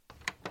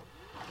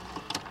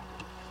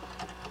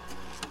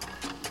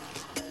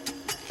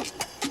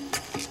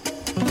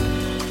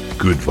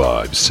Good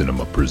Vibes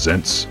Cinema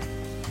presents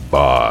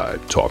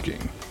Vibe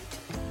Talking.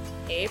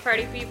 Hey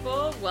party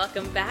people,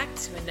 welcome back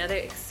to another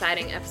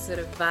exciting episode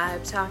of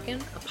Vibe Talking,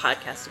 a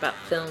podcast about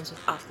films with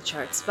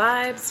off-the-charts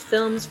vibes,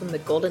 films from the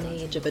golden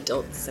age of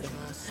adult cinema.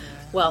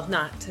 Well,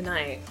 not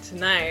tonight.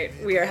 Tonight,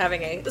 we are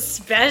having a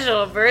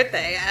special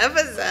birthday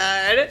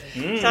episode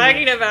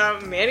talking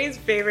about Manny's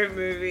favorite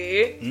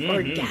movie,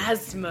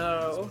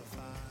 Orgazmo.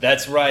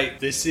 That's right.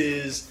 This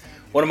is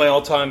one of my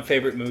all-time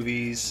favorite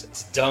movies.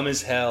 It's dumb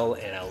as hell,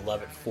 and I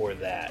love it for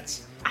that.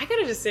 I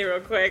gotta just say real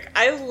quick,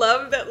 I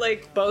love that,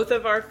 like, both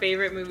of our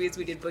favorite movies,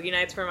 we did Boogie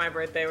Nights for my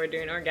birthday, we're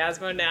doing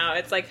Orgazmo now.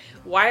 It's like,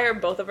 why are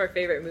both of our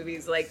favorite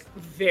movies, like,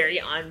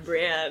 very on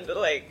brand,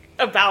 like,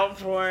 about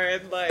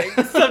porn, like,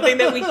 something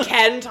that we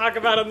can talk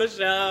about on the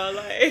show,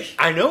 like.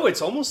 I know,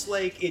 it's almost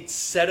like it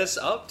set us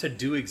up to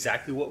do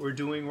exactly what we're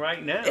doing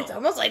right now. It's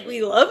almost like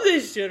we love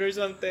this shit or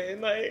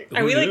something, like,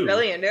 are we, like,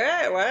 really into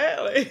it?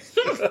 What?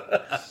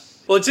 Like...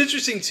 Well, it's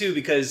interesting, too,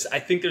 because I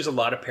think there's a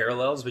lot of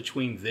parallels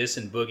between this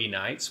and Boogie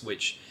Nights,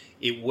 which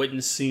it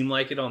wouldn't seem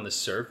like it on the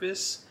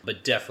surface,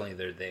 but definitely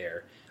they're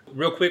there.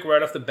 Real quick,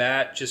 right off the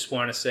bat, just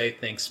want to say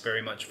thanks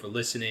very much for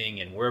listening,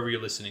 and wherever you're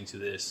listening to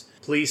this,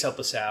 please help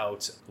us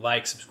out.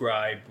 Like,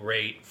 subscribe,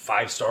 rate,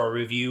 5-star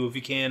review if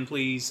you can,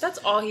 please. That's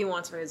all he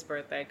wants for his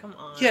birthday, come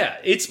on. Yeah,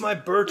 it's my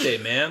birthday,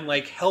 man.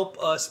 Like,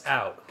 help us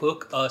out.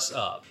 Hook us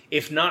up.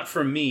 If not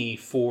for me,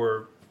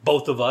 for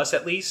both of us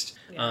at least.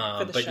 Yeah,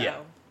 for the show. Yeah.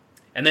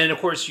 And then, of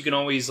course, you can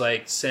always,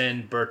 like,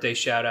 send birthday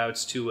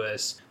shout-outs to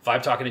us,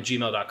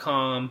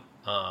 vibetalking@gmail.com.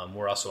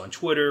 We're also on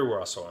Twitter. We're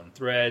also on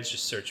Threads.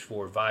 Just search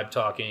for Vibe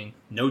Talking.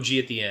 No G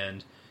at the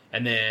end.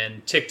 And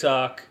then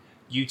TikTok,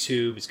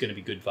 YouTube. It's going to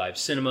be Good Vibe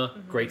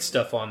Cinema. Great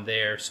stuff on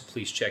there, so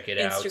please check it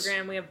out.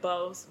 Instagram, we have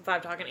both,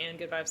 Vibe Talking and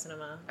Good Vibe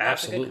Cinema.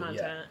 Absolutely, good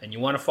content. Yeah. And you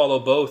want to follow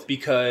both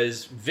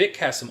because Vic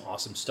has some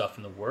awesome stuff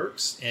in the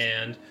works,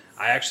 and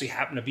I actually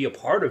happen to be a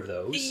part of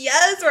those.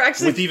 Yes, we're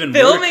actually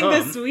filming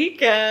this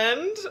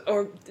weekend,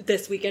 or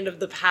this weekend of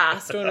the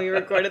past when we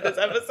recorded this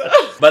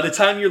episode. By the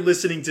time you're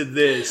listening to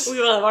this, we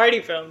will have already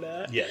filmed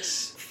it.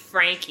 Yes.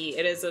 Frankie.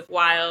 It is a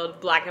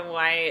wild, black and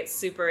white,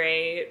 Super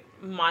 8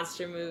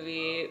 monster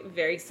movie.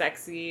 Very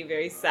sexy,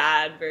 very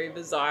sad, very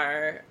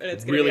bizarre. And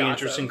it's really awesome.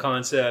 Interesting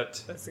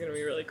concept. It's going to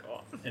be really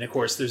cool. And of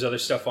course, there's other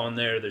stuff on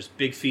there. There's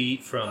Big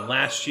Feet from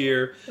last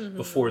year.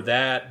 Before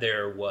that,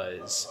 there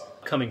was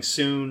Coming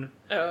Soon.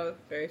 Oh,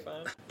 very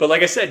fun. But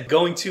like I said,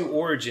 going to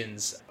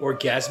Origins,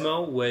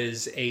 Orgazmo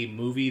was a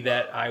movie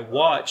that I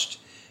watched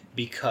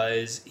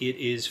because it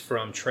is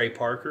from Trey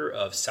Parker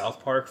of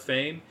South Park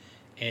fame.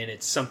 And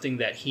it's something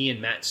that he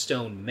and Matt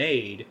Stone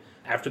made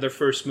after their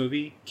first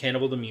movie,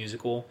 Cannibal the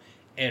Musical,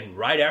 and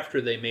right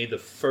after they made the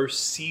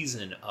first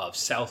season of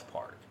South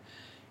Park.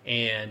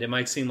 And it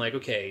might seem like,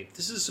 okay,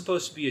 this is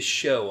supposed to be a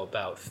show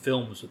about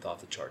films with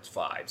off-the-charts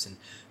vibes and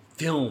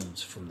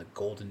films from the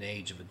golden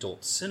age of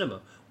adult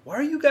cinema. Why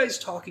are you guys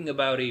talking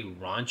about a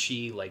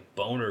raunchy, like,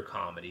 boner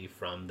comedy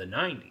from the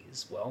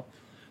 90s? Well,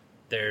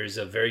 there's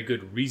a very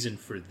good reason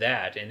for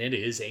that, and it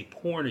is a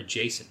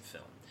porn-adjacent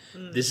film.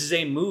 This is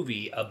a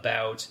movie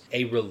about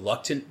a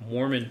reluctant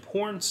Mormon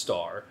porn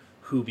star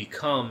who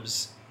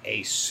becomes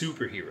a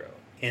superhero.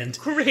 And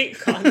great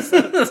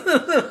concept.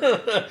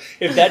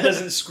 If that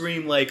doesn't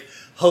scream like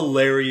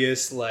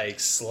hilarious, like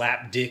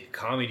slapdick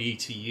comedy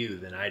to you,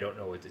 then I don't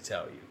know what to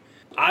tell you.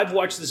 I've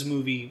watched this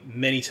movie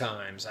many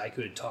times. I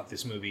could talk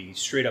this movie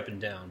straight up and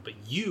down, but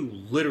you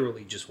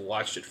literally just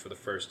watched it for the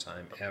first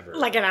time ever.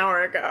 Like an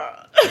hour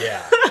ago.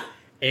 Yeah.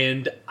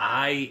 And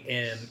I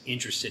am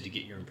interested to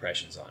get your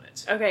impressions on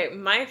it. Okay,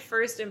 my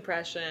first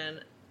impression,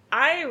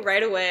 I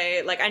right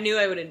away, like, I knew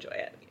I would enjoy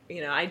it.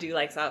 You know, I do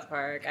like South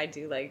Park. I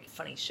do like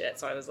funny shit.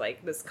 So I was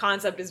like, this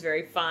concept is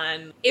very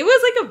fun. It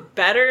was like a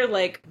better,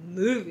 like,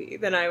 movie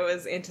than I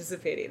was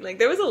anticipating. Like,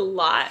 there was a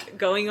lot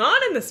going on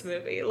in this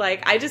movie.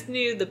 Like, I just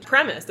knew the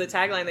premise, the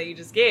tagline that you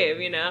just gave,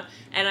 you know?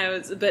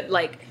 And but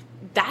like,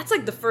 that's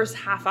like the first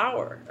half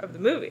hour of the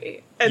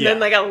movie. And then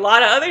like a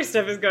lot of other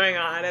stuff is going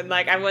on. And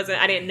like,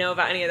 I didn't know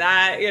about any of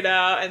that, you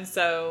know? And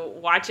so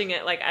watching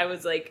it, like, I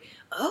was like,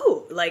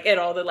 oh, like at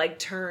all the like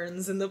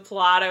turns in the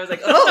plot, I was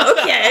like, oh,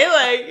 okay.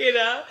 Like, you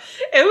know,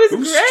 it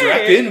was great.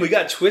 Strap in, we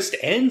got twists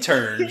and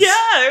turns. Yeah,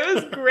 it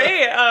was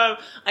great.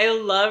 I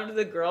loved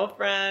the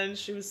girlfriend.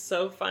 She was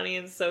so funny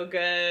and so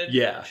good.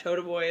 Yeah.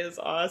 Chota Boy is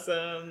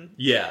awesome.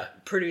 Yeah.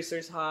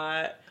 Producer's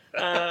hot.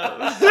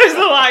 There's a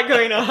lot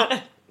going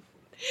on.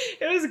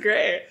 It was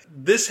great.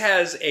 This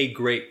has a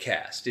great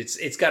cast.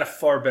 It's got a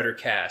far better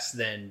cast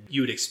than you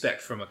would expect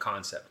from a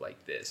concept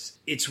like this.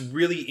 It's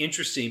really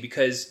interesting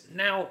because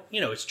now, you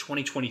know, it's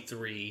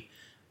 2023.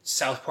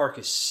 South Park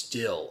is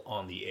still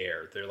on the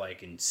air. They're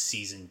like in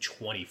season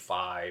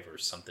 25 or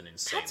something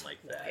insane. That's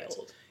like that.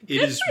 Wild.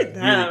 It is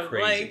really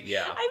crazy. Like,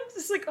 yeah. I'm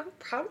just like, I'm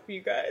proud of you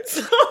guys.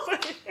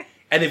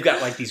 And they've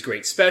got like these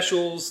great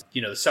specials.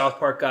 You know, the South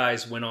Park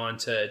guys went on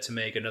to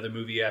make another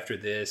movie after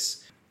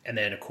this. And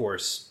then, of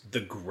course, the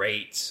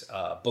great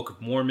Book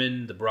of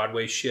Mormon, the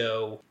Broadway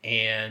show.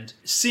 And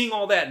seeing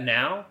all that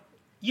now,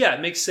 Yeah,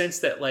 it makes sense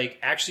that, like,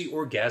 actually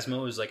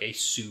Orgazmo is, like, a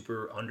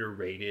super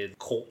underrated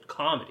cult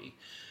comedy.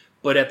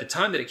 But at the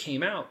time that it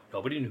came out,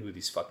 nobody knew who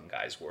these fucking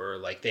guys were.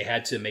 Like, they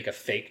had to make a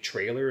fake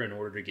trailer in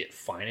order to get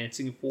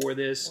financing for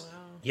this. Wow.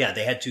 Yeah,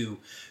 they had to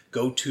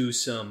go to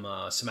some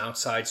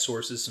outside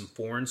sources, some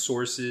foreign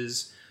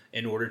sources,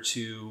 in order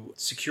to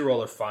secure all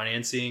their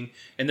financing.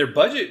 And their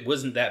budget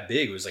wasn't that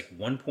big. It was like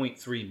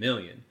 $1.3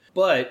 million.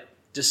 But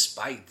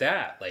despite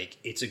that, like,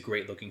 it's a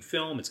great looking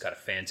film. It's got a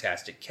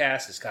fantastic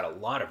cast. It's got a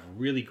lot of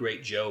really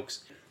great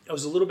jokes. I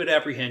was a little bit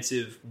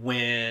apprehensive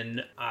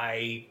when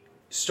I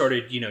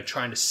started,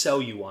 trying to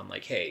sell you on,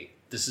 like, hey,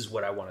 this is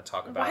what I want to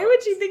talk about. Why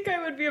would you think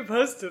I would be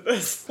opposed to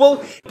this? Well,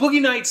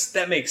 Boogie Nights,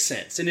 that makes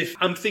sense. And if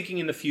I'm thinking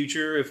in the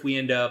future, if we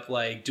end up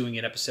like doing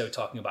an episode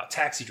talking about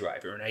Taxi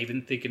Driver, and I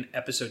even think an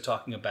episode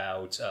talking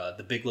about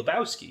The Big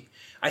Lebowski,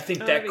 I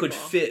think that could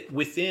fit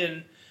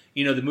within,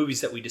 the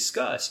movies that we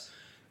discuss.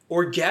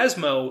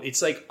 Orgazmo,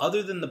 it's like,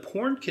 other than the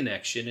porn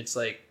connection, it's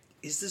like,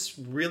 is this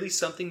really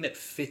something that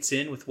fits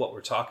in with what we're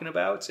talking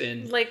about?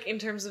 And like, in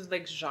terms of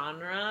like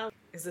genre,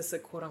 is this a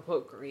quote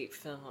unquote great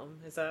film?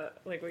 Is that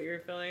like what you're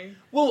feeling?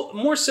 Well,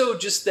 more so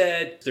just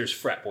that there's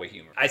frat boy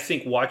humor. I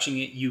think watching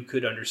it, you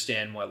could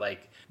understand what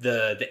like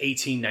the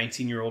 18,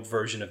 19-year-old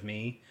version of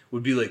me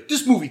would be like,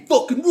 this movie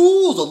fucking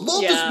rules. I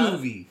love this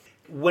movie.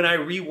 When I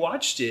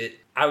rewatched it,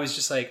 I was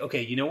just like,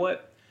 okay, you know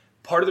what?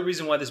 Part of the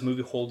reason why this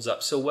movie holds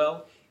up so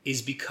well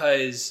is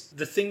because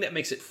the thing that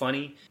makes it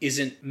funny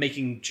isn't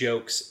making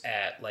jokes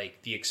at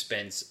like the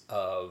expense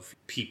of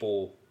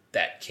people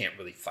that can't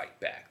really fight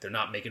back. They're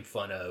not making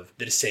fun of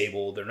the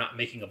disabled. They're not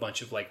making a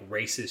bunch of like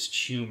racist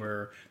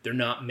humor. They're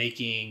not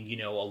making,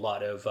 a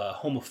lot of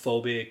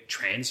homophobic,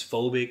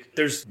 transphobic.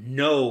 There's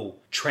no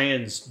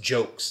trans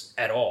jokes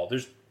at all.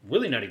 There's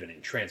really not even any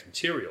trans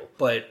material.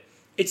 But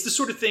it's the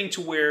sort of thing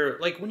to where,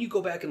 like, when you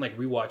go back and like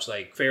rewatch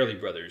like Farrelly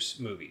Brothers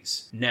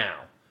movies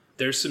now,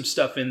 there's some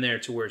stuff in there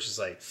to where it's just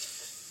like,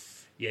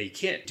 yeah, you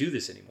can't do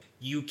this anymore.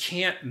 You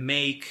can't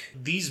make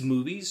these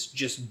movies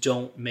just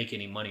don't make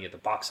any money at the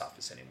box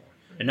office anymore.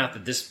 And not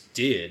that this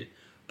did,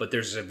 but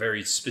there's a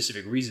very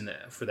specific reason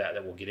for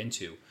that we'll get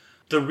into.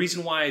 The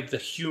reason why the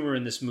humor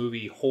in this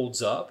movie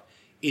holds up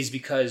is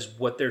because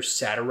what they're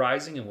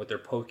satirizing and what they're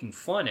poking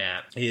fun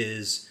at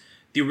is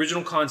the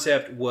original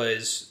concept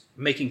was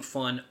making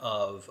fun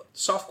of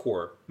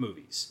softcore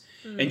movies.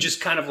 And just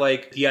kind of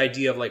like the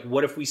idea of like,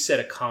 what if we set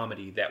a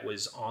comedy that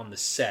was on the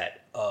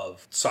set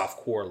of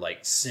softcore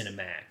like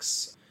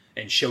Cinemax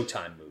and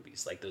Showtime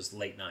movies, like those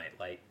late night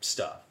like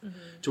stuff,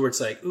 to where it's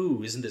like,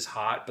 ooh, isn't this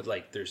hot? But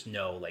like, there's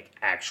no like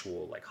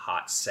actual like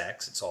hot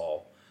sex. It's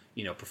all,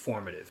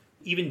 performative.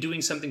 Even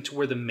doing something to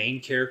where the main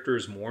character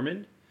is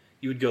Mormon,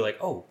 you would go like,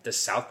 oh, the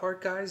South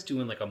Park guys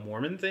doing like a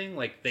Mormon thing?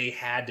 Like they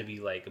had to be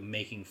like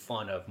making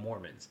fun of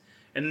Mormons.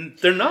 And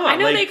they're not. I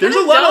know, like, there's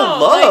a lot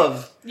of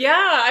love.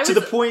 Like, to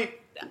the point.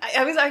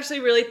 I was actually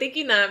really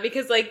thinking that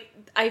because, like,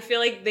 I feel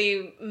like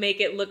they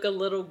make it look a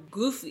little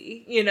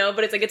goofy,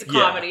 but it's like, it's a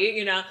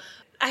comedy,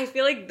 I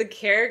feel like the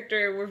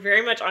character, we're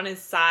very much on his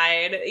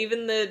side.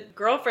 Even the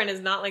girlfriend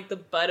is not like the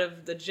butt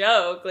of the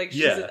joke. Like,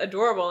 she's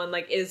adorable and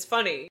like is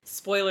funny.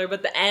 Spoiler,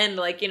 but the end,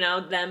 like,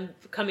 them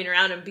coming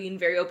around and being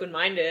very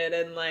open-minded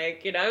and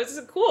like, it was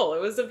just cool.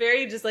 It was a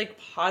very just like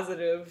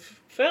positive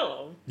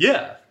film.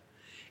 Yeah.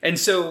 And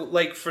so,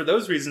 like, for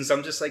those reasons,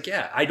 I'm just like,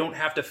 yeah, I don't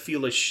have to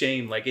feel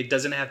ashamed. Like, it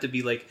doesn't have to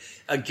be, like,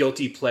 a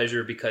guilty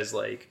pleasure because,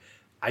 like,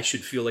 I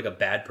should feel like a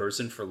bad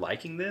person for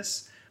liking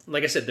this.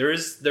 Like I said, there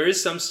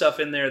is some stuff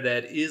in there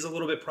that is a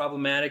little bit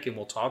problematic, and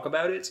we'll talk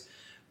about it.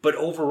 But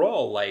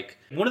overall, like,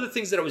 one of the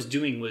things that I was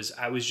doing was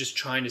I was just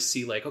trying to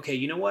see, like, okay,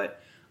 you know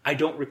what? I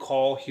don't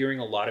recall hearing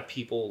a lot of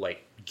people,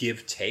 like,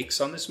 give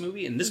takes on this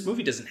movie. And this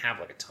movie doesn't have,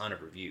 like, a ton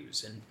of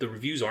reviews. And the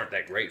reviews aren't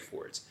that great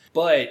for it.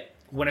 But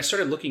when I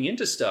started looking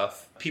into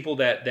stuff, people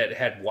that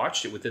had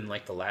watched it within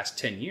like the last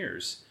 10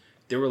 years,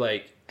 they were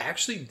like,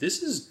 actually,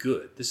 this is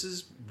good. This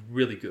is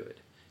really good.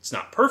 It's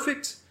not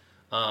perfect.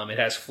 It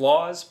has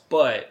flaws,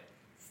 but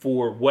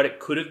for what it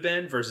could have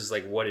been versus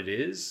like what it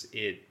is,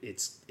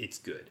 it's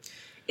good.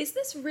 Is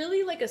this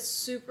really like a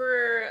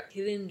super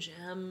hidden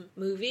gem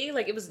movie?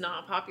 Like, it was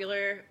not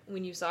popular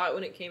when you saw it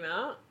when it came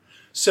out?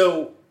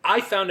 So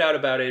I found out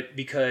about it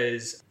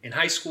because in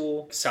high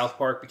school, South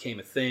Park became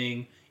a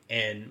thing.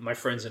 And my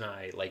friends and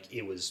I, like,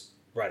 it was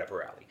right up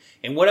our alley.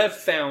 And what I've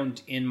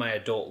found in my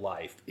adult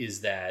life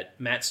is that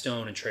Matt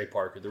Stone and Trey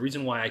Parker, the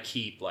reason why I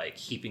keep, like,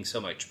 heaping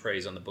so much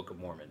praise on the Book of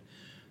Mormon,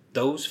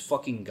 those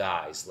fucking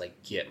guys,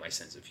 like, get my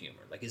sense of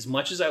humor. Like, as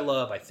much as I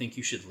love I Think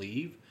You Should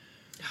Leave,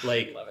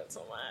 like, I love it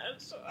so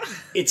much.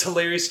 It's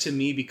hilarious to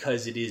me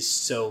because it is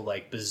so,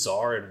 like,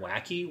 bizarre and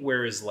wacky,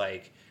 whereas,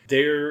 like,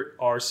 there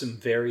are some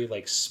very,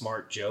 like,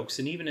 smart jokes,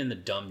 and even in the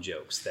dumb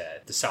jokes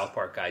that the South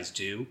Park guys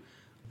do,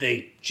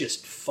 they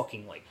just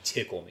fucking, like,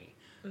 tickle me.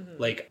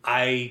 Mm-hmm. Like,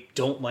 I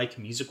don't like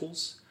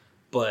musicals,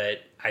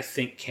 but I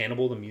think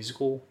Cannibal the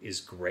Musical is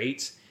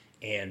great.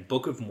 and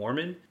Book of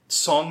Mormon,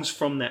 songs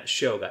from that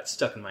show got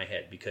stuck in my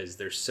head because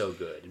they're so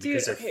good.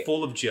 Because they're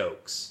full of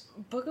jokes.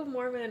 Book of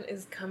Mormon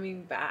is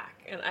coming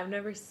back, and I've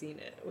never seen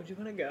it. Would you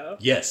want to go?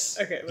 Yes.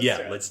 Okay,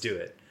 let's do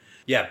it.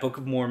 Yeah, Book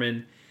of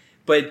Mormon.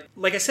 But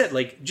like I said,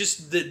 like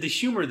just the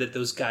humor that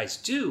those guys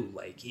do,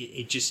 like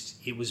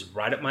it was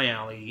right up my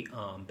alley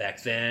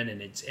back then,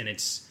 and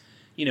it's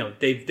you know,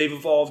 they've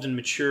evolved and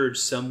matured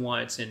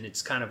somewhat, and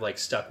it's kind of like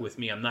stuck with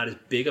me. I'm not as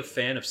big a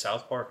fan of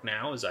South Park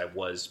now as I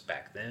was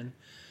back then.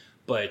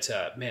 But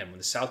man, when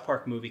the South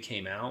Park movie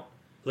came out,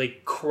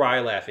 like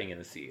cry laughing in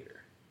the theater.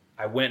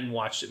 I went and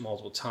watched it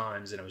multiple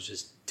times, and I was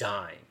just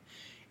dying.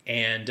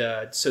 And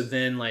so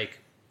then, like,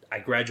 I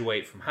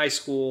graduate from high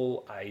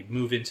school, I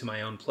move into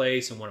my own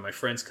place, and one of my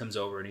friends comes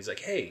over, and he's like,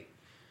 hey,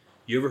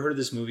 you ever heard of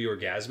this movie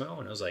Orgazmo?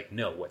 And I was like,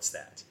 no, what's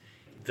that?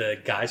 The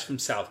guys from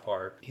South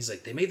Park, he's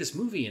like, they made this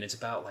movie, and it's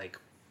about, like,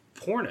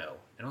 porno.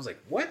 And I was like,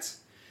 what?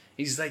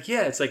 He's like,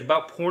 yeah, it's, like,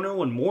 about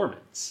porno and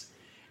Mormons.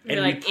 And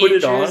You're we like, put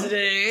it on.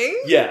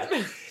 interesting.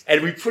 Yeah.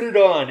 And we put it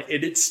on,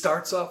 and it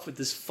starts off with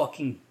this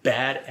fucking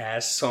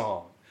badass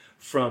song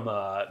from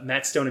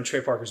Matt Stone and Trey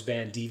Parker's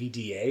band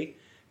DVDA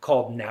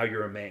called Now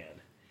You're a Man.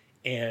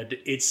 And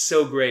it's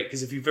so great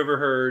because if you've ever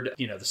heard,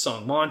 you know, the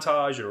song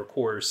Montage, or of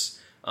course,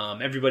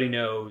 everybody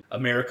knows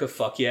America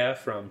Fuck Yeah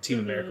from Team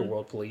America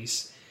World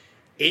Police.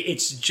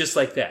 It's just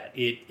like that.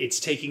 It's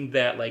taking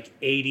that like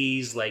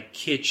 80s, like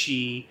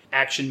kitschy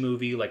action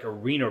movie, like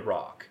arena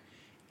rock,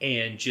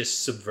 and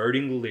just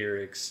subverting the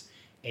lyrics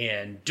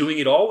and doing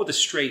it all with a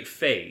straight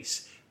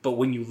face. But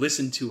when you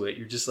listen to it,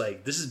 you're just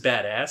like, this is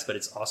badass, but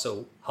it's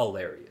also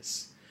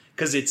hilarious.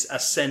 Because it's a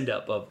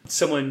send-up of...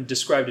 Someone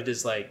described it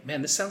as like,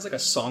 man, this sounds like a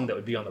song that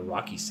would be on the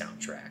Rocky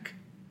soundtrack.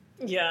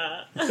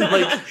 Yeah.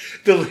 Like,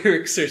 the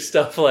lyrics are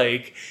stuff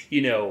like,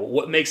 you know,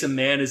 what makes a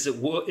man? Is it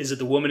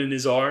the woman in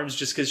his arms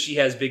just because she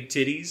has big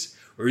titties?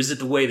 Or is it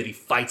the way that he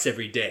fights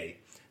every day?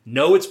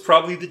 No, it's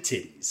probably the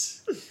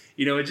titties.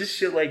 You know, just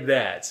shit like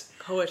that.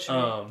 Poetry.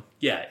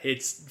 Yeah,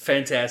 it's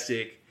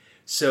fantastic.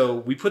 So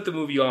we put the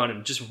movie on,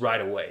 and just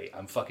right away,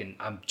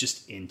 I'm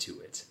just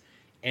into it.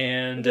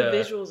 And the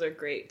visuals are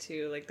great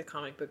too, like the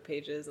comic book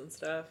pages and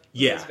stuff.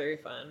 Yeah, it's very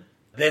fun.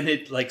 Then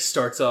it like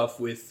starts off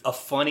with a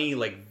funny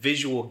like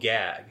visual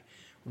gag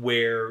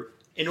where,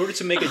 in order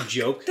to make a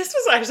joke, this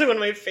was actually one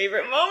of my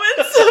favorite moments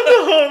of the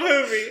whole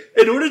movie.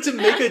 In order to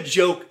make a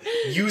joke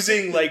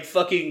using like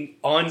fucking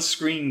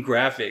on-screen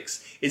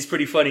graphics is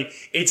pretty funny.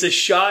 It's a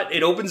shot.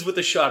 It opens with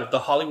a shot of the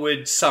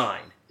Hollywood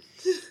sign,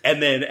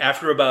 and then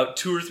after about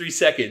 2 or 3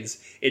 seconds,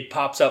 it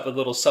pops up a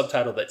little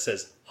subtitle that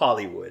says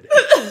Hollywood.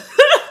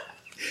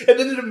 And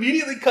then it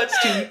immediately cuts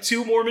to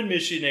 2 Mormon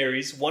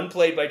missionaries, one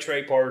played by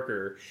Trey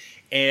Parker.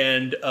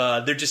 And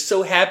they're just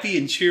so happy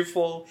and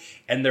cheerful.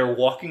 And they're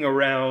walking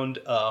around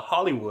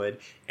Hollywood.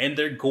 And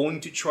they're going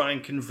to try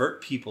and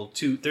convert people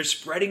to... They're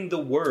spreading the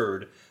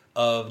word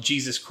of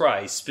Jesus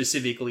Christ,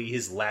 specifically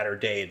his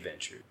latter-day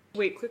adventure.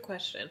 Wait, quick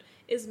question.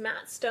 Is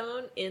Matt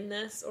Stone in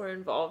this or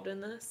involved in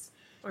this?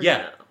 Or Yeah.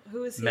 No?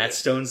 Who is he? Matt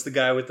Stone's the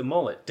guy with the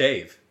mullet,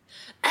 Dave.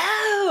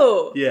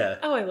 Oh! Yeah.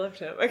 Oh, I loved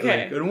him.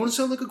 Okay. Like, I don't want to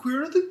sound like a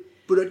queer or nothing,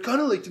 but I'd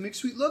kind of like to make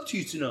sweet love to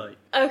you tonight.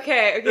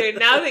 Okay.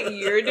 Now that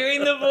you're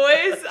doing the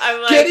voice,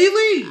 I'm like... Geddy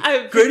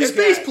Lee! Greatest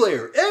bass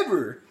player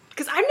ever!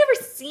 Because I've never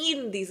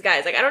seen these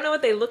guys. Like, I don't know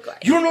what they look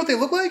like. You don't know what they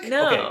look like?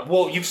 No. Okay,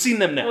 well, you've seen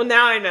them now. Well,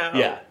 now I know.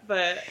 Yeah.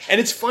 But... And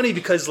it's funny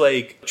because,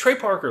 like, Trey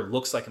Parker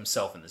looks like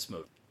himself in this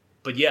movie.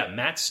 But yeah,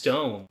 Matt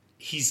Stone,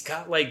 he's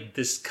got, like,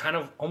 this kind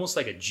of almost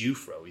like a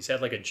Jufro. He's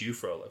had, like, a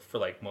Jufro for,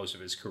 like, most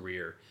of his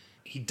career.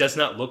 He does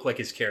not look like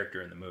his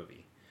character in the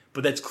movie.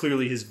 But that's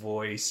clearly his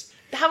voice.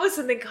 That was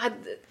something, God,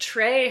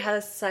 Trey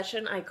has such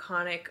an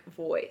iconic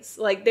voice.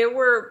 Like, there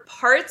were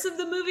parts of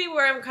the movie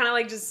where I'm kind of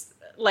like just,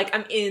 like,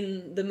 I'm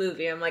in the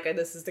movie. I'm like,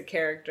 this is the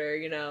character,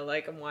 you know,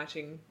 like, I'm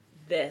watching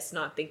this,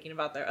 not thinking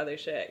about their other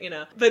shit, you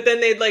know. But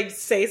then they'd, like,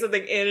 say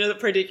something in a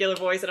particular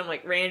voice, and I'm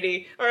like,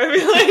 Randy, or I'd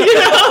be like, you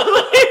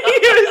know, like,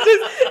 it was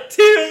just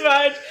too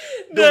much.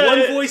 The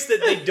one voice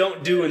that they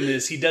don't do in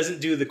this, he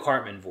doesn't do the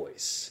Cartman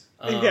voice.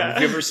 Yeah.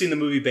 If you've ever seen the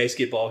movie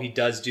Basketball, he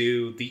does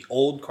do the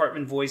old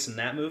Cartman voice in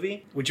that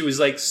movie, which was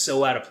like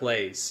so out of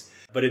place.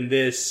 But in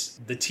this,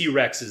 the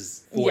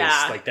T-Rex's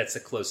voice, like that's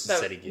the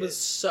closest that he gets. That was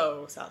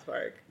so South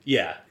Park.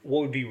 Yeah. What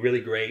would be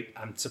really great,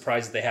 I'm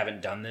surprised that they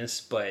haven't done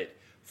this, but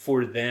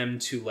for them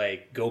to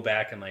like go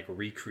back and like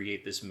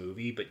recreate this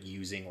movie, but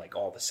using like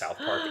all the South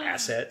Park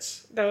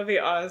assets. That would be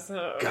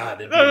awesome. God,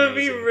 that would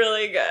be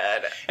really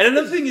good. And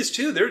another thing is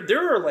too,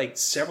 there are like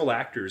several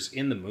actors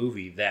in the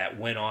movie that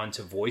went on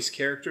to voice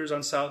characters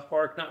on South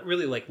Park. Not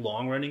really like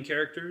long running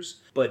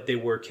characters, but they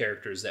were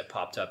characters that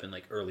popped up in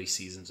like early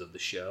seasons of the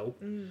show.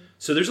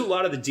 So there's a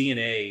lot of the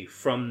DNA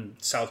from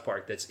South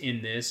Park that's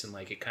in this, and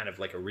like it kind of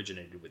like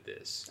originated with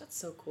this. That's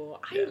so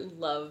cool. Yeah. I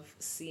love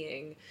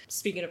seeing,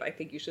 speaking of I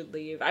Think You Should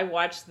Leave, believe. I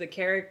watched the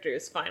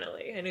characters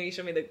finally. I know you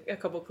showed me a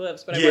couple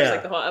clips, but I Yeah. watched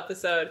like the whole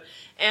episode.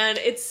 And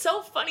it's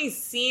so funny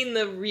seeing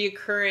the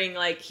reoccurring,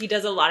 like he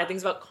does a lot of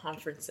things about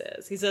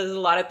conferences. He says a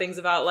lot of things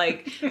about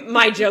like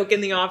my joke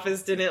in the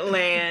office didn't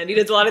land. He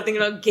does a lot of things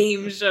about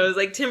game shows.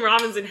 Like Tim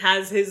Robinson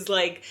has his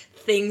like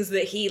things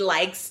that he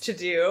likes to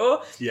do.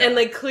 Yeah. And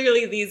like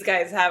clearly these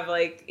guys have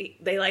like,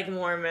 they like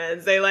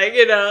Mormons. They like,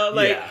 you know,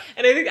 like, Yeah.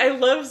 and I think I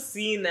love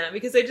seeing that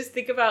because I just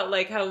think about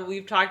like how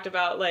we've talked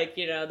about like,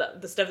 you know,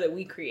 the stuff that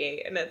we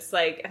create. And it's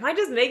like, am I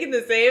just making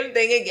the same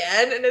thing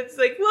again? And it's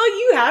like, well,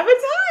 you have a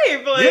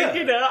type. Like, Yeah.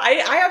 you know,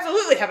 I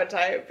absolutely have a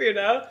type, you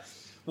know?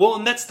 Well,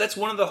 and that's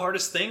one of the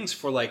hardest things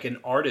for like an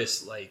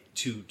artist like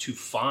to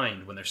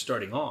find when they're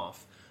starting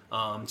off.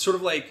 Sort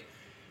of like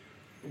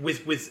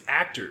with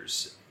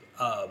actors,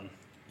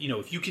 you know,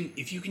 if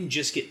you can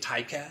just get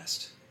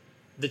typecast,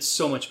 that's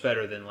so much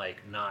better than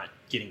like not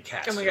getting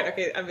cast. Oh my at God, all.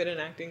 okay, I'm in an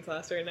acting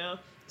class right now.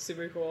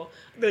 Super cool.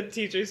 The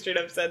teacher straight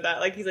up said that.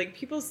 Like, he's like,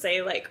 people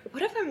say, like,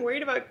 what if I'm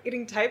worried about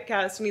getting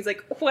typecast? And he's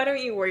like, why don't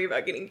you worry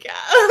about getting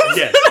cast?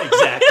 Yes,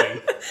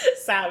 exactly.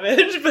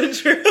 Savage, but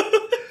true.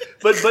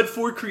 But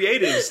for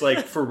creatives,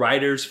 like for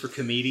writers, for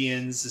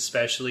comedians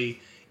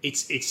especially,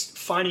 it's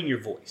finding your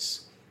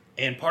voice.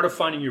 And part of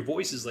finding your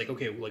voice is like,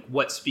 okay, like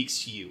what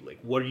speaks to you? Like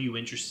what are you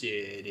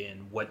interested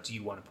in? What do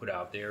you want to put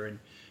out there? And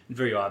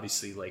very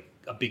obviously, like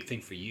a big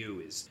thing for you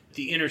is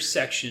the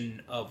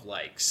intersection of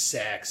like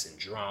sex and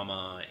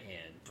drama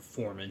and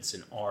performance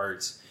and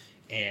arts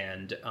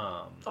and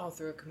all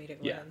through a comedic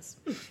yeah. lens.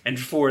 And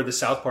for the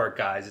South Park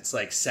guys, it's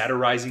like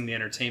satirizing the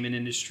entertainment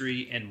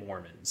industry and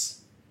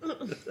Mormons.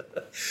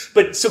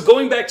 But so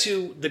going back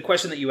to the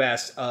question that you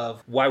asked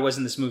of why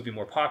wasn't this movie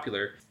more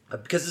popular?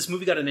 Because this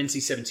movie got an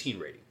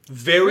NC-17 rating.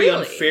 Very Really?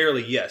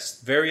 unfairly,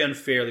 yes. Very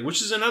unfairly.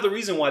 Which is another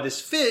reason why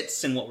this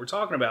fits in what we're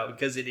talking about.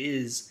 Because it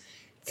is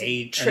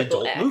an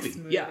Triple adult X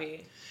movie. Yeah.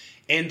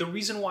 And the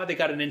reason why they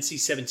got an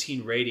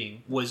NC-17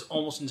 rating was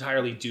almost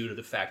entirely due to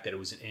the fact that it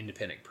was an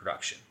independent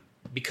production.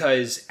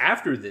 Because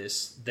after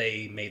this,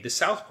 they made the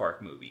South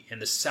Park movie.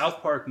 And the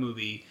South Park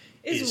movie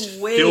is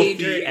way filthy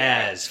dirtier.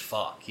 as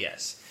fuck,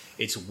 yes.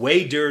 It's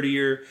way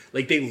dirtier.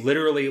 Like, they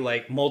literally,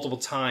 like, multiple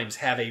times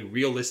have a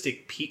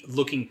realistic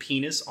looking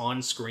penis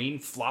on screen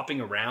flopping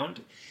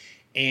around.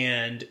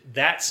 And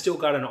that still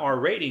got an R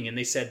rating. And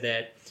they said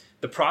that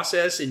the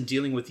process in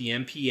dealing with the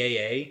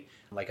MPAA,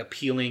 like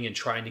appealing and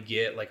trying to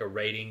get, like, a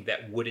rating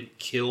that wouldn't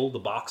kill the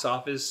box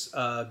office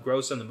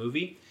gross on the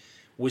movie,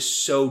 was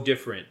so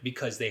different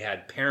because they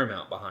had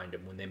Paramount behind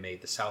them when they made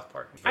the South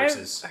Park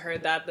versus... I've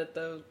heard that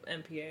the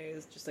MPA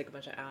is just like a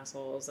bunch of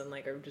assholes and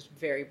like are just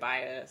very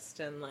biased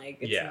and like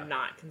it's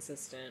not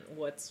consistent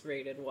what's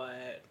rated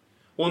what.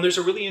 Well, and there's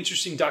a really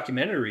interesting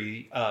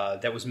documentary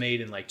that was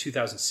made in like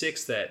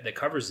 2006 that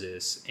covers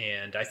this,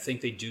 and I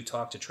think they do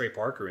talk to Trey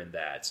Parker in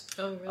that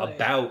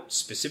about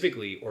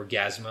specifically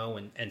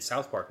Orgazmo and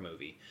South Park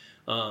movie.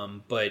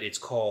 But it's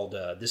called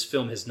 "This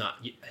Film Has Not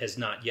Yet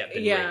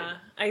Been Rated." Yeah,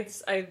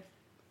 I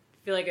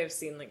feel like I've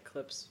seen like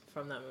clips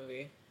from that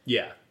movie.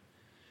 Yeah,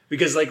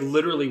 because like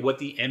literally what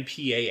the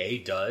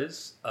MPAA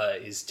does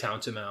is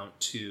tantamount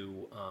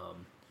to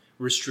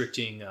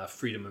restricting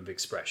freedom of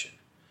expression.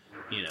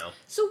 You know.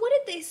 So what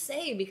did they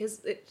say?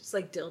 Because it's just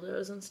like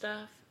dildos and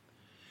stuff.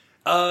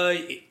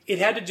 It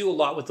had to do a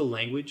lot with the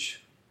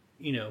language.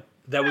 You know,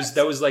 that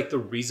was like the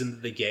reason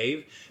that they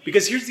gave.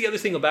 Because here's the other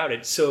thing about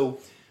it. So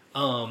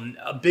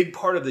a big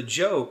part of the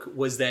joke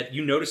was that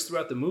you notice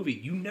throughout the movie,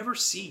 you never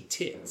see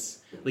tits.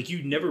 Like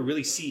you never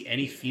really see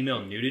any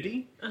female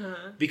nudity.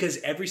 Because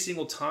every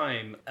single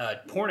time a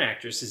porn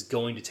actress is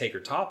going to take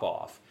her top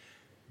off,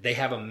 they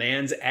have a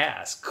man's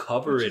ass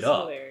cover it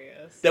up. Hilarious.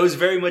 That was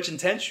very much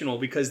intentional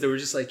because they were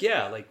just like,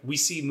 yeah, like we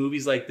see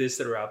movies like this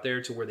that are out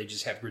there to where they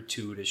just have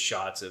gratuitous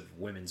shots of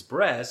women's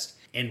breasts,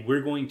 and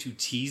we're going to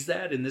tease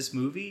that in this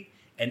movie,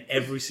 and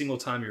every single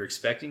time you're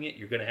expecting it,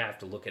 you're going to have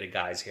to look at a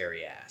guy's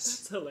hairy ass.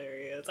 That's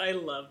hilarious. I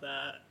love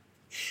that.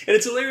 And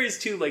it's hilarious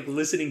too, like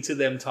listening to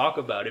them talk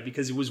about it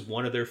because it was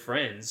one of their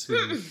friends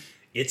who...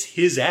 It's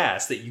his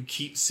ass that you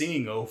keep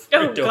seeing over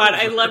and over. Oh God,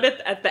 I loved it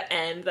at the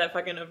end, that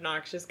fucking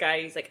obnoxious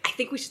guy. He's like, I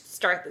think we should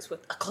start this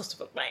with a close-up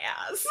of my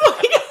ass.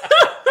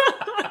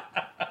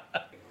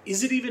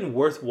 Is it even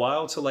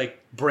worthwhile to like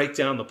break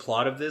down the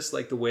plot of this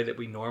like the way that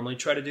we normally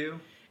try to do?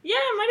 Yeah,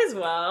 might as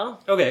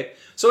well. Okay,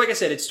 so like I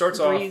said, it starts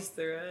Breeze off...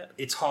 through it.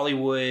 It's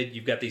Hollywood.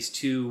 You've got these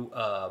two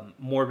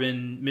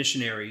Mormon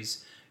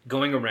missionaries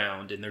going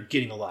around, and they're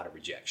getting a lot of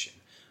rejection.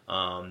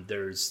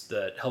 There's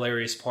the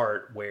hilarious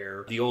part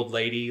where the old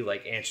lady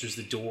like answers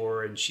the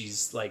door and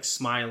she's like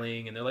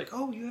smiling and they're like,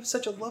 "Oh, you have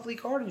such a lovely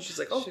garden." She's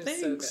like, "Oh, She's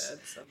thanks." so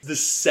good. The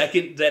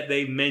second that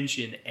they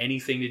mention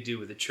anything to do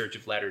with the Church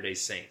of Latter-day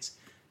Saints,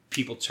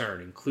 people turn,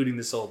 including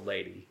this old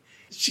lady.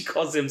 She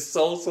calls them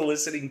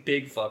soul-soliciting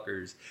pig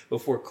fuckers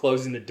before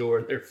closing the door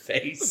in their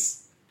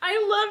face. I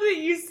love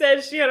that you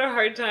said she had a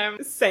hard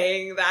time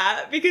saying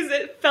that because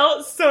it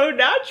felt so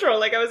natural.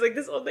 Like I was like,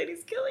 this old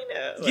lady's killing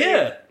it. Like,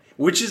 Yeah.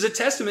 Which is a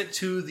testament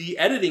to the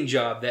editing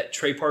job that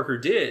Trey Parker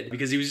did,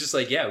 because he was just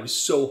like, yeah, it was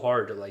so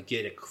hard to like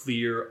get a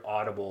clear,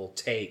 audible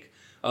take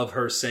of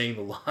her saying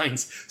the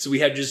lines. So we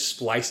had just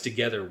spliced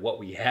together what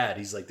we had.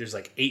 He's like, there's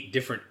like 8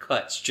 different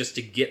cuts just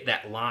to get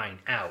that line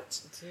out.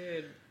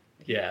 Dude.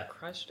 Yeah.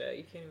 Crushed it.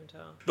 You can't even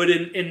tell. But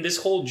in this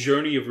whole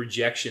journey of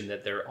rejection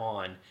that they're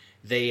on,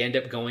 they end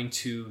up going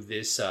to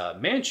this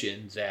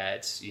mansion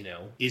that, you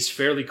know, is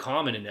fairly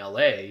common in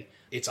LA.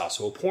 It's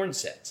also a porn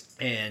set.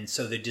 And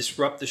so they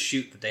disrupt the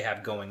shoot that they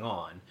have going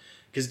on.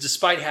 Because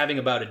despite having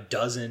about a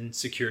dozen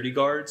security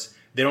guards,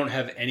 they don't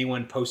have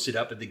anyone posted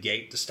up at the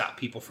gate to stop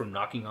people from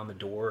knocking on the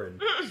door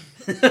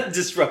and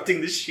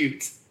disrupting the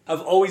shoot.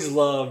 I've always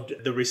loved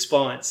the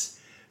response.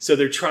 So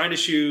they're trying to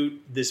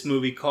shoot this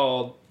movie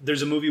called,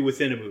 there's a movie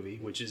within a movie,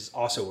 which is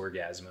also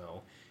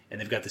Orgazmo. And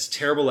they've got this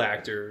terrible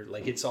actor,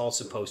 like it's all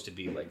supposed to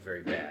be like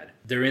very bad.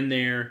 They're in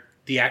there,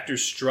 the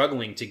actor's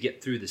struggling to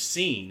get through the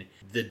scene.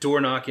 The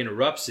door knock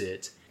interrupts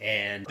it,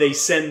 and they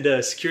send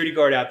a security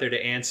guard out there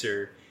to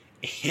answer.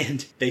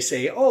 And they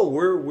say, "Oh,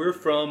 we're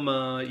from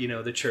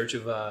the Church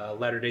of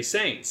Latter-day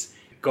Saints."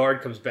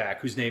 Guard comes back,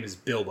 whose name is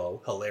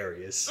Bilbo,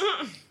 hilarious,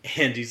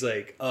 and he's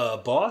like,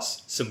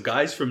 "Boss, some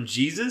guys from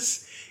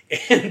Jesus."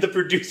 And the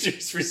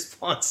producer's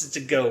response is to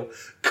go,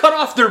 "Cut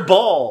off their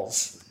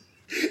balls."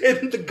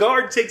 And the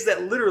guard takes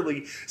that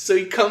literally. So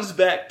he comes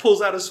back,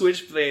 pulls out a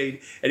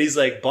switchblade, and he's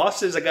like, "Boss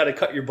says I got to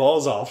cut your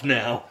balls off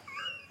now."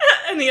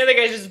 And the other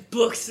guy just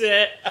books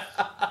it.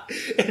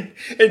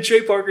 and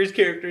Trey Parker's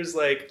character is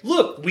like,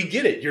 "Look, we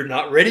get it. You're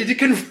not ready to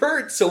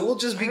convert, so we'll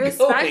just be I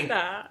respect going."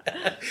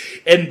 That.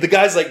 And the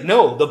guy's like,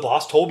 "No, the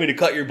boss told me to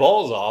cut your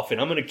balls off,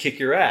 and I'm going to kick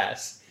your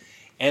ass."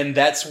 And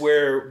that's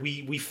where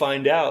we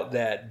find out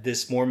that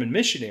this Mormon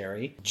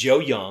missionary, Joe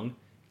Young,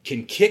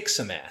 can kick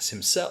some ass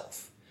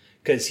himself.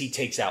 Because he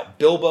takes out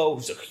Bilbo,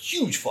 who's a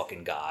huge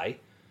fucking guy.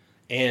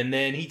 And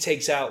then he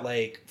takes out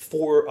like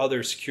 4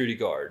 other security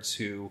guards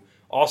who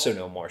also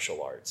know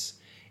martial arts.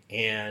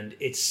 And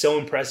it's so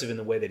impressive in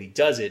the way that he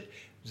does it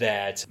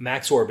that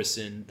Max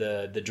Orbison,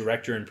 the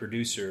director and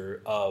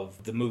producer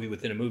of the movie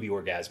within a movie,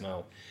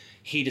 Orgazmo,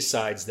 he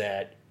decides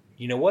that,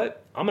 you know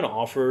what? I'm going to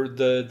offer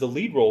the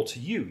lead role to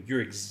you. You're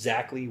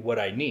exactly what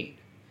I need.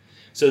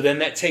 So then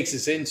that takes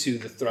us into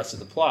the thrust of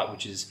the plot,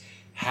 which is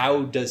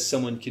how does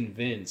someone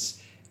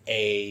convince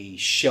a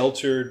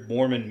sheltered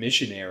Mormon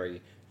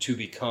missionary to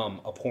become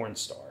a porn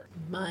star?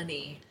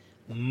 Money.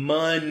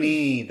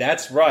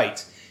 That's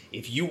right.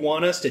 If you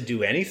want us to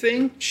do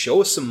anything,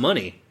 show us some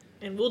money.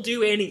 And we'll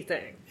do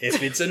anything.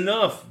 If it's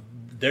enough,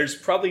 there's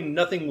probably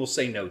nothing we'll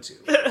say no to.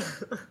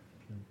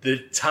 The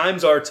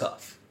times are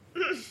tough.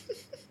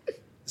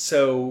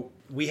 So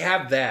we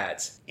have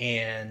that,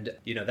 and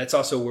that's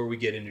also where we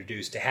get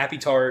introduced to Happy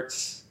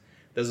Tarts.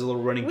 There's a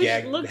little running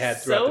gag we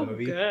had throughout the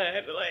movie.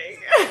 Good, like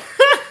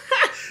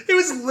it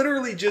was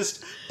literally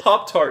just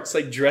Pop-Tarts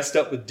like dressed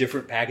up with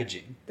different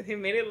packaging. They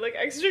made it look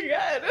extra good.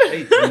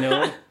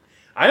 Hey,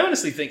 I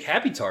honestly think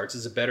Happy Tarts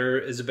is a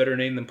better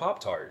name than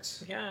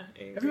Pop-Tarts. Yeah.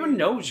 Everyone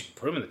knows you can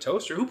put them in the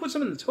toaster. Who puts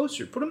them in the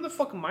toaster? Put them in the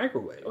fucking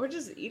microwave. Or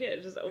just eat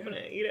it. Just open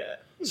it, eat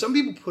it. Some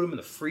people put them in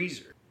the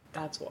freezer.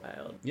 That's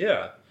wild.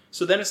 Yeah.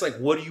 So then it's like,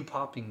 what are you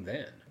popping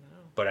then?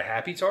 But a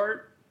Happy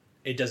Tart,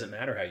 it doesn't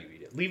matter how you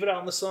eat it. Leave it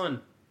out in the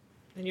sun.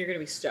 And you're going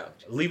to be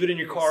stoked. Leave it in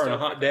your car on a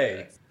hot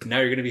day. Now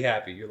you're going to be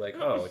happy. You're like,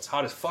 oh, it's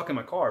hot as fuck in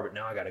my car, but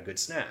now I got a good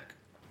snack.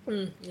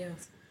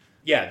 Yes.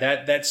 Yeah,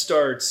 that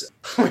starts,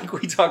 like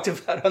we talked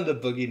about on the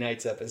Boogie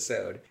Nights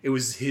episode. It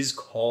was his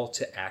call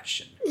to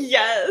action.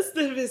 Yes,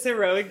 his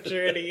heroic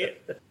journey.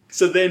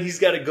 So then he's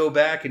got to go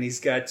back and he's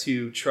got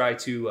to try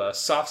to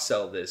soft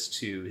sell this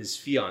to his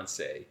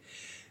fiancée.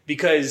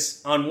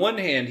 Because on one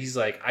hand, he's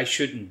like, I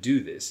shouldn't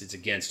do this. It's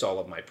against all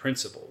of my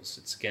principles.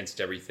 It's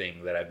against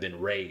everything that I've been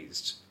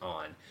raised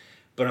on.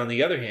 But on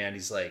the other hand,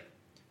 he's like,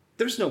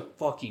 there's no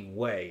fucking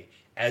way,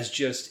 as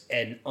just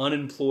an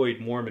unemployed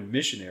Mormon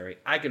missionary,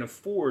 I can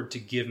afford to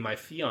give my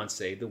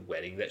fiancée the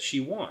wedding that she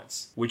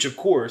wants. Which, of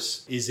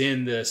course, is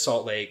in the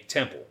Salt Lake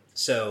Temple.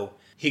 So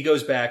he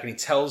goes back and he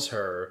tells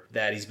her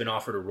that he's been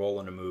offered a role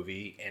in a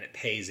movie and it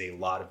pays a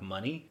lot of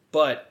money.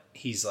 But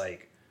he's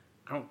like,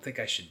 I don't think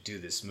I should do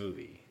this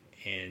movie.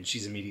 And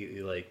she's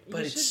immediately like,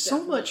 but it's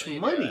so much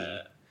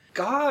money.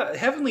 God,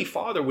 Heavenly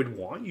Father would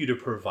want you to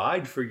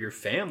provide for your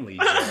family,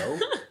 Joe.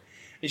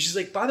 And she's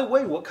like, by the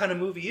way, what kind of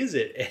movie is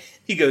it? And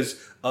he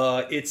goes,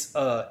 it's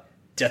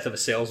Death of a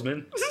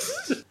Salesman.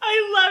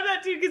 I love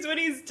that, too, because when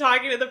he's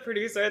talking to the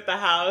producer at the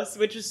house,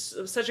 which is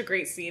such a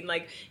great scene,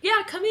 like,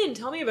 yeah, come in,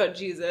 tell me about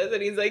Jesus.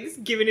 And he's,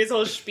 like, giving his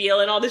whole spiel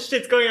and all this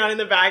shit's going on in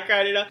the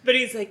background, But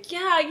he's like, yeah,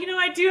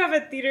 I do have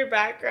a theater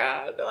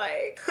background,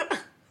 like...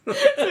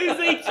 So he's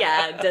like,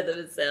 yeah, Death of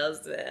a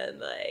Salesman,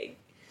 like...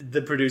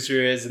 The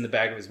producer is in the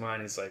back of his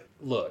mind. He's like,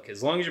 look,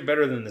 as long as you're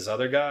better than this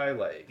other guy,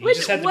 like, you Which,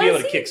 just have to be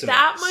able to kick some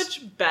ass. Was he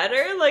that much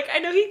better? Like, I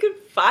know he could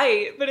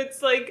fight, but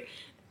it's like...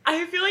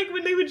 I feel like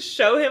when they would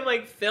show him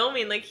like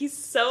filming, like he's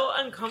so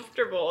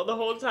uncomfortable the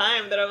whole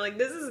time that I'm like,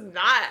 this is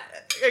not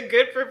a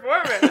good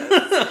performance.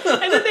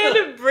 And then they had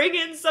to bring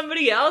in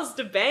somebody else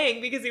to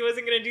bang because he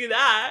wasn't going to do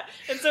that.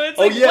 And so it's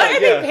like, why are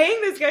they paying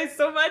this guy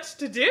so much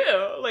to do?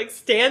 Like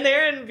stand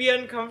there and be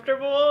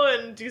uncomfortable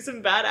and do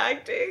some bad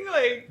acting?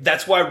 Like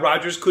that's why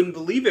Rogers couldn't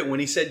believe it when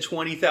he said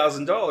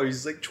 $20,000.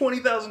 He's like,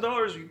 $20,000?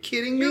 Are you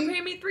kidding me? You're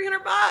paying me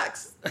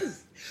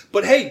 $300.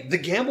 But hey, the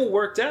gamble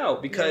worked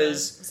out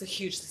because it's a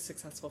hugely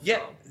successful film.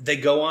 Yeah, they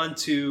go on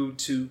to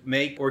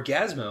make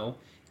Orgazmo,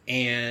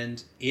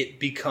 and it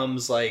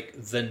becomes like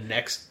the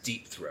next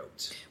Deep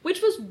Throat.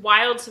 Which was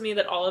wild to me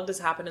that all of this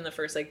happened in the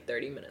first like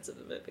 30 minutes of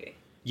the movie.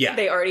 Yeah.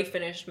 They already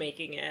finished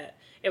making it.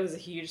 It was a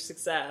huge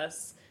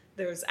success.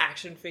 There was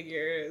action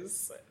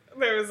figures.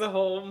 There was a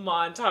whole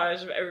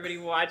montage of everybody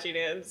watching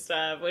it and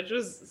stuff, which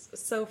was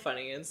so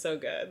funny and so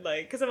good.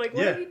 Like, because I'm like,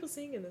 what are people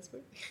seeing in this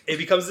movie? It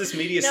becomes this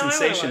media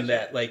sensation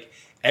that, like,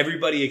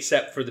 everybody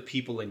except for the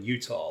people in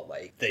Utah,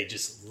 like, they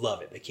just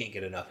love it. They can't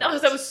get enough of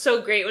it. That was so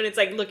great when it's,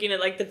 like, looking at,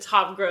 like, the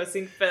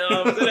top-grossing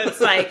films, and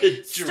it's, like,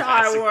 Star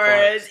Jurassic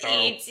Wars, Park,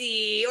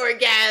 E.T.,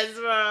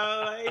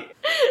 Orgazmo. Like,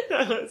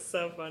 that was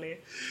so funny.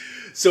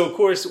 So, of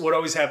course, what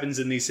always happens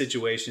in these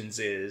situations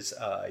is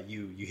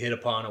you hit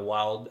upon a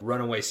wild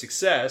runaway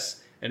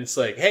success, and it's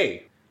like,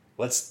 hey,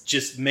 let's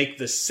just make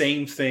the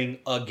same thing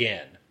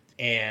again.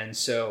 And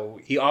so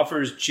he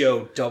offers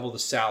Joe double the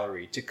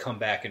salary to come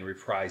back and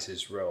reprise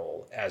his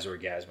role as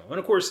Orgazmo. And,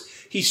 of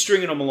course, he's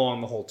stringing him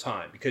along the whole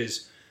time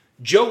because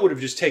Joe would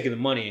have just taken the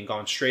money and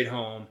gone straight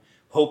home,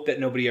 hoped that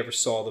nobody ever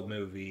saw the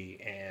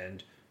movie,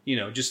 and, you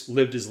know, just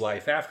lived his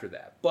life after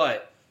that.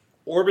 But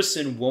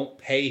Orbison won't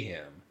pay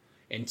him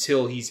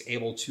until he's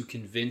able to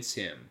convince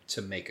him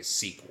to make a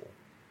sequel.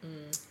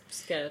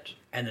 Sketch.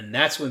 And then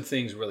that's when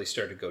things really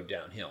start to go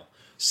downhill.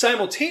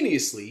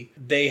 Simultaneously,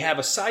 they have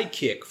a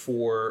sidekick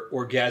for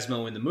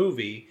Orgazmo in the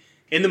movie.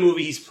 In the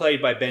movie, he's played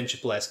by Ben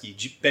Chaplesky.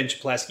 Ben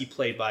Chaplesky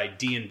played by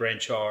Dean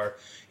Brenchar.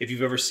 If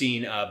you've ever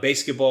seen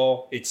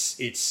Basketball, it's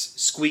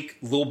Squeak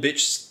Little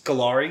Bitch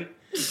Scolari.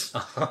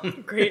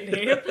 Great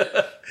name.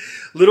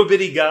 Little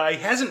bitty guy.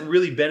 Hasn't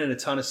really been in a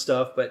ton of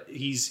stuff, but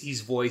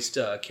he's voiced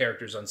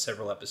characters on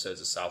several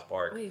episodes of South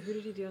Park. Wait, who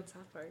did he do on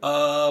South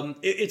Park?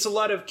 It's a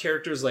lot of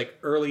characters like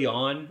early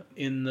on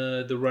in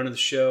the run of the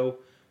show.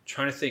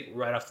 Trying to think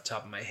right off the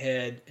top of my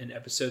head an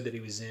episode that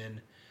he was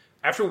in.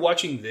 After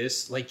watching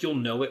this, like you'll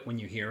know it when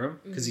you hear him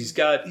because he's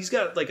got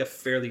like a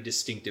fairly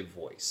distinctive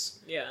voice.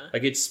 Yeah,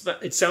 like it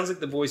sounds like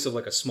the voice of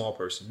like a small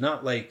person,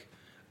 not like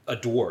a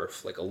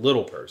dwarf, like a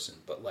little person,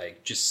 but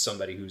like just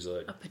somebody who's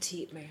a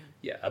petite man.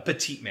 Yeah, a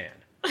petite man.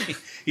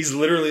 He's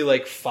literally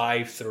like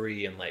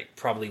 5'3" and like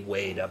probably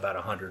weighed about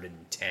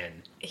 110.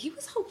 He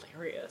was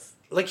hilarious.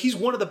 Like he's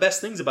one of the best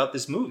things about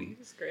this movie.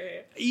 He's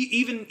great.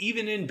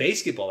 Even in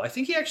Basketball, I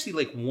think he actually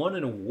like won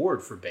an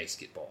award for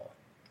Basketball.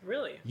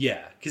 Really?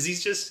 Yeah, because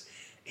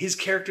his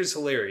character's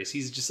hilarious.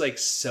 He's just like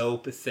so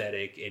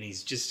pathetic, and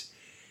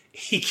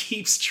he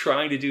keeps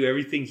trying to do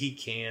everything he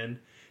can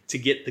to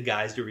get the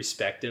guys to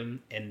respect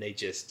him, and they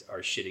just are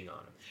shitting on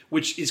him.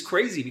 Which is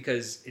crazy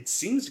because it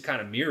seems to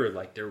kind of mirror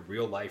like their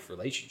real life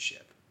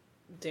relationship.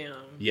 Damn.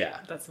 Yeah.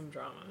 That's some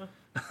drama.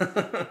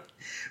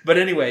 But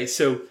anyway,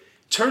 so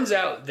turns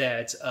out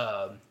that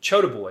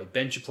Chota Boy,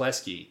 Ben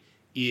Chaplesky,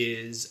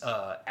 is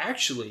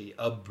actually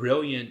a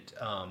brilliant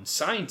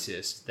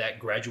scientist that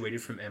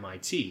graduated from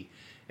MIT.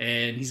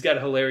 And he's got a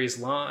hilarious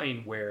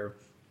line where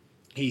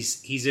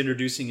he's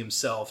introducing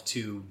himself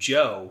to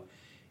Joe.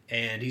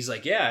 And he's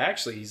like, yeah,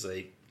 actually, he's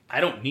like,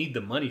 I don't need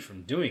the money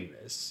from doing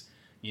this.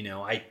 You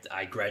know,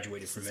 I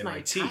graduated from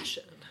MIT. My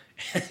passion.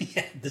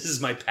 Yeah, this is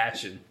my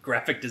passion,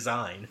 graphic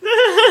design.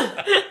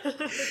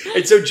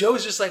 And so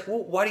Joe's just like,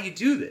 well, why do you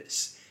do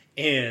this?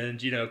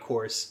 And, you know, of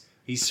course,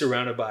 he's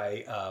surrounded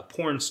by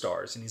porn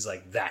stars. And he's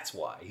like, that's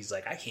why. He's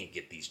like, I can't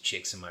get these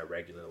chicks in my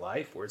regular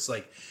life. Where it's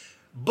like,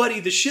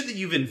 buddy, the shit that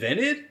you've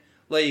invented,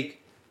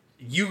 like,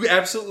 you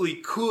absolutely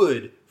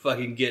could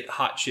fucking get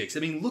hot chicks. I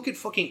mean, look at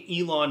fucking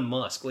Elon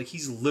Musk. Like,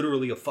 he's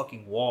literally a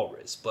fucking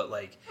walrus. But,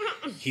 like,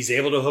 he's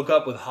able to hook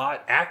up with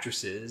hot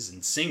actresses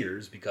and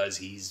singers because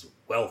he's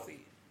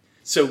wealthy.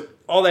 So,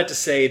 all that to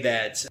say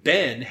that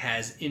Ben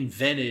has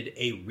invented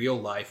a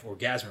real-life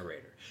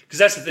Orgasmerator. Because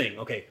that's the thing,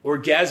 okay?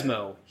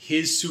 Orgazmo,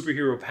 his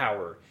superhero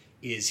power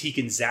is he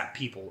can zap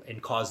people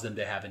and cause them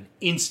to have an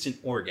instant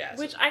orgasm.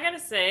 Which, I gotta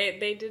say,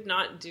 they did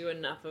not do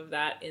enough of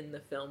that in the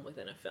film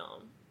within a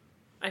film.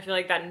 I feel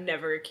like that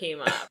never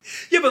came up.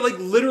 Yeah, but like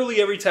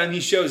literally every time he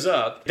shows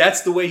up,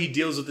 that's the way he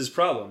deals with his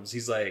problems.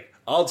 He's like,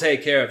 I'll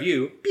take care of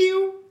you.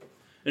 Pew!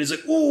 And he's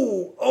like,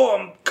 ooh, oh,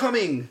 I'm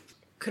coming.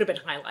 Could have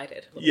been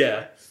highlighted.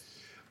 Yeah.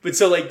 But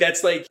so like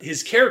that's like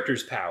his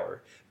character's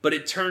power. But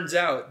it turns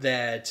out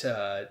that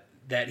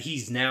that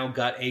he's now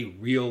got a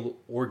real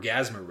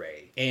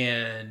Orgasmerator.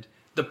 And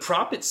the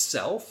prop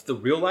itself, the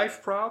real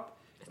life prop,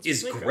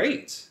 is really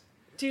great.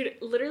 Dude,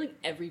 literally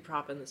every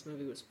prop in this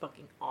movie was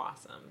fucking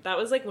awesome. That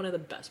was like one of the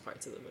best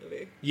parts of the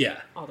movie.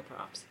 Yeah. All the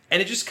props.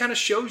 And it just kind of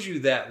shows you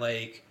that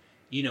like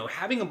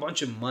having a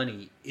bunch of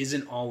money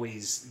isn't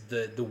always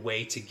the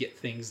way to get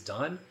things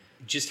done.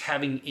 Just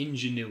having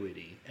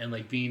ingenuity and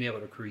like being able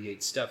to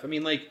create stuff. I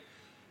mean, like,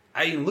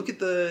 I look at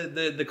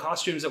the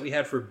costumes that we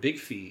had for Big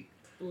Feet.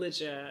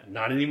 Legit.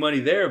 Not any money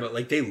there, but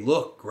like they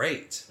look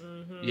great.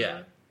 Mm-hmm.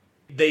 Yeah.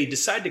 They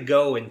decide to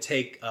go and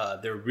take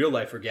their real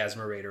life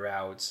Orgasmorator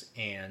out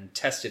and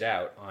test it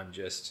out on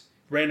just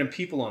random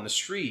people on the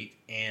street,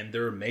 and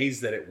they're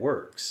amazed that it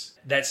works.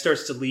 That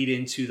starts to lead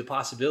into the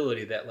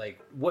possibility that,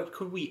 like, what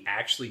could we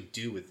actually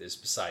do with this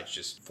besides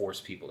just force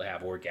people to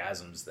have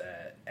orgasms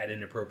that at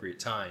inappropriate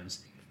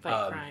times?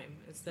 Fight crime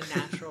is the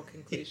natural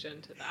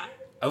conclusion to that.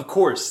 Of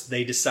course,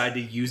 they decide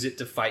to use it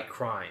to fight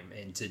crime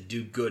and to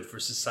do good for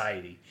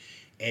society.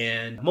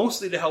 And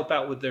mostly to help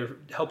out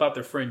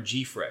their friend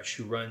G Fresh,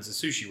 who runs a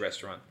sushi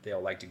restaurant they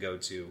all like to go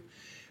to,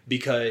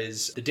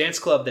 because the dance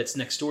club that's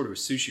next door to a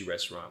sushi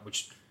restaurant,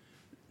 which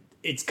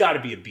it's got to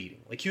be a beating.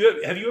 Like,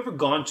 have you ever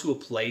gone to a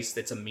place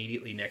that's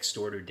immediately next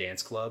door to a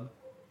dance club?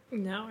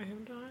 No, I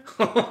have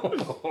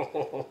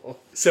not.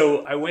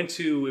 So I went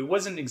to, it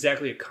wasn't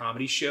exactly a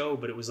comedy show,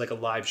 but it was like a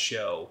live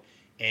show,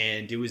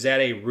 and it was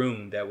at a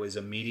room that was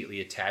immediately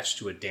attached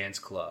to a dance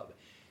club.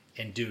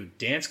 And dude,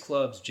 dance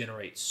clubs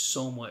generate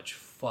so much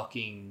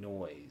fucking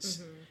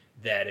noise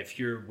that if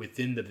you're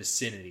within the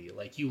vicinity,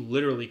 like, you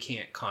literally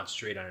can't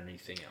concentrate on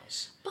anything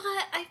else. But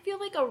I feel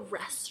like a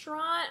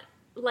restaurant,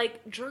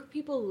 like, drunk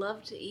people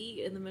love to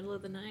eat in the middle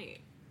of the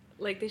night.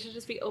 Like, they should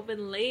just be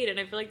open late, and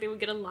I feel like they would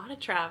get a lot of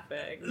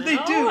traffic. No? They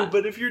do,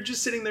 but if you're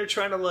just sitting there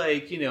trying to,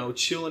 like,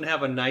 chill and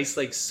have a nice,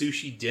 like,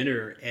 sushi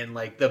dinner, and,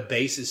 like, the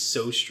bass is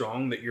so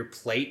strong that your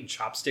plate and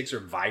chopsticks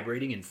are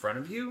vibrating in front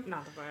of you,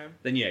 not the vibe.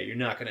 Then yeah, you're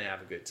not going to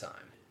have a good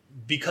time.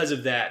 Because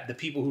of that, the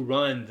people who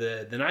run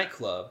the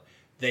nightclub,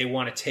 they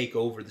want to take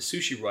over the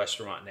sushi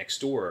restaurant next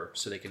door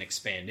so they can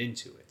expand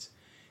into it.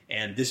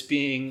 And this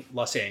being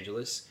Los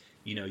Angeles,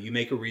 you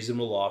make a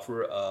reasonable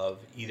offer of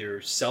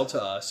either sell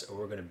to us or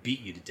we're going to beat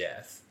you to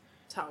death.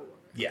 That's how it works.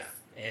 Yeah,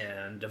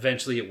 and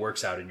eventually it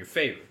works out in your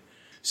favor.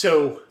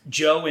 So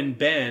Joe and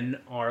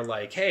Ben are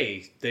like,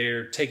 hey,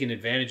 they're taking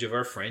advantage of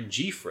our friend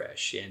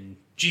G-Fresh. And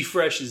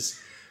G-Fresh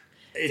is...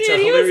 It's Dude,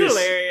 a hilarious, he was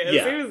hilarious.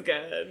 Yeah, He was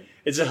good.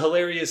 It's a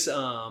hilarious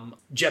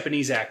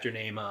Japanese actor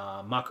named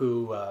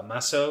Maku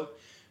Maso,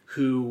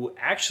 who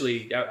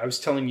actually, I was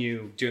telling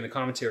you during the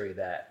commentary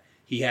that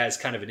he has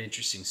kind of an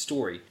interesting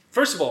story.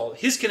 First of all,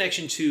 his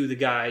connection to the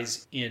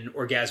guys in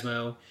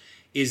Orgazmo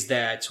is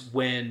that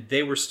when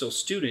they were still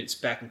students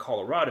back in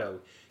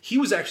Colorado, he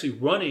was actually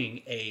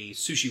running a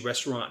sushi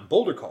restaurant in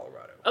Boulder,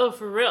 Colorado. Oh,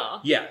 for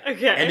real? Yeah.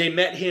 Okay. And they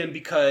met him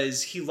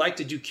because he liked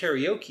to do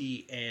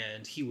karaoke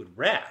and he would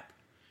rap.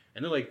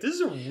 And they're like, this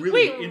is a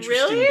really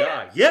interesting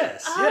guy.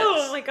 Yes.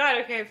 Oh my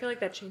god, okay, I feel like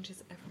that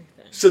changes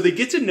everything. So they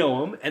get to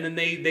know him, and then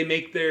they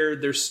make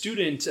their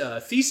student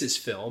thesis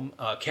film,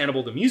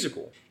 Cannibal the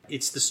Musical.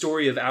 It's the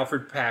story of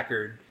Alfred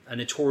Packard, a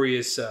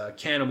notorious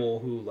cannibal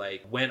who,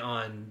 like, went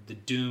on the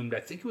doomed,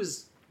 I think it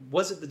was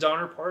it the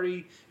Donner Party?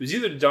 It was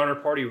either the Donner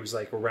Party or it was,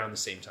 like, around the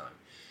same time.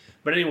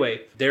 But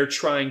anyway, they're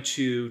trying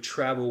to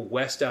travel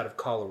west out of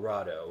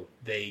Colorado.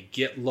 They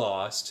get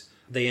lost.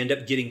 They end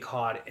up getting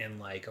caught in,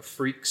 like, a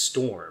freak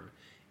storm,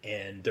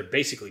 and they're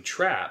basically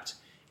trapped.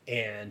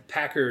 And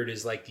Packard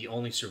is, like, the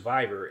only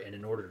survivor, and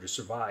in order to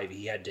survive,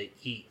 he had to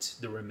eat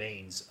the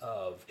remains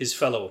of his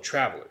fellow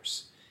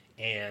travelers.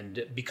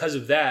 And because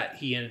of that,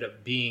 he ended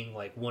up being,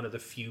 like, one of the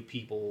few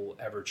people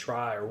ever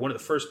try, or one of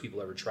the first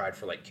people ever tried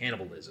for, like,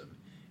 cannibalism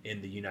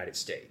in the United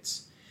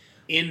States.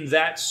 In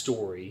that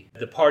story,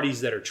 the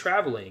parties that are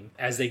traveling,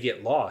 as they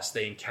get lost,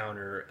 they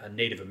encounter a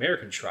Native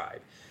American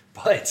tribe.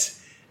 But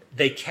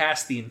they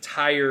cast the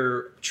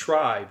entire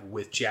tribe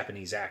with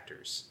Japanese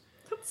actors.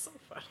 That's so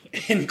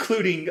funny.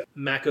 Including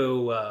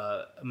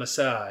Mako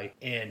Masai,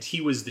 and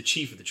he was the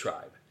chief of the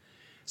tribe.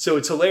 So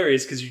it's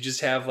hilarious because you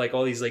just have, like,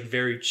 all these, like,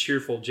 very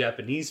cheerful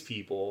Japanese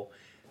people,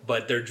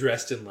 but they're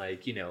dressed in,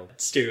 like,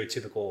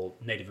 stereotypical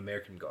Native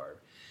American garb.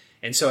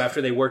 And so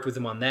after they worked with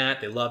him on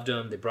that, they loved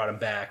him, they brought him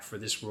back for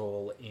this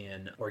role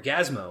in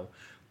Orgazmo.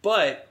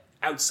 But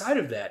outside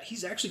of that,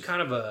 he's actually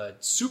kind of a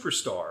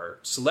superstar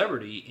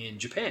celebrity in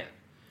Japan.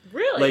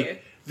 Really?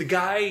 Like, the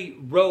guy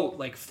wrote,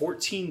 like,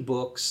 14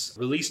 books,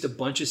 released a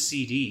bunch of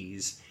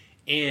CDs,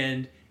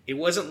 and it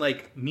wasn't,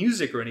 like,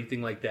 music or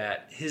anything like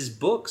that. His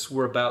books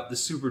were about the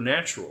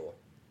supernatural.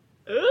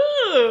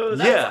 Ooh,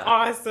 that's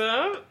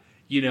awesome.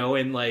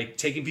 And, like,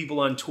 taking people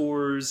on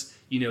tours,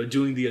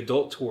 doing the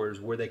adult tours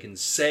where they can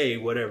say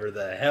whatever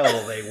the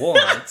hell they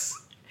want.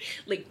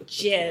 Like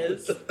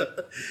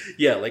jizz.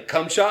 Yeah, like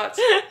cum shots.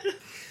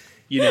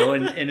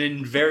 And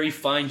in very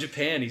fine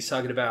Japan, he's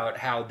talking about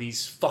how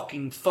these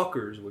fucking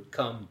fuckers would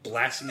come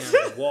blasting out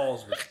of the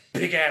walls with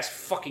big-ass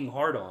fucking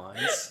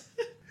hard-ons.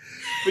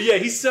 But yeah,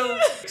 he's so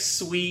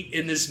sweet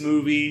in this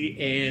movie,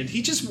 and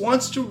he just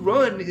wants to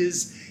run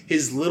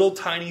his little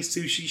tiny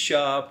sushi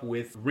shop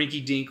with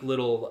rinky-dink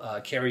little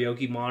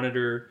karaoke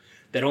monitor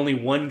that only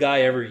one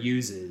guy ever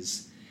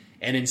uses.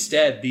 And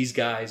instead, these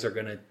guys are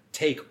going to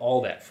take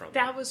all that from them.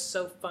 That was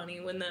so funny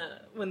when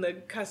the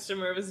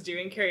customer was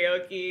doing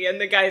karaoke and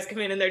the guys come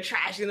in and they're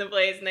trashing the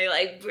place and they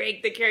like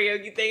break the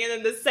karaoke thing, and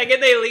then the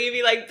second they leave,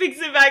 he like picks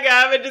it back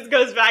up and just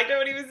goes back to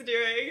what he was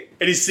doing.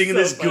 And he's singing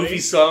this goofy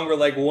song where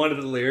like one of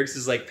the lyrics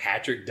is like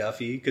Patrick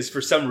Duffy, because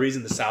for some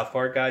reason the South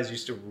Park guys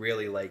used to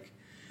really like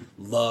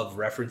love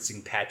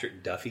referencing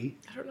Patrick Duffy.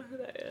 I don't know who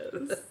that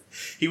is.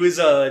 He was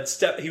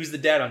the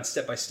dad on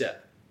Step by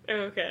Step. Oh,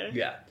 okay.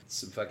 Yeah,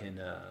 some fucking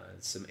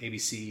some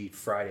ABC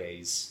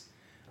Fridays.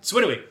 So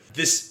anyway,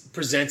 this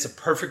presents a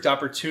perfect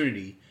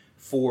opportunity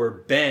for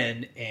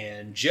Ben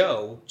and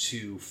Joe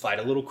to fight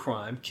a little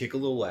crime, kick a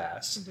little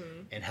ass,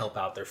 and help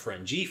out their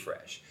friend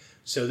G-Fresh.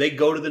 So they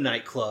go to the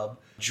nightclub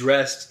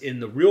dressed in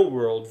the real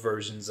world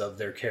versions of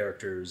their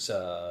characters,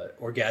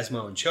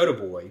 Orgazmo and Chota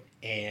Boy,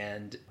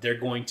 and they're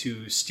going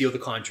to steal the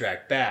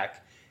contract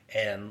back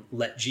and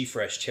let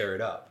G-Fresh tear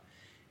it up.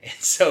 And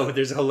so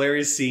there's a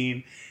hilarious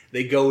scene.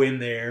 They go in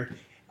there.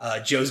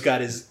 Joe's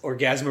got his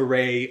Orgazmo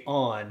Ray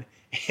on,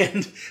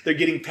 and they're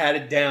getting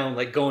patted down,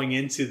 like going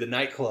into the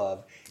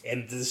nightclub.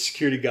 And the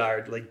security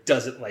guard like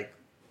doesn't like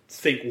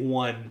think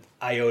one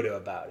iota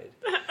about it,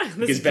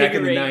 because back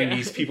in the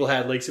 90s, people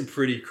had like some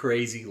pretty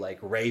crazy like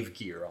rave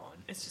gear on.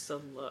 It's just a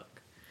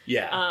look.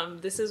 Yeah.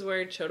 This is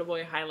where Chota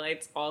Boy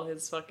highlights all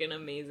his fucking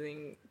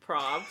amazing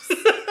props.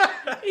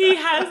 He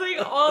has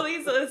like all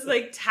these this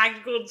like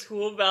tactical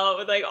tool belt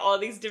with like all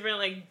these different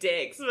like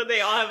dicks, but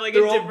they all have like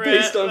they're a different. They're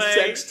all based on like,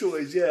 sex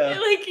toys. Yeah.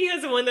 Like he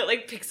has one that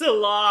like picks a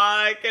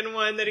lock, and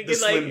one that he can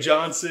like Slim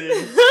Johnson.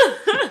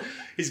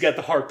 He's got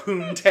the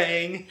harpoon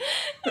tang.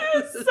 It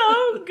was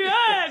so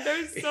good.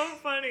 It was so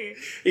funny.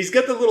 He's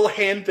got the little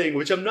hand thing,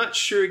 which I'm not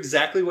sure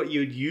exactly what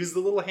you'd use the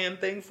little hand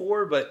thing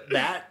for, but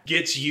that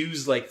gets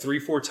used like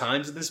 3-4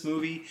 times in this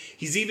movie.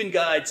 He's even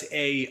got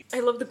I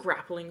love the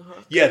grappling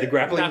hook. Yeah, the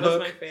grappling hook. That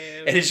was my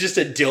fave. And it's just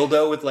a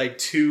dildo with like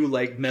 2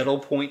 like metal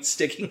points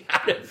sticking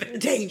out of it.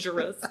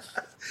 Dangerous.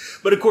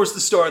 But of course,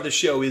 the star of the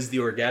show is the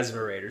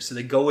Orgasmerator. So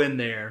they go in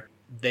there.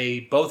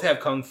 They both have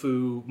kung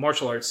fu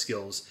martial arts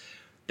skills.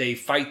 They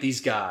fight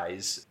these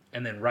guys,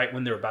 and then right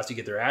when they're about to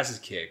get their asses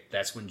kicked,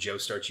 that's when Joe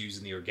starts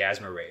using the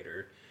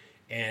Orgasmerator.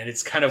 And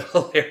it's kind of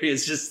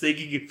hilarious just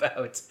thinking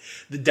about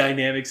the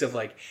dynamics of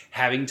like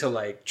having to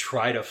like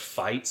try to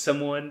fight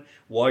someone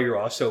while you're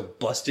also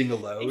busting a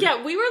load.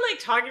 Yeah, we were like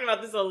talking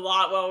about this a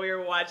lot while we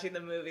were watching the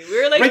movie.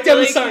 We were like break down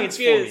really the science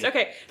confused. for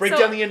me. Okay, break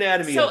down the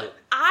anatomy of it.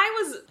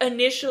 I was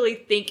initially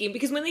thinking,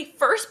 because when they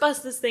first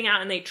bust this thing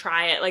out and they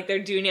try it, like they're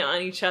doing it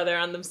on each other,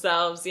 on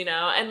themselves, you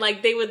know, and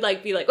like they would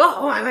like be like,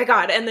 oh my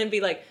god, and then be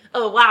like,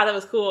 oh wow, that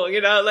was cool,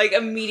 you know, like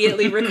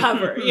immediately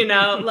recover, you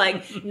know,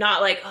 like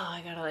not like, oh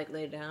I gotta like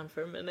lay down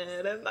for a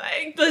minute and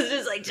like let's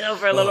just like chill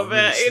for a little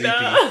bit, really you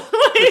know.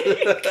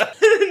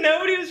 Like,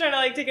 nobody was trying to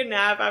like take a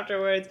nap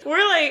afterwards.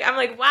 I'm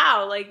like,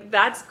 wow, like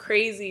that's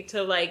crazy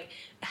to like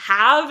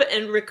have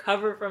and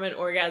recover from an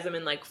orgasm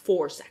in like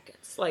 4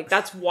 seconds. Like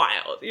that's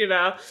wild, you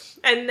know?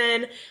 And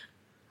then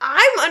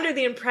I'm under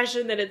the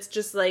impression that it's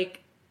just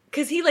like,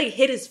 because he like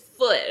hit his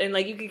foot and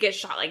like you could get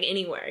shot like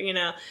anywhere, you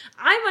know?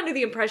 I'm under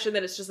the impression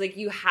that it's just like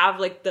you have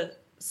like the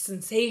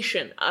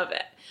sensation of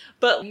it.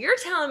 But you're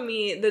telling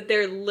me that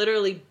they're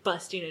literally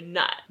busting a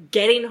nut,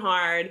 getting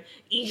hard,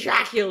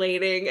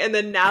 ejaculating, and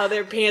then now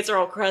their pants are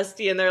all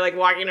crusty and they're like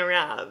walking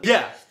around.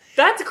 Yeah.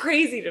 That's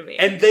crazy to me.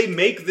 And they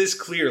make this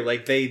clear,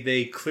 like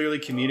they clearly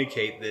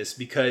communicate this,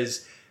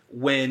 because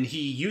when he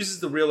uses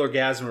the real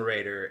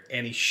Orgasmerator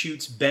and he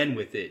shoots Ben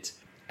with it,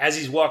 as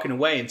he's walking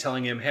away and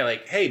telling him,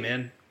 hey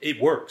man, it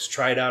works,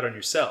 try it out on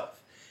yourself.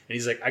 And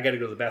he's like, I gotta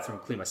go to the bathroom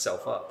and clean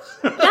myself up.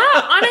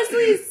 That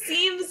honestly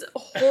seems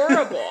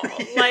horrible.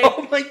 Like,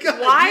 oh my God,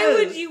 why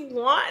would you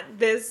want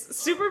this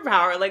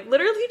superpower? Like,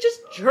 literally just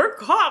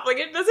jerk off. Like,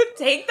 it doesn't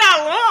take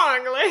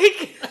that long.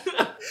 Like,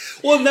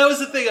 well, and that was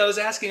the thing I was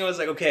asking. I was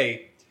like,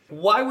 okay,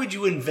 why would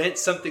you invent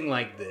something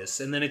like this?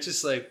 And then it's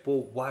just like,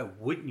 well, why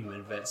wouldn't you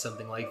invent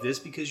something like this?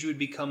 Because you would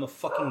become a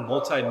fucking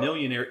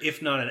multimillionaire,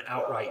 if not an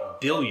outright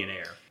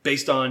billionaire,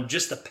 based on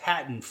just the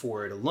patent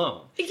for it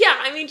alone. Yeah,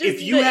 I mean, just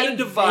if you the had a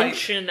device,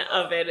 invention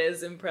of it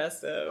is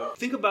impressive.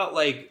 Think about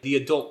like the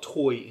adult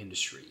toy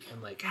industry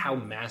and like how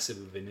massive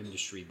of an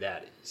industry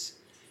that is.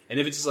 And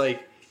if it's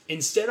like,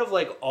 instead of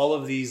like all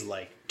of these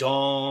like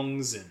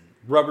dongs and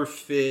rubber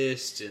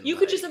fists and you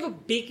could just have a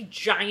big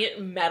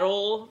giant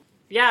metal.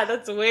 Yeah,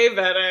 that's way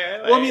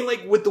better. Well, I mean,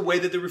 like, with the way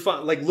that they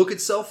refine... Like, look at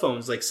cell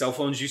phones. Like, cell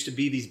phones used to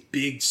be these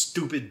big,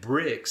 stupid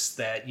bricks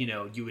that, you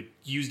know, you would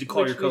use to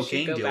call your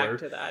cocaine dealer. Back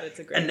to that. It's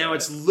a great and now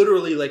it's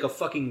literally like a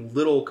fucking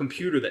little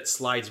computer that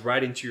slides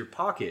right into your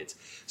pocket.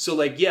 So,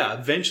 like, yeah,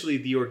 eventually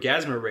the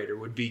Orgasmerator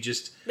would be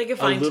just they could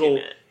a little...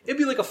 it. It'd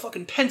be like a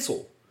fucking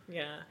pencil.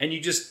 Yeah. And you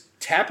just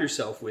tap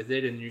yourself with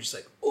it, and you're just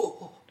like,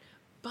 oh...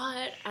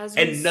 But as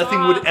and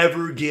nothing would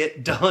ever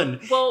get done.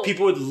 Well,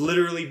 people would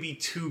literally be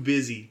too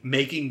busy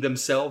making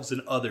themselves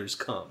and others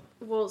come.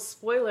 Well,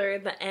 spoiler,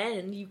 the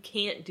end, you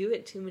can't do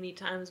it too many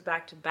times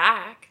back to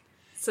back.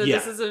 So yeah.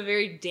 This is a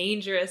very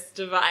dangerous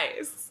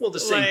device. Well, the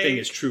same thing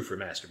is true for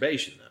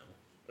masturbation,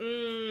 though.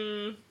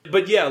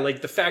 But yeah,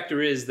 like the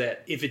factor is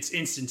that if it's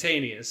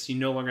instantaneous, you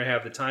no longer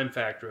have the time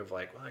factor of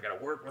like, well, I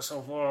gotta work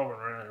myself up.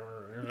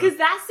 Because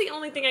that's the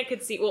only thing I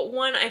could see. Well,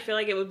 one, I feel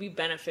like it would be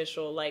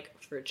beneficial, like,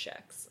 for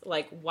chicks.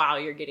 Like, while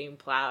you're getting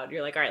plowed,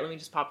 you're like, all right, let me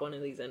just pop one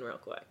of these in real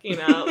quick. You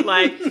know?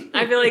 Like,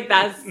 I feel like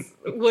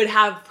would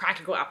have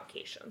practical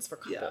applications for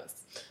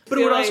couples. Yeah. But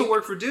it would also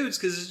work for dudes,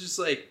 because it's just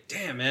like,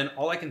 damn, man,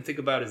 all I can think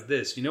about is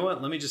this. You know what?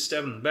 Let me just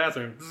step in the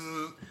bathroom.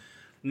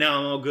 Now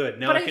I'm all good.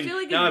 Now I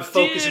have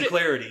focus and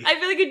clarity. I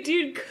feel like a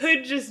dude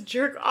could just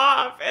jerk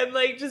off and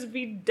like just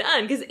be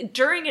done. Because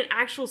during an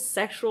actual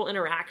sexual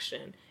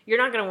interaction, you're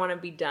not going to want to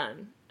be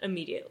done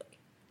immediately.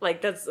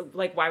 Like, that's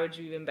like, why would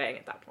you even bang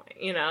at that point?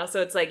 You know?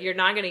 So it's like, you're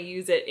not going to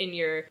use it in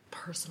your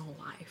personal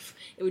life.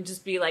 It would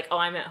just be like, oh,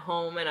 I'm at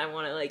home and I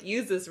want to like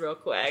use this real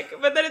quick.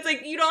 But then it's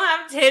like, you don't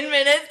have 10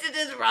 minutes to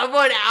just rub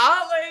one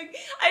out. Like,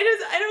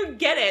 I don't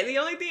get it. The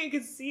only thing I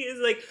could see is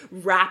like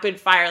rapid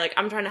fire. Like,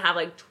 I'm trying to have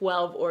like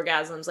 12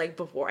 orgasms like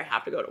before I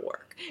have to go to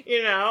work,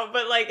 you know?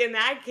 But like in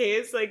that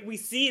case, like we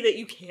see that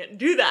you can't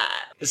do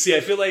that. See,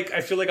 I feel like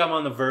I'm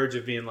on the verge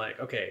of being like,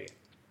 okay,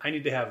 I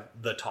need to have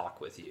the talk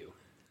with you.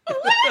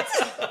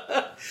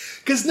 What?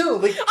 Because no,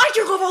 like I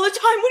jerk off all the time.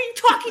 What are you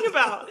talking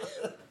about?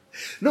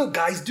 No,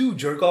 guys do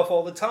jerk off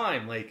all the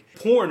time. Like,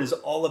 porn is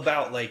all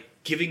about like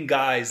giving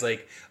guys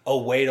like a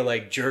way to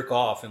like jerk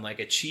off and like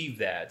achieve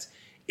that.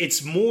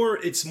 It's more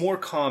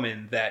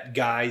common that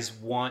guys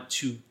want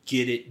to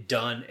get it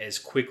done as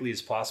quickly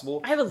as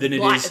possible than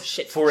it is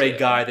for a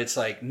guy that's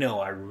like, no,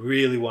 I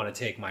really want to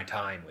take my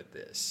time with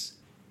this.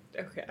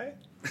 Okay.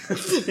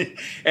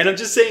 And I'm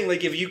just saying,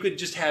 like, if you could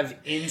just have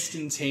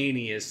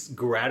instantaneous,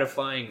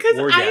 gratifying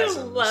orgasms. Because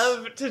I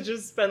love to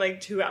just spend like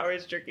 2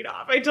 hours jerking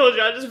off. I told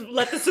you, I'll just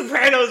let The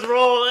Sopranos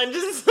roll and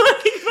just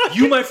like...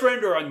 You, my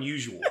friend, are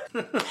unusual.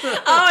 Oh,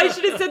 I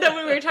should have said that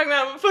when we were talking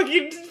about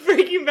fucking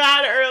Breaking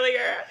Bad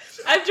earlier.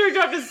 I've jerked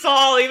off to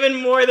Saul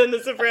even more than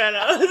The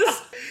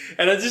Sopranos.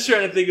 And I'm just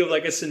trying to think of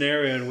like a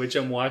scenario in which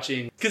I'm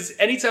watching. Because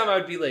anytime I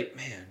would be like,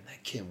 man,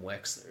 that Kim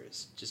Wexler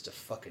is just a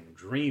fucking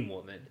dream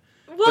woman.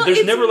 Well, but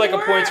there's never like a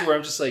point where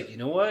I'm just like, you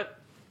know what?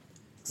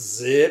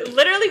 Zip.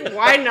 Literally,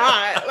 why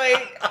not?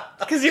 Like,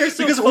 because you're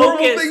so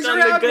focused on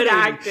the good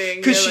acting.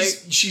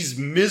 Because she's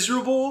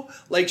miserable.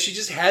 Like, she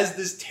just has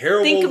this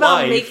terrible life. Think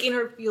about making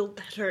her feel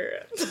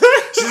better.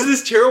 She has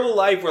this terrible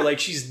life where, like,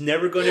 she's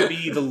never going to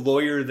be the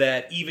lawyer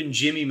that even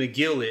Jimmy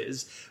McGill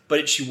is,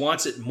 but she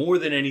wants it more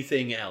than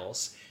anything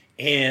else.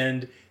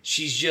 And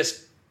she's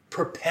just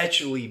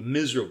perpetually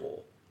miserable.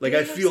 Like,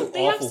 I feel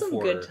awful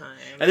for her.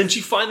 And then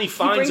she finally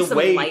finds a way.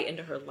 Brings some light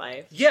into her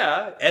life.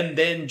 Yeah, and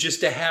then just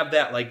to have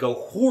that, like, go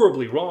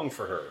horribly wrong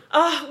for her.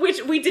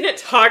 Which we didn't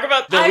talk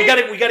about. No, we got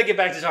to get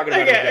back to talking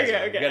about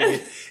it. Okay.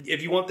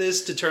 If you want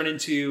this to turn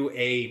into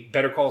a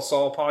Better Call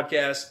Saul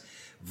podcast,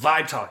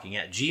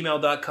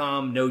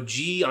 vibetalking@gmail.com. No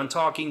G on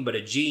talking, but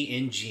a G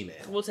in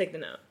Gmail. We'll take the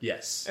note.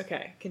 Yes.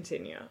 Okay,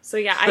 continue. So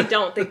yeah, I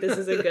don't think this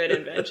is a good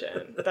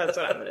invention. That's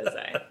what I'm going to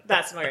say.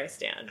 That's where I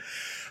stand.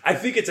 I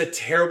think it's a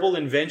terrible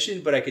invention,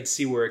 but I could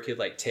see where it could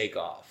like take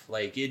off.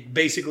 Like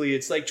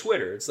it's like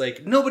Twitter. It's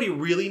like nobody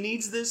really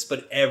needs this,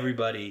 but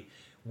everybody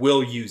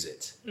will use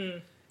it.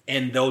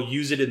 And they'll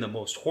use it in the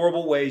most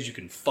horrible ways you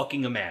can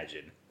fucking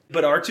imagine.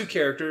 But our two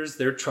characters,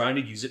 they're trying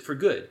to use it for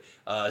good.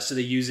 So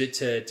they use it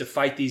to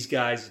fight these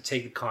guys, to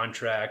take a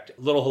contract.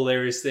 A little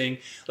hilarious thing.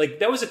 Like,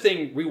 that was a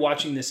thing,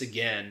 rewatching this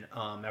again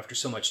after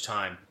so much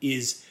time,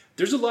 is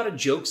there's a lot of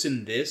jokes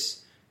in this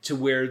to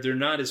where they're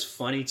not as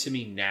funny to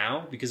me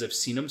now because I've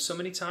seen them so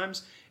many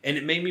times. And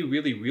it made me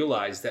really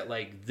realize that,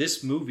 like,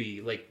 this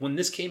movie, like, when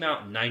this came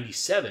out in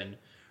 97,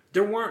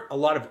 there weren't a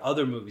lot of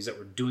other movies that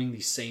were doing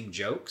these same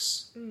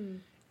jokes.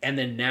 And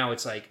then now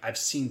it's like, I've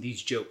seen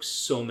these jokes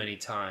so many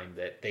times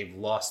that they've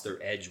lost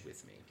their edge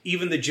with me.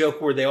 Even the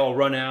joke where they all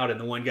run out and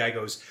the one guy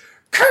goes,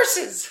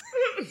 curses!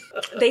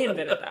 They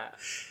invented that.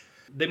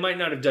 They might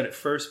not have done it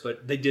first,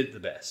 but they did it the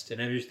best. And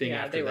everything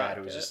after that,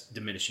 it was just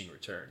diminishing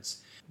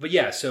returns. But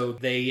yeah, so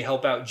they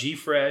help out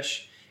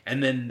G-Fresh,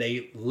 and then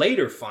they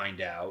later find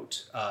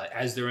out,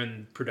 as they're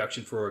in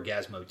production for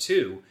Orgazmo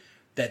 2,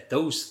 that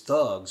those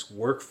thugs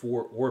work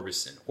for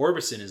Orbison.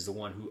 Orbison is the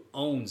one who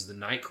owns the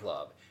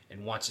nightclub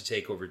and wants to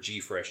take over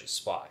G-Fresh's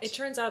spot. It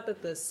turns out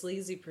that the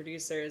sleazy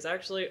producer is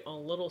actually a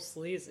little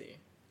sleazy.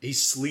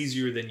 He's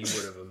sleazier than you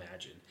would have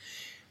imagined.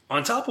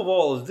 On top of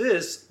all of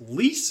this,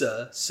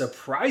 Lisa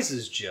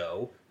surprises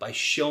Joe by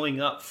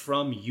showing up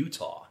from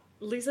Utah.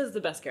 Lisa's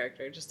the best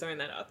character, just throwing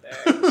that out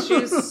there.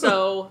 She's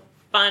so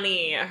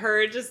funny.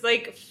 Her just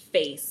like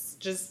face.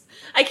 Just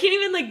I can't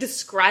even like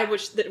describe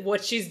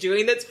what she's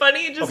doing that's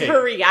funny. Just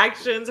her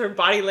reactions, her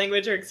body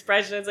language, her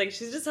expressions. Like,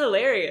 she's just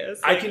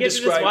hilarious. Like, I can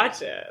just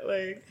watch it.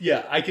 Like,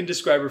 yeah, I can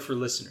describe her for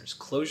listeners.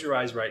 Close your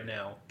eyes right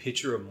now.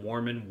 Picture a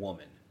Mormon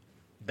woman.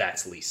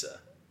 That's Lisa.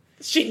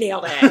 She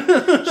nailed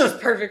it. She's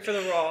perfect for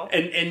the role.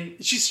 And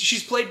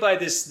she's played by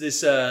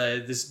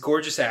this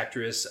gorgeous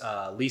actress,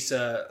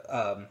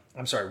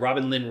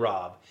 Robin Lynn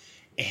Robb.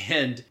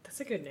 And that's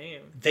a good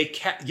name.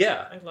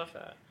 I love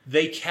that.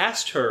 They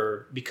cast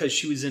her because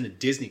she was in a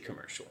Disney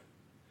commercial.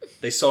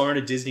 They saw her in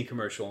a Disney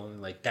commercial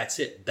and like, that's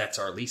it. That's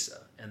our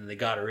Lisa. And then they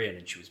got her in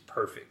and she was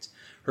perfect.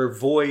 Her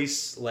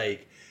voice,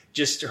 like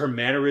just her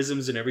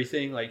mannerisms and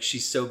everything, like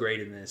she's so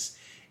great in this.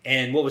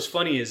 And what was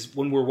funny is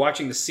when we're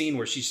watching the scene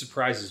where she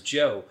surprises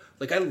Joe,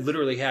 like I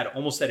literally had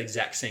almost that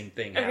exact same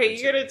thing happen. Okay,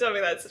 you're going to tell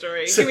me that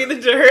story. Give me the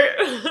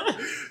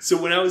dirt.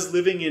 So when I was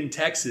living in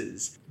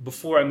Texas,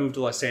 before I moved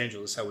to Los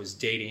Angeles, I was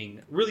dating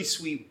a really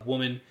sweet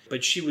woman,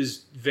 but she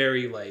was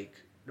very like,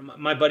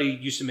 my buddy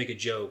used to make a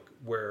joke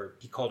where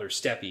he called her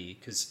Steppy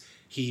because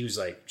he was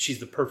like, she's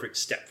the perfect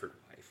Stepford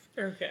wife.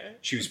 Okay.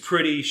 She was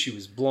pretty, she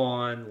was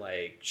blonde,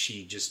 like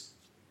she just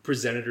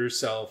presented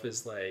herself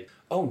as like,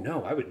 oh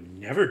no, I would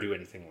never do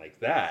anything like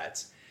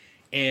that.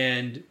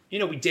 And, you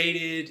know, we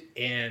dated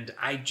and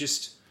I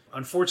just,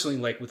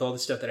 unfortunately, like with all the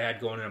stuff that I had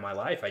going on in my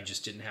life, I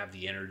just didn't have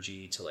the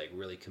energy to like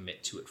really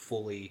commit to it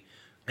fully.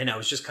 And I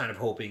was just kind of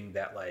hoping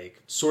that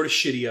like, sort of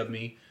shitty of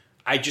me,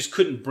 I just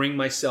couldn't bring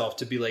myself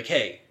to be like,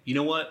 hey, you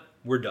know what?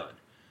 We're done.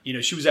 You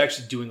know, she was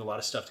actually doing a lot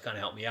of stuff to kind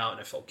of help me out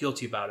and I felt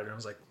guilty about it. And I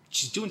was like,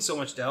 she's doing so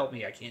much to help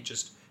me. I can't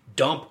just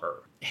dump her.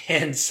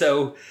 And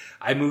so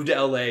I moved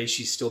to LA.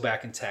 She's still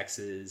back in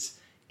Texas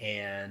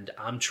and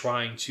I'm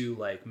trying to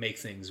like make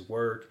things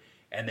work.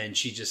 And then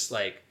she just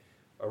like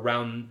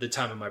around the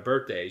time of my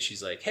birthday,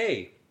 she's like,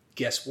 hey,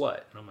 guess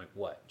what? And I'm like,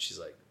 what? She's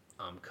like,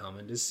 I'm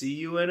coming to see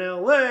you in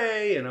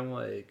LA. And I'm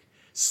like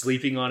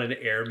sleeping on an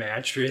air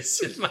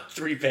mattress in my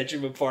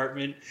 3-bedroom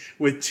apartment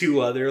with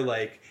 2 other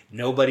like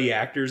nobody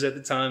actors at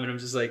the time. And I'm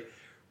just like,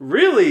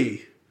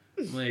 really?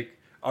 I'm like,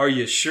 are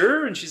you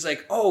sure? And she's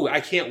like, oh, I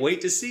can't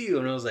wait to see you.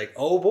 And I was like,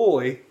 oh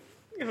boy.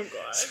 Oh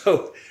God.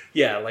 So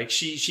yeah, like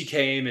she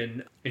came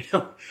and, you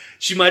know,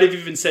 she might have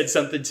even said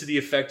something to the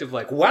effect of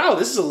like, wow,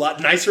 this is a lot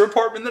nicer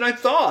apartment than I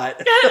thought.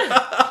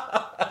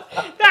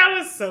 That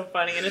was so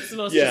funny. And it's the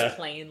most just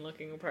plain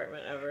looking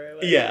apartment ever.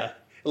 Like, yeah.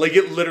 Like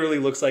it literally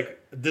looks like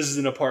this is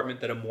an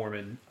apartment that a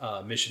Mormon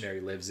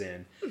missionary lives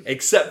in,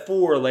 except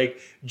for like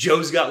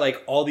Joe's got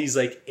like all these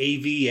like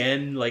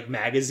AVN like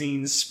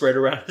magazines spread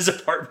around his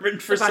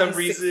apartment for some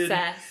reason.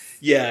 Success.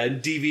 Yeah,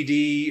 and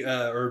DVD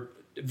or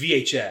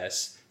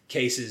VHS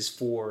cases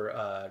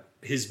for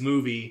his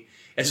movie,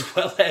 as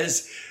well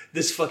as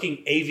this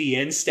fucking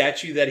AVN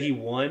statue that he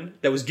won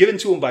that was given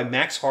to him by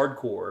Max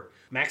Hardcore.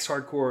 Max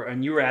Hardcore,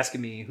 and you were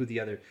asking me who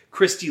the other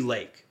Christy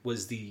Lake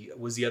was the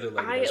other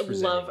lady. I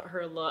love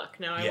her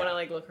look. Now I want to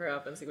like look her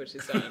up and see what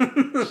she's done.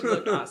 She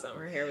looked awesome.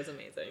 Her hair was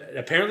amazing.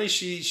 Apparently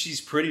she's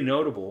pretty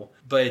notable.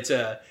 But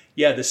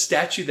yeah, the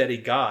statue that he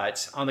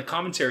got on the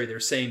commentary, they're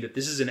saying that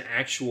this is an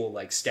actual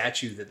like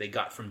statue that they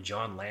got from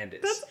John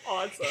Landis. That's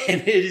awesome.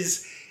 And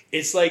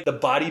it's like the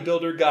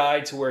bodybuilder guy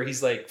to where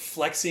he's like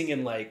flexing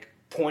and like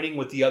pointing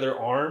with the other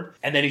arm,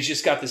 and then he's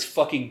just got this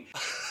fucking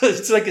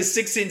it's like a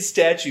 6-inch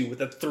statue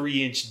with a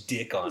 3-inch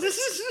dick on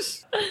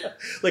it.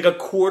 Like a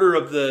quarter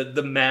of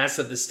the mass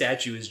of the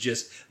statue is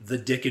just the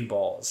dick and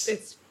balls.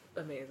 It's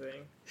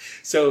amazing.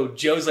 So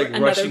Joe's like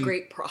another rushing,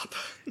 great prop.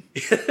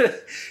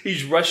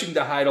 He's rushing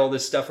to hide all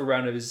this stuff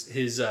around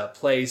his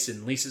place,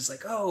 and Lisa's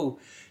like, oh,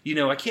 you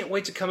know, I can't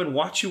wait to come and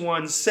watch you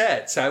on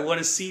set. So I want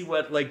to see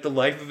what like the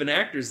life of an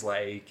actor's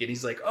like. And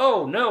he's like,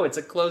 oh no, it's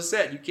a closed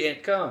set. You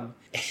can't come.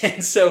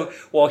 And so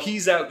while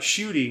he's out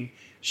shooting,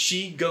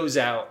 she goes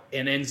out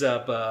and ends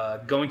up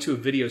going to a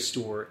video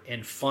store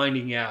and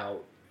finding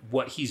out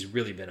what he's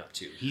really been up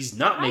to. He's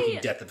not making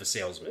Death of a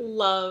Salesman.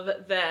 Love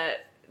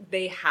that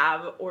they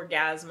have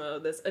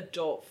Orgazmo, this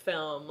adult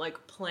film,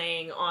 like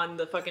playing on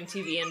the fucking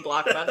TV in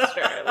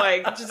Blockbuster.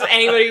 Like just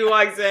anybody who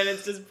walks in,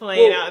 it's just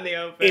playing out in the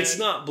open. It's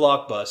not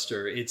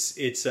Blockbuster.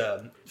 It's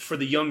for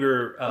the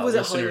younger was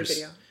listeners. It Hollywood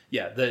Video?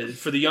 Yeah,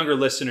 for the younger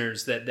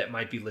listeners that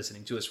might be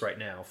listening to us right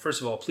now.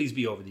 First of all, please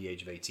be over the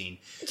age of 18.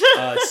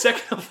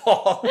 Second of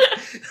all,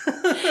 if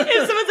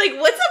someone's like,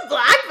 "What's a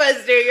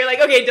Blockbuster?" You're like,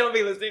 "Okay, don't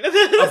be listening to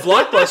this." A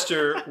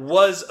Blockbuster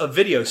was a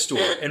video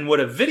store, and what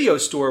a video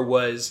store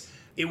was.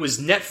 It was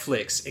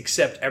Netflix,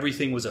 except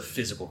everything was a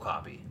physical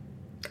copy.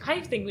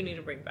 I think we need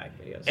to bring back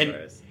video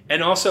stores.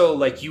 And also,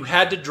 like, you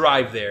had to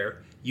drive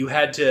there. You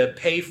had to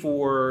pay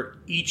for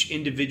each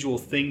individual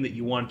thing that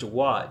you wanted to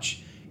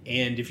watch.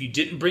 And if you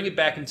didn't bring it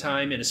back in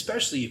time, and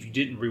especially if you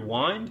didn't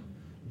rewind,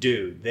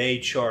 dude, they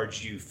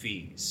charged you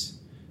fees.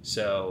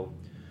 So,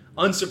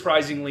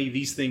 unsurprisingly,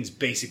 these things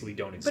basically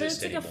don't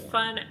exist anymore. But it's like a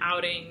fun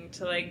outing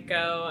to like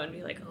go and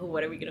be like, oh,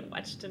 what are we gonna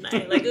watch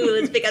tonight? Like, ooh,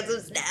 let's pick out some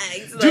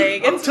snacks.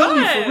 Dude, like, I'm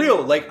telling you for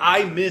real. Like,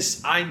 I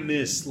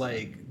miss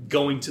like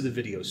going to the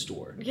video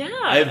store. Yeah,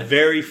 I have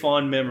very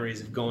fond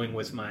memories of going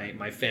with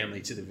my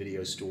family to the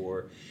video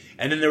store,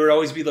 and then there would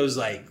always be those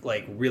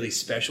like really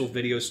special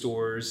video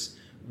stores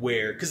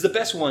where, because the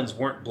best ones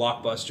weren't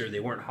Blockbuster, they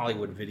weren't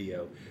Hollywood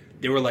Video,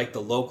 they were like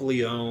the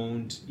locally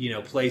owned, you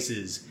know,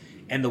 places.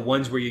 And the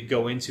ones where you'd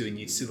go into and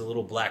you'd see the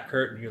little black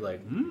curtain, you're like,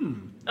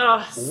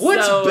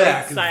 what's so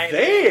back exciting.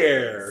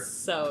 there?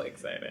 So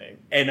exciting.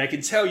 And I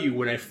can tell you,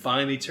 when I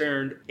finally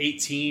turned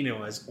 18 and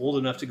was old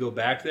enough to go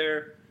back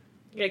there.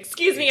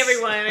 Excuse me,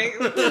 everyone.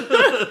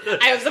 I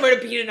have somewhere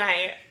to be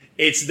tonight.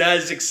 It's not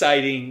as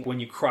exciting when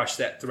you cross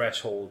that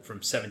threshold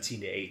from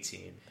 17 to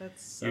 18.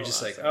 That's so You're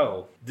just awesome. like,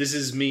 oh, this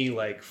is me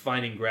like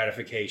finding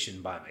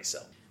gratification by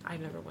myself. I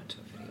never went to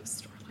a video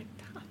store like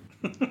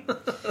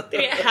that. They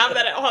didn't have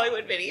that at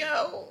Hollywood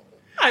Video.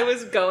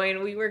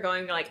 We were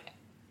going like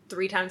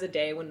 3 times a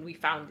day when we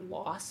found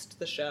Lost,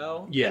 the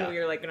show. Yeah. And we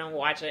were like going to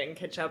watch it and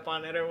catch up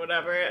on it or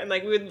whatever. And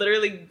like we would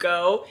literally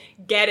go,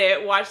 get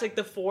it, watch like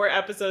the 4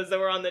 episodes that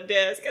were on the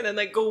disc, and then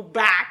like go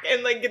back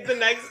and like get the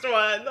next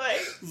one.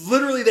 Like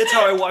Literally, that's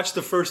how I watched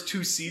the first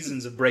 2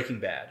 seasons of Breaking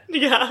Bad.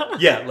 yeah.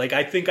 Yeah, like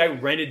I think I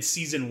rented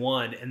season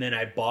 1 and then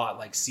I bought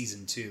like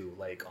season 2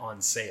 like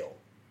on sale.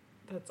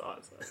 That's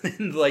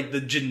awesome. Like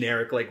the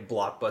generic like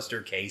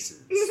Blockbuster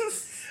cases.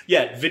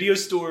 Yeah, video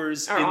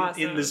stores Are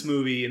awesome. in this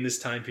movie, in this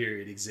time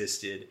period,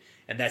 existed.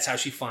 And that's how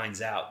she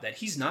finds out that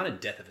he's not in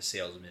Death of a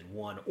Salesman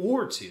 1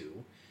 or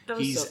 2. That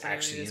was He's so funny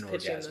actually when in he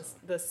was pitching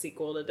Orgazmo. the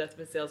sequel to Death of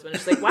a Salesman.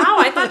 It's like, wow,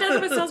 I thought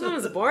Death of a Salesman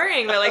was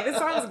boring, but like this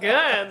sounds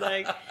good.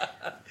 Like,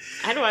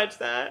 I'd watch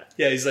that.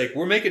 Yeah, he's like,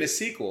 we're making a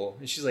sequel.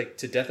 And she's like,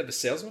 to Death of a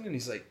Salesman? And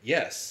he's like,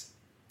 yes.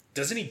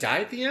 Doesn't he die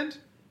at the end?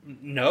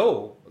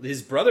 No.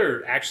 His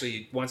brother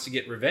actually wants to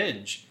get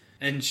revenge.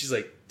 And she's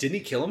like, didn't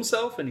he kill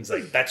himself? And he's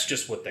like, that's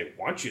just what they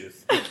want you to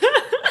think.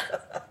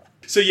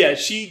 So yeah,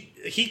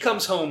 he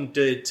comes home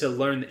to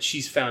learn that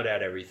she's found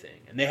out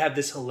everything. And they have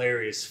this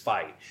hilarious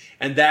fight.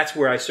 And that's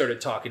where I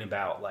started talking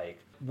about, like,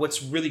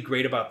 what's really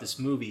great about this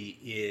movie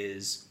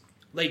is,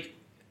 like,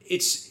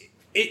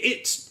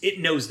 it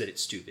knows that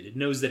it's stupid. It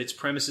knows that its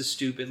premise is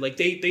stupid. Like,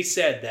 they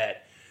said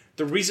that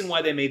the reason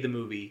why they made the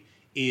movie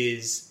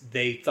is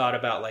they thought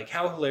about, like,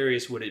 how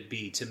hilarious would it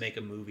be to make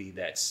a movie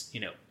that's, you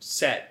know,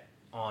 set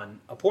on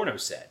a porno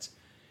set.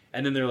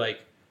 And then they're like,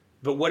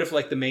 but what if,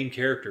 like, the main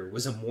character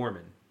was a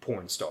Mormon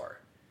porn star?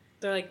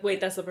 They're like, wait,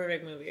 that's the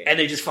perfect movie. And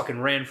they just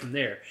fucking ran from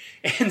there.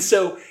 And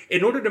so,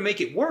 in order to make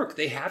it work,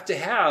 they have to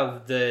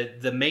have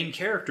the main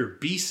character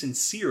be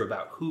sincere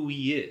about who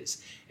he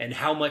is and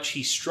how much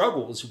he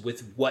struggles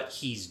with what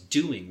he's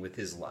doing with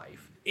his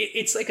life.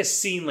 It's like a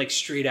scene, like,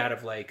 straight out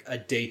of, like, a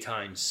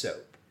daytime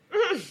soap.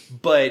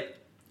 But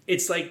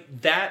it's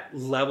like that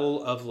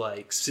level of,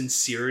 like,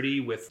 sincerity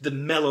with the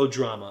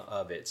melodrama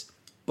of it.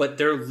 But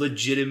they're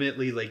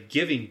legitimately, like,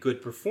 giving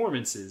good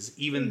performances,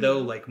 even though,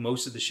 like,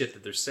 most of the shit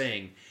that they're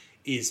saying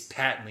is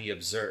patently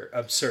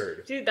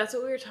absurd. Dude, that's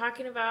what we were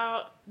talking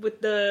about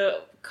with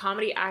the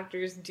comedy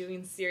actors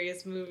doing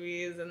serious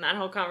movies and that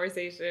whole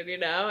conversation, you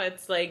know?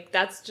 It's like,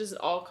 that's just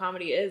all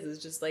comedy is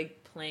just like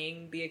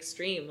playing the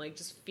extreme, like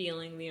just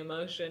feeling the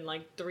emotion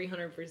like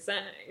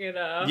 300%, you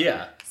know?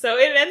 Yeah. So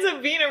it ends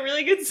up being a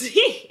really good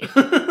scene.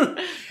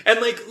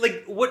 And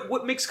like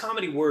what makes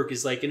comedy work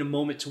is, like, in a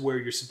moment to where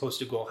you're supposed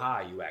to go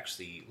high, you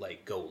actually,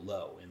 like, go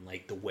low, in,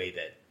 like, the way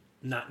that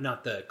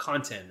not the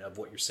content of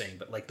what you're saying,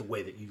 but, like, the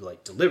way that you,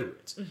 like, deliver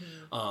it.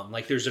 Mm-hmm.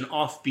 Like, there's an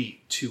offbeat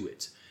to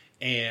it.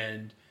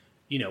 And,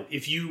 you know,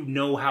 if you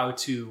know how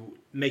to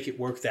make it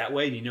work that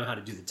way and you know how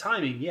to do the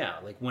timing, yeah,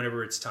 like,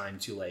 whenever it's time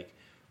to, like,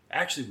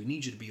 actually, we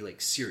need you to be,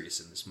 like,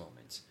 serious in this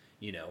moment,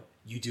 you know,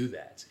 you do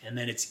that. And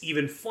then it's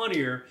even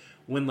funnier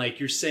when, like,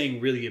 you're saying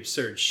really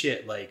absurd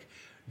shit, like,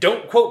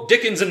 don't quote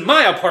Dickens in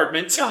my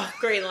apartment. Oh,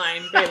 great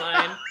line, great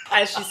line.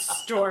 As she's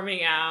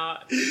storming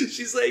out.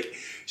 She's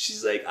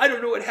like, I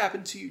don't know what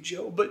happened to you,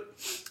 Joe, but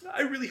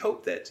I really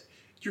hope that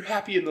you're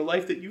happy in the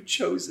life that you've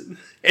chosen.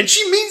 And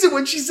she means it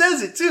when she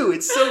says it, too.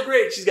 It's so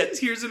great. She's got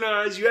tears in her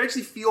eyes. You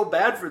actually feel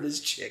bad for this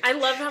chick. I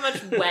love how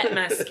much wet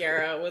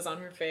mascara was on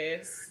her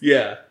face.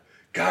 Yeah.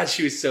 God,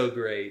 she was so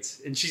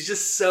great. And she's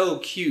just so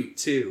cute,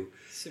 too.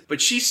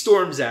 But she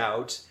storms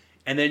out,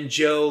 and then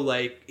Joe,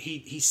 like,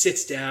 he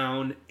sits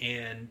down,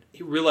 and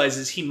he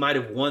realizes he might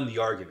have won the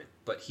argument,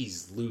 but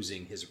he's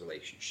losing his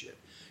relationship.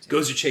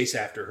 Goes to chase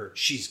after her.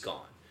 She's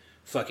gone.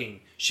 Fucking,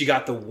 she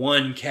got the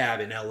one cab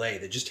in LA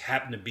that just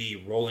happened to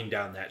be rolling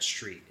down that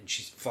street, and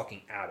she's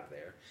fucking out of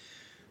there.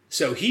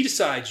 So he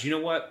decides, you know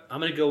what? I'm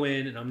going to go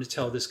in, and I'm going to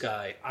tell this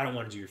guy, I don't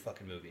want to do your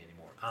fucking movie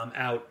anymore. I'm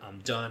out. I'm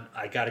done.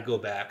 I got to go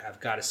back. I've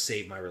got to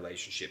save my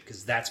relationship,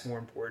 because that's more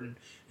important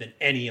than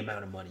any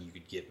amount of money you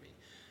could give me.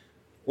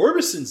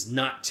 Orbison's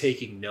not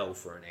taking no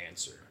for an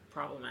answer.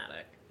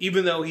 Problematic.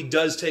 Even though he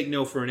does take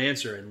no for an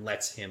answer and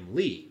lets him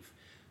leave.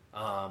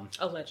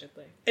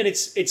 Allegedly. And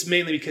it's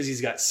mainly because he's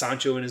got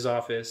Sancho in his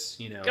office,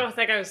 you know. Oh,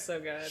 that guy was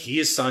so good. He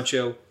is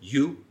Sancho.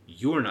 You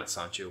are not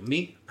Sancho.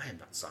 Me, I am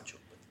not Sancho.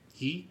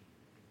 He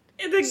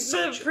And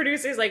the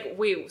producer's like,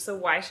 wait, so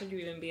why should you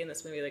even be in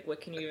this movie? Like,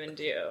 what can you even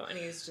do? And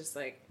he's just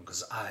like...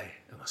 Because I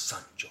am a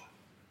Sancho.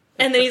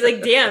 And then he's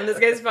like, damn, this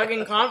guy's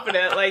fucking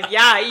confident. Like,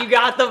 yeah, you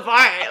got the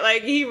part.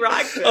 Like, he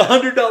rocks it.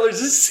 $100 a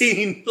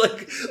scene.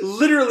 Like,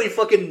 literally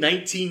fucking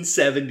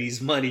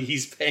 1970s money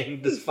he's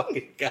paying this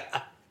fucking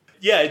guy.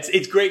 Yeah,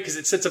 it's great because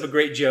it sets up a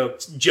great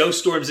joke. Joe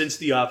storms into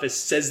the office,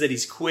 says that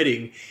he's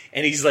quitting,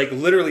 and he's, like,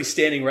 literally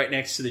standing right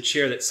next to the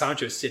chair that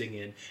Sancho's sitting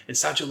in. And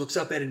Sancho looks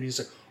up at him and he's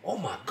like, oh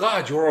my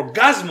God, you're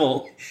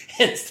Orgazmo.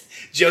 And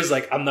Joe's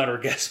like, I'm not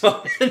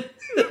Orgazmo.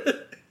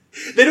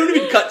 They don't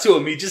even cut to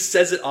him. He just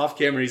says it off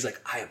camera. He's like,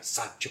 I am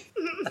Sancho.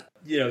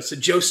 You know, so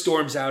Joe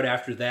storms out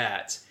after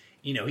that.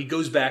 he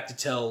goes back to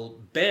tell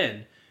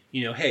Ben,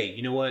 hey,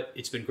 you know what?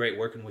 It's been great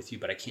working with you,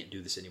 but I can't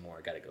do this anymore.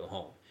 I got to go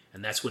home.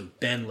 And that's when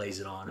Ben lays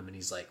it on him, and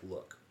he's like,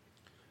 look,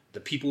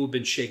 the people who've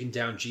been shaking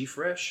down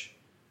G-Fresh,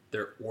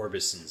 they're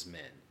Orbison's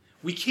men.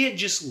 We can't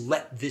just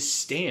let this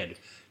stand.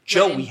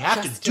 Joe, we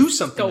have to do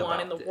something about this. Go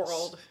on in the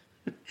world.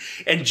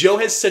 And Joe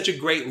has such a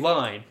great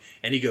line,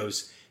 and he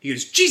goes,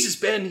 Jesus,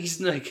 Ben, he's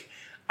like,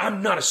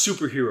 I'm not a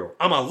superhero.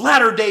 I'm a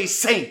Latter-day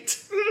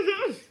Saint.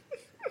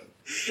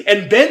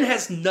 And Ben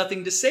has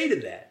nothing to say to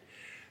that.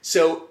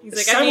 So he's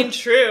like, I mean,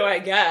 true, I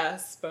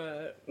guess,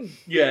 but...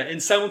 Yeah,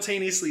 and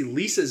simultaneously,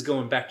 Lisa's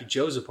going back to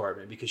Joe's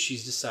apartment because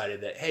she's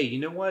decided that, hey, you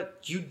know what?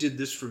 You did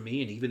this for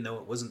me, and even though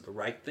it wasn't the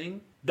right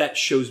thing, that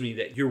shows me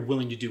that you're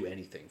willing to do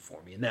anything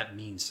for me, and that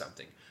means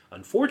something.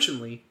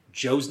 Unfortunately,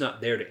 Joe's not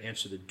there to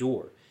answer the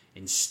door.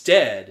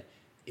 Instead,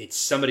 it's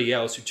somebody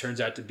else who turns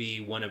out to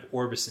be one of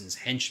Orbison's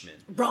henchmen.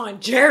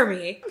 Ron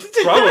Jeremy.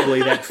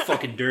 Probably that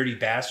fucking dirty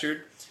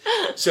bastard.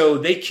 So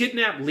they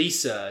kidnap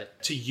Lisa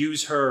to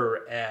use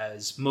her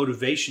as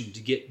motivation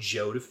to get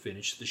Joe to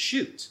finish the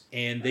shoot.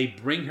 And they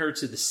bring her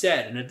to the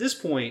set. And at this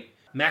point,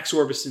 Max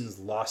Orbison's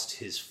lost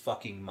his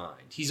fucking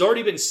mind. He's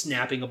already been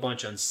snapping a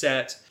bunch on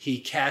set. He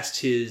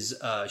cast his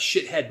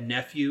shithead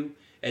nephew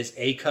as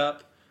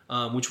A-Cup,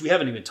 which we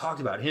haven't even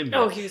talked about him yet.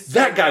 Oh, he was so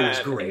that guy bad. was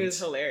great. He was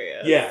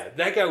hilarious. Yeah,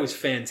 that guy was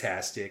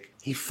fantastic.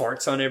 He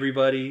farts on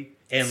everybody.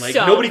 And like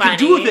so nobody funny.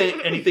 can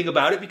do anything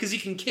about it because he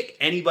can kick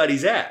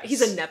anybody's ass.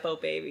 He's a Nepo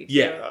baby. Too.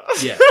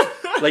 Yeah.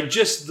 Like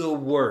just the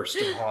worst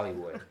of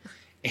Hollywood.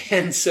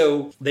 And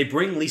so they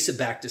bring Lisa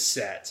back to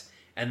set,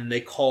 and then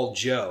they call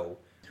Joe,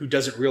 who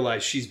doesn't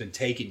realize she's been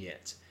taken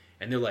yet.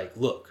 And they're like,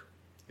 look,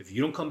 if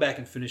you don't come back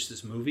and finish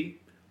this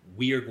movie,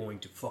 we are going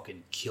to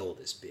fucking kill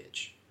this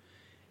bitch.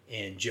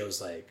 And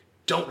Joe's like,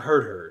 don't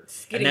hurt her.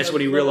 And that's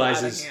when he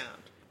realizes,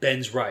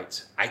 Ben's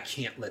right. I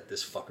can't let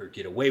this fucker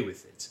get away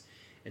with it.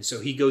 And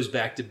so he goes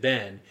back to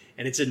Ben,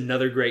 and it's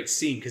another great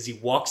scene because he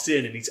walks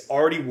in and he's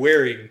already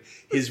wearing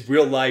his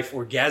real life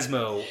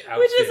Orgazmo outfit,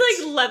 which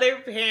is like leather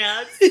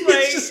pants.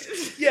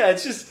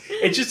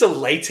 It's just a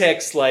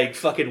latex like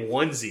fucking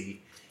onesie,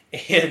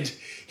 and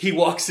he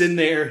walks in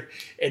there,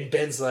 and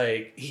Ben's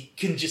like, he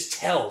can just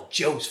tell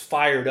Joe's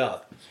fired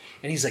up,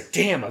 and he's like,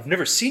 "Damn, I've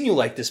never seen you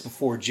like this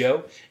before,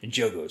 Joe." And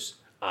Joe goes,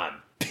 "I'm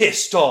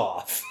pissed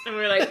off." And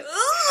we're like,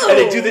 ooh. And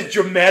they do this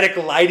dramatic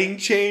lighting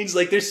change.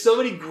 Like, there's so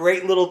many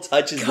great little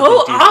touches.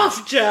 Go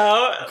off,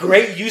 Joe.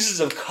 Great uses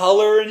of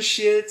color and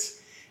shit.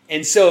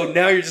 And so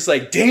now you're just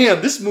like,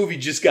 damn, this movie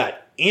just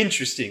got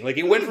interesting. Like,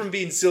 it went from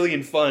being silly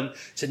and fun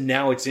to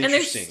now it's interesting.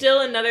 And there's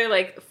still another,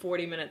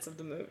 40 minutes of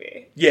the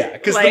movie. Yeah,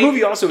 because the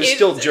movie also is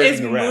still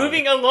jerking around. It's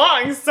moving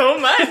along so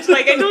much.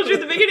 Like, I told you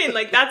at the beginning,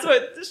 that's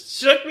what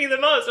shook me the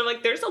most. I'm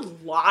like, there's a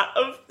lot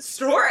of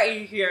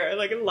story here.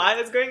 Like, a lot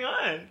that's going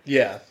on.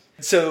 Yeah.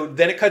 So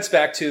then it cuts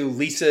back to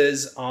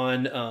Lisa's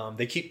on.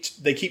 They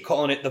keep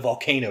calling it the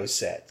volcano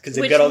set because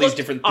they've got all these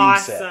different theme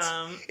sets.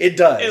 It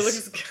does. It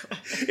looks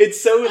good. It's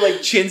so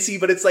chintzy,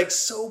 but it's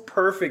so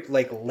perfect,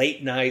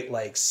 late night,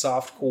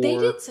 softcore. They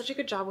did such a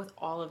good job with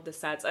all of the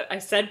sets. I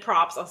said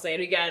props. I'll say it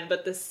again,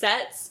 but the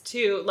sets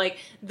too,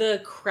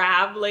 the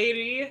crab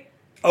lady.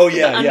 Oh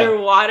yeah, the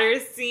underwater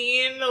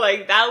scene,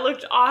 that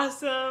looked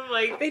awesome.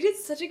 They did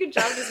such a good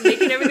job just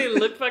making everything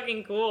look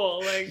fucking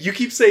cool. You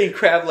keep saying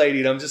crab lady,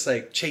 and I'm just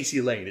like,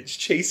 Chasey Lane. It's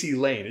Chasey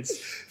Lane. It's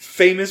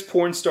famous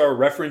porn star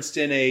referenced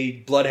in a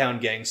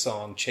Bloodhound Gang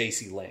song,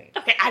 Chasey Lane.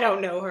 Okay, I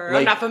don't know her.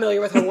 I'm not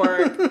familiar with her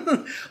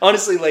work.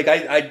 Honestly,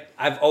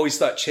 I've always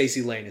thought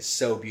Chasey Lane is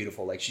so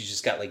beautiful. She's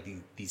just got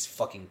these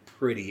fucking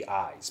pretty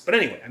eyes. But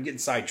anyway, I'm getting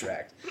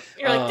sidetracked.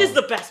 You're this is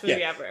the best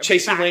movie ever.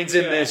 Chasey Lane's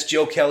in this.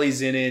 Jill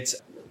Kelly's in it.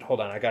 Hold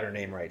on, I got her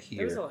name right here.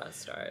 There's a lot of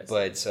stars.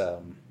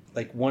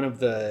 But one of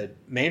the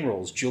main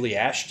roles, Julie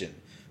Ashton,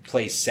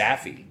 plays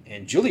Safi.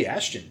 And Julie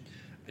Ashton,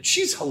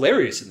 she's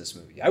hilarious in this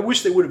movie. I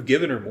wish they would have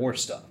given her more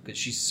stuff because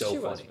she's so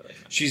funny. Was really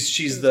funny.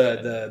 She's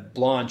the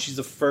blonde. She's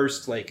the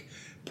first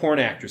porn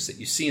actress that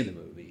you see in the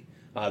movie.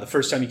 The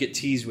first time you get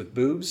teased with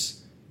boobs,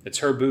 it's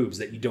her boobs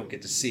that you don't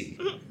get to see.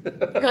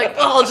 You're like,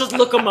 I'll just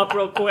look them up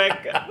real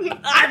quick.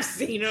 I've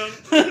seen them.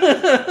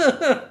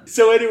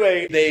 So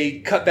anyway, they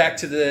cut back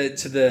to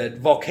the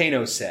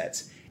volcano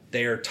set.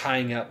 They are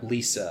tying up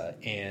Lisa,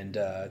 and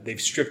they've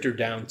stripped her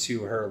down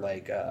to her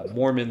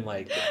Mormon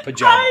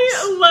pajamas.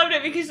 I loved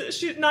it because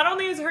she not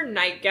only is her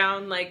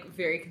nightgown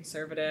very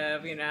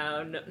conservative,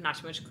 not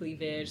too much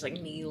cleavage,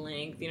 knee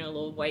length, a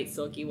little white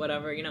silky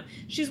whatever,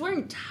 she's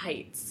wearing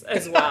tights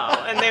as well.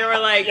 And they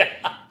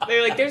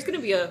were there's going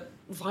to be a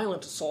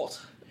violent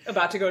assault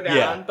about to go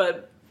down,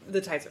 but the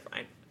tights are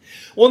fine.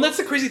 Well, and that's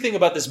the crazy thing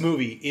about this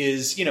movie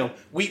is,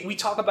 we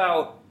talk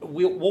about,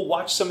 we'll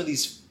watch some of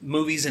these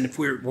movies, and if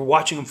we're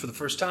watching them for the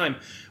first time,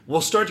 we'll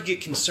start to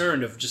get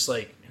concerned of just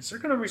is there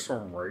going to be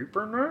some rape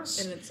in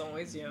this? And it's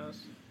always yes.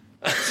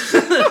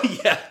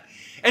 Yeah.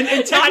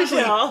 And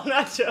technically, not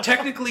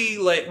technically,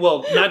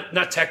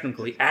 not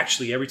technically,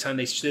 actually, every time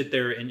they sit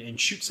there and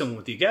shoot someone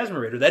with the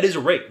Orgazmo, that is a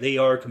rape. They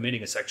are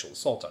committing a sexual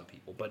assault on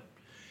people, but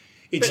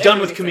it's done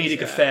with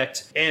comedic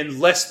effect, and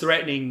less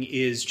threatening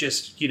is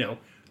just,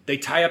 they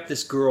tie up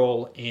this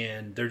girl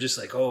and they're just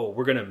like, oh,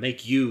 we're going to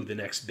make you the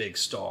next big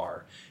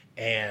star.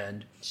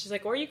 And she's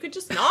like, or you could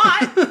just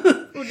not.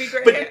 Would be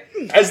great.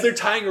 But as they're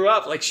tying her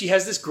up, like she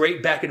has this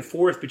great back and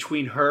forth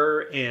between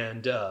her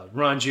and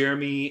Ron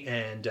Jeremy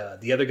and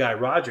the other guy,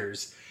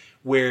 Rogers,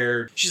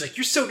 where she's like,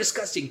 you're so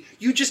disgusting.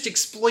 You just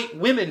exploit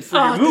women for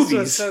your movies. This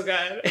was so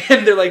good.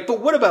 And they're like,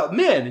 but what about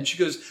men? And she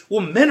goes,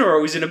 well, men are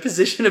always in a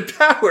position of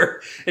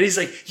power. And he's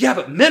like, yeah,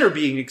 but men are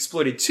being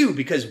exploited too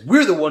because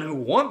we're the one who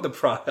want the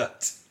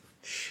product.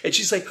 And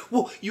she's like,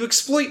 well, you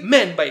exploit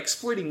men by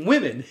exploiting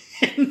women.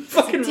 And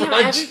fucking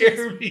Ron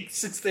Jeremy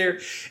sits there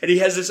and he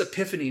has this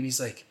epiphany and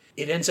he's like,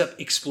 it ends up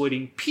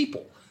exploiting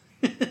people.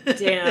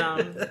 Damn.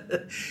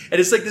 And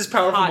it's like this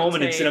powerful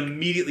moment. It's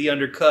immediately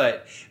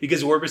undercut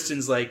because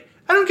Orbison's like,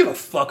 I don't give a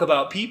fuck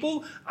about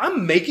people.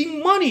 I'm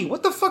making money.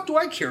 What the fuck do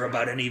I care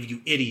about any of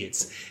you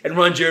idiots? And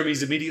Ron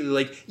Jeremy's immediately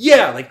like,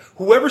 yeah, like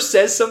whoever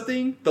says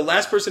something, the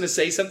last person to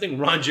say something,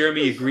 Ron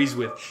Jeremy agrees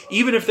with,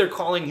 even if they're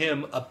calling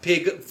him a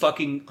pig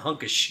fucking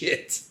hunk of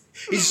shit.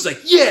 He's just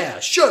like,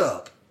 yeah, shut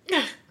up.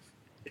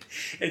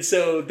 And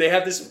so they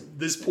have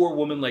this poor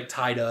woman like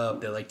tied up.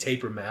 They like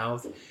tape her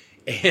mouth.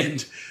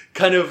 And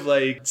kind of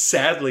like,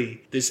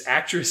 sadly, this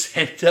actress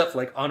ended up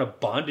like on a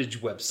bondage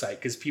website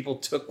because people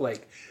took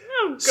like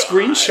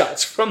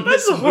screenshots from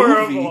this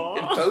movie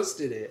and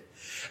posted it.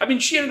 I mean,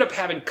 she ended up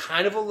having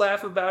kind of a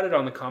laugh about it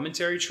on the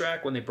commentary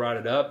track when they brought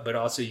it up, but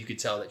also you could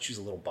tell that she was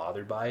a little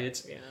bothered by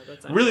it. Yeah,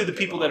 that's really the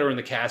people that are in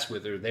the cast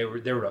with her, they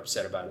were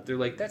upset about it. They're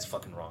like, that's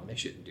fucking wrong. They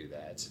shouldn't do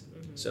that.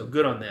 Mm-hmm. So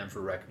good on them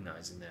for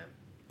recognizing that.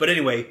 But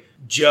anyway,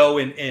 Joe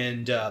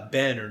and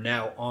Ben are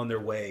now on their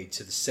way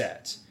to the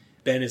set.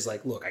 Ben is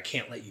like, look, I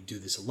can't let you do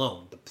this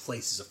alone. The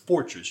place is a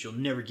fortress. You'll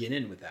never get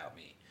in without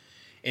me.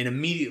 And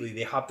immediately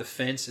they hop the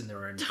fence and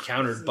they're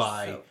encountered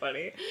by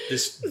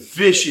this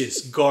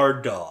vicious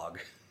guard dog.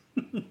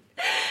 And then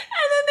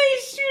they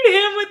shoot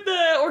him with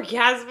the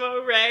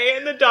Orgazmo ray,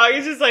 and the dog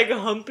is just like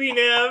humping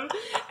him.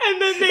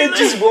 And then they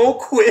just won't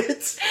quit.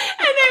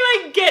 And they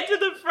like get to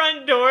the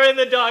front door, and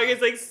the dog is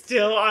like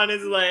still on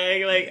his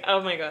leg. Like,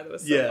 oh my god, that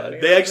was so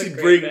funny. They actually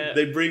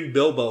bring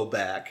Bilbo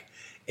back.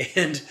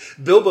 And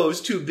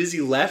Bilbo's too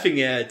busy laughing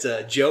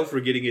at Joe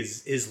for getting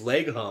his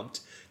leg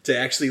humped to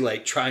actually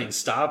like try and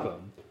stop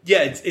him.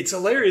 Yeah, it's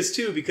hilarious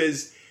too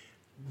because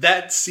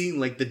that scene,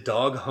 like the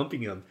dog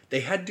humping him,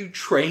 they had to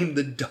train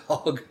the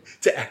dog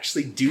to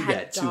actually do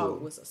that to him. That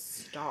dog was a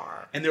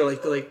star. And they're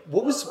like,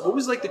 what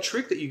was like the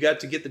trick that you got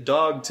to get the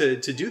dog to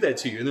do that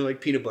to you? And they're like,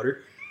 peanut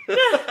butter.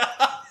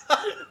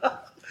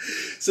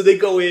 So they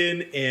go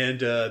in and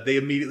they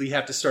immediately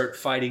have to start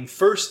fighting.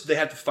 First, they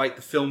have to fight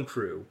the film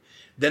crew.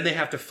 Then they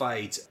have to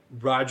fight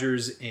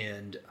Rogers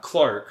and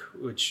Clark,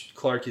 which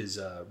Clark is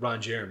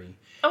Ron Jeremy.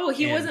 Oh,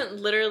 he wasn't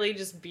literally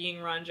just being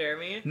Ron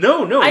Jeremy?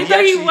 No. I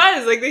thought he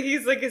was. Like,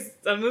 he's like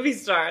a movie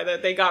star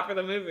that they got for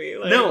the movie.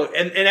 Like, no,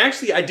 and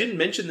actually, I didn't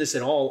mention this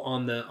at all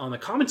on the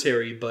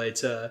commentary,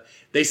 but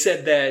they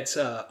said that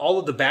all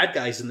of the bad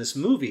guys in this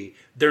movie,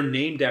 they're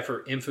named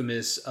after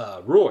infamous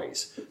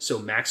Roys. So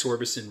Max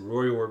Orbison,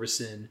 Roy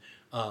Orbison,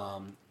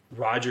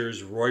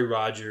 Rogers, Roy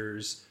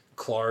Rogers,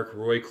 Clark,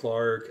 Roy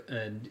Clark,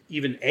 and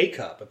even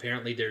A-Cup.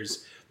 Apparently,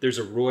 there's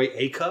a Roy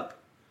A-Cup.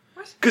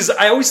 Because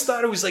I always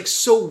thought it was like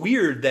so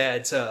weird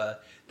that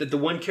the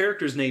one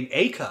character's named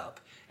A-Cup,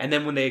 and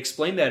then when they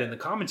explained that in the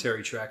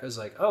commentary track, I was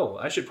like, oh,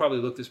 I should probably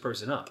look this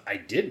person up. I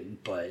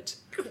didn't, but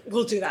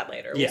we'll do that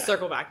later. We'll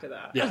circle back to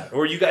that. Yeah,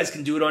 or you guys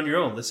can do it on your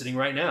own, listening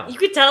right now. You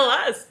could tell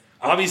us.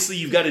 Obviously,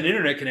 you've got an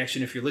internet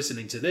connection if you're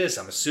listening to this.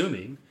 I'm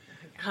assuming.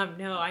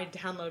 No, I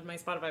download my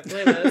Spotify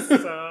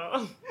playlist,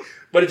 so.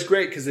 But it's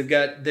great because they've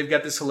got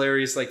this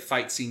hilarious like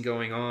fight scene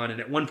going on, and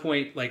at one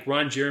point, like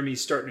Ron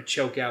Jeremy's starting to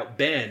choke out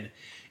Ben.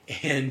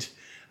 And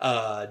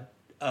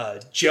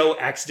Joe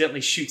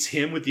accidentally shoots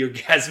him with the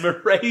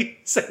Orgazmo ray,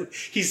 so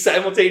he's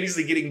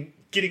simultaneously getting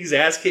his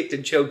ass kicked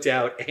and choked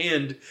out,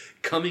 and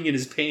coming in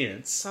his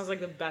pants. Sounds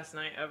like the best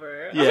night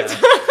ever. Yeah,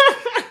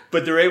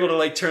 but they're able to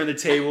like turn the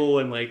table,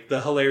 and like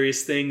the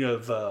hilarious thing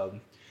of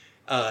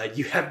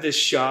you have this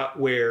shot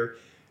where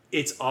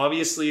it's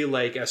obviously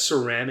like a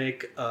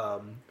ceramic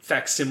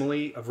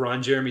facsimile of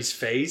Ron Jeremy's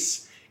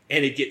face,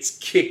 and it gets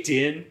kicked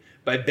in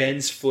by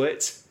Ben's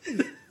foot.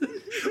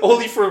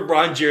 Only for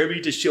Ron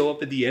Jeremy to show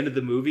up at the end of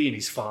the movie and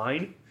he's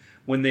fine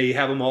when they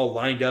have them all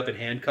lined up and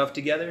handcuffed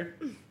together.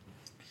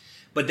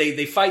 But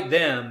they fight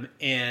them,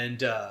 and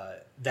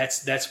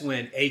that's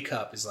when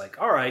A-Cup is like,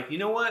 all right, you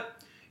know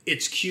what?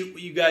 It's cute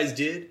what you guys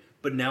did,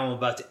 but now I'm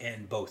about to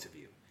end both of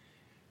you.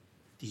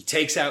 He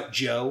takes out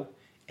Joe,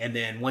 and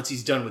then once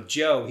he's done with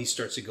Joe, he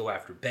starts to go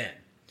after Ben.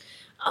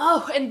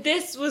 Oh, and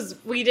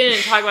we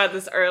didn't talk about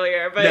this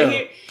earlier, but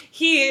no.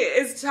 He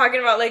is talking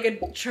about like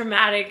a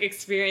traumatic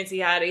experience he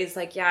had. He's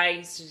like, yeah, I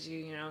used to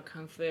do,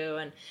 Kung Fu,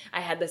 and I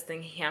had this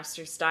thing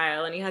hamster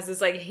style, and he has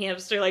this like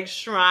hamster like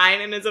shrine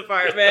in his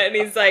apartment, and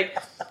he's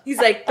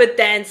like, but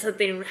then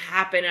something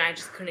happened, and I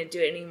just couldn't do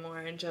it anymore.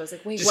 And Joe's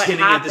like, wait, what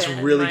happened? Just hitting at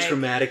this really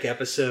traumatic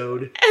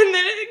episode. And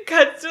then it it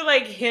cuts to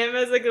like him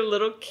as like a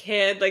little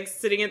kid, like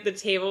sitting at the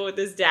table with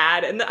his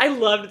dad, and I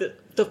loved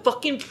the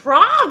fucking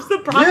props. The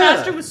prop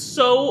master was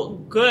so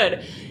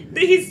good.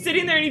 He's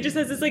sitting there and he just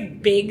has this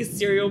like big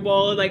cereal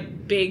bowl and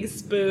like big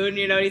spoon,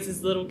 you know, and he's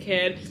this little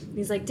kid. And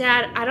he's like,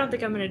 Dad, I don't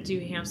think I'm gonna do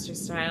hamster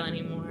style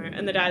anymore.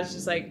 And the dad's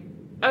just like,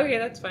 okay,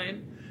 that's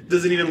fine.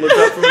 Doesn't even look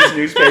up from his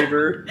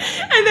newspaper.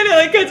 And then it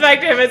like cuts back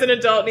to him as an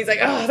adult and he's like,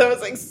 oh, that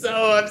was like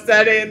so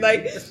upsetting.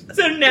 Like,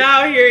 so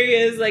now here he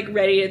is like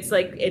ready. It's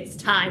like, it's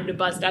time to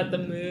bust out the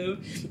move.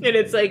 And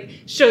it's like,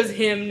 shows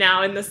him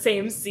now in the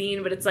same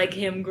scene, but it's like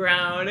him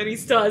grown and he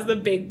still has the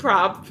big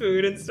prop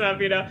food and stuff,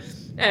 you know?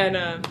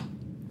 And,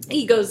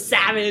 he goes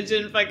savage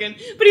and fucking,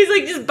 but he's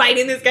like just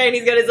biting this guy and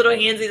he's got his little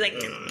hands. He's like,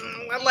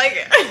 I'm like,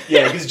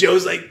 yeah, because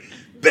Joe's like,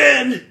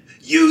 Ben,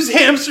 use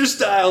hamster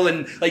style,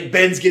 and like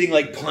Ben's getting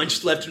like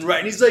punched left and right,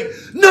 and he's like,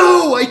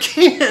 no, I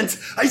can't.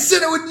 I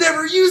said I would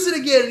never use it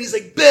again. And he's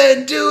like,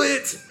 Ben, do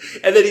it.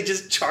 And then he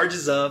just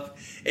charges up.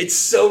 It's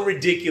so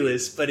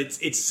ridiculous, but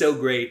it's so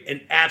great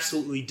and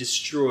absolutely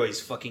destroys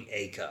fucking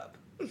A-Cup.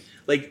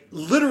 Like,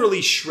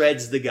 literally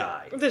shreds the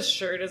guy. The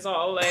shirt is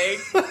all, like,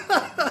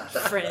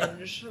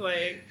 fringe,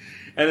 like...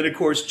 And then, of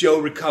course, Joe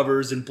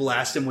recovers and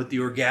blasts him with the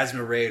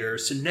Orgazmo.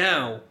 So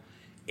now,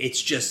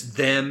 it's just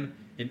them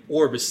and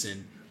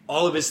Orbison.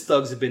 All of his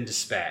thugs have been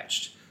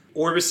dispatched.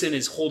 Orbison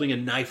is holding a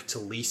knife to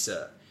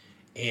Lisa.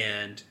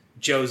 And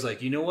Joe's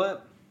like, you know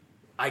what?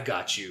 I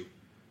got you.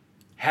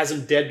 Has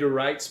him dead to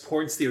rights,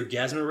 points the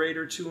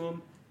Orgazmo to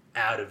him.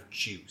 Out of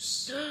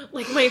juice.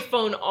 Like my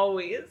phone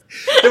always.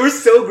 They were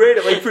so great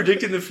at like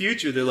predicting the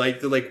future. They're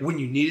like, when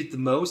you need it the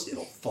most,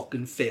 it'll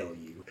fucking fail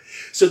you.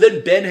 So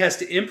then Ben has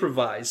to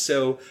improvise.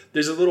 So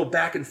there's a little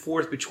back and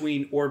forth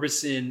between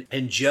Orbison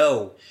and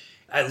Joe.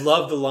 I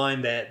love the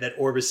line that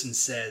Orbison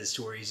says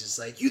to where he's just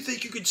like, you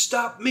think you could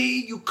stop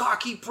me, you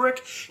cocky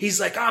prick?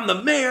 He's like, I'm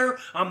the mayor,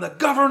 I'm the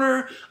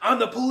governor, I'm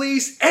the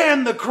police,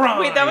 and the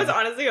crime. Wait, that was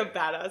honestly a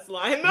badass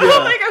line, though.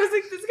 Yeah. Like, I was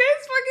like, this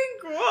guy's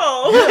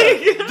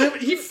fucking cool. Yeah.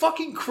 Like, he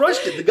fucking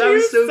crushed it. The guy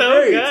was so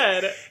great.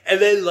 Good.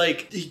 And then,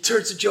 like, he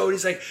turns to Joe and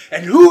he's like,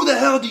 and who the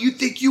hell do you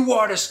think you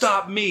are to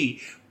stop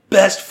me?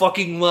 Best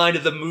fucking line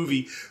of the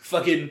movie.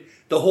 Fucking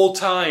the whole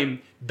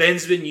time,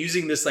 Ben's been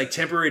using this like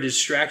temporary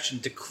distraction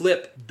to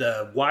clip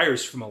the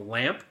wires from a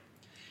lamp,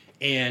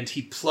 and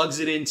he plugs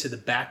it into the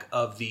back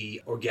of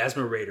the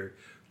Orgazmo,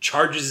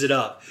 charges it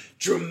up,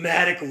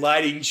 dramatic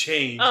lighting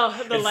change.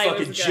 Oh, the light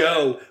was good.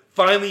 Joe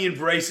finally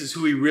embraces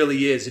who he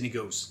really is, and he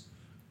goes,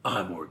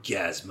 I'm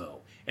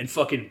Orgazmo, and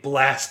fucking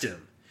blast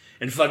him.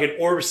 And fucking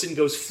Orbison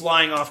goes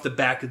flying off the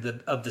back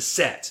of the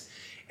set.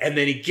 And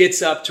then he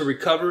gets up to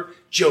recover.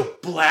 Joe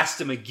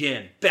blasts him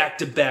again.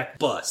 Back-to-back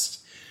bust.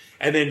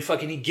 And then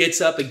fucking he gets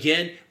up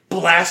again,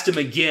 blast him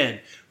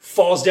again,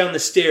 falls down the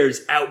stairs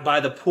out by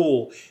the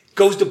pool,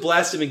 goes to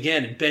blast him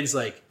again, and Ben's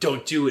like,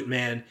 don't do it,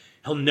 man.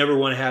 He'll never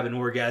want to have an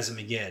orgasm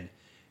again.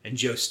 And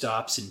Joe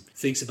stops and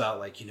thinks about,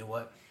 like, you know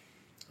what?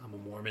 I'm a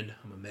Mormon.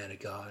 I'm a man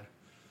of God.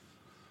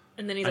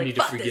 And then he's like,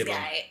 fuck this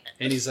guy.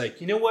 And he's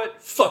like, you know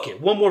what? Fuck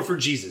it. One more for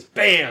Jesus.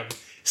 Bam!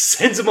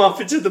 Sends him off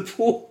into the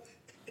pool.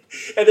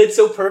 And then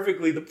so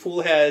perfectly, the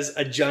pool has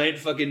a giant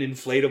fucking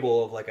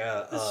inflatable of like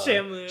a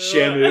Shamu.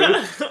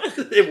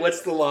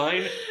 What's the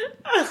line?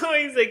 Oh,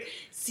 he's like,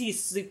 see,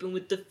 sleeping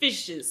with the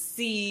fishes,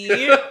 see?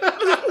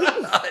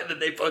 And then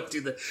they both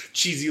do the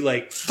cheesy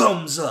like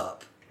thumbs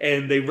up.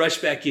 And they rush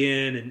back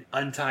in and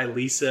untie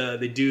Lisa.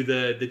 They do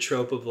the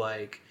trope of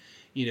like,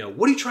 you know,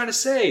 what are you trying to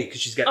say?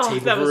 Because she's got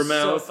tape over her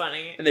mouth. So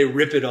funny. And they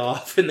rip it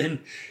off. And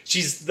then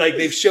she's like,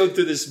 they've showed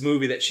through this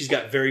movie that she's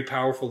got very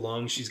powerful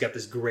lungs. She's got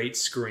this great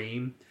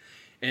scream.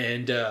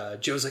 And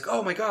Joe's like,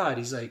 oh my God.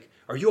 He's like,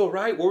 are you all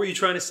right? What were you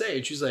trying to say?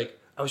 And she's like,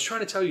 I was trying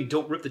to tell you,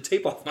 don't rip the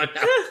tape off my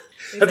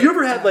mouth. Have you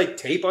ever had like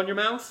tape on your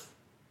mouth?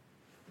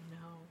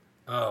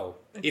 No. Oh.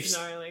 It's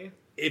gnarly.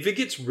 If it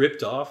gets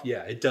ripped off,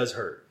 yeah, it does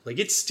hurt. Like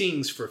it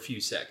stings for a few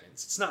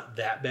seconds. It's not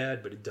that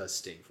bad, but it does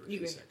sting for a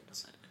few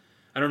seconds.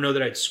 I don't know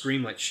that I'd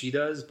scream like she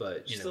does,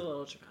 but you know. Just a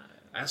little dramatic.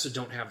 I also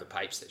don't have the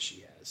pipes that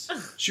she has.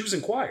 She was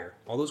in choir.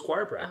 All those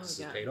choir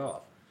practices paid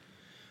off.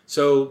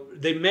 So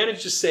they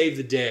managed to save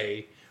the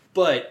day.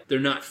 But they're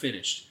not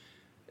finished.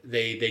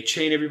 They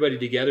chain everybody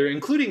together,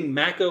 including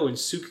Mako and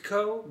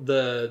Tsukiko,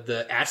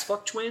 the ass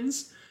fuck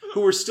twins,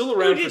 who were still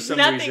around for some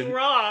reason. Nothing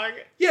wrong.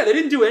 Yeah, they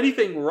didn't do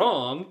anything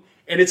wrong.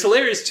 And it's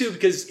hilarious, too,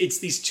 because it's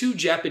these two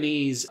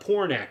Japanese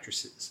porn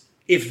actresses.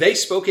 If they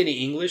spoke any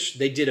English,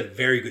 they did a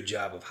very good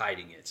job of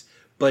hiding it.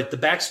 But the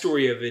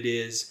backstory of it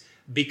is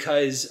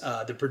because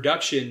the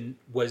production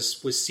was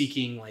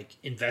seeking like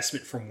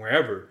investment from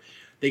wherever.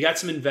 They got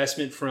some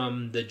investment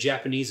from the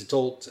Japanese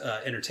adult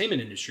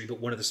entertainment industry, but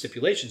one of the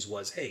stipulations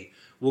was, hey,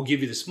 we'll give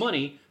you this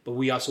money, but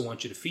we also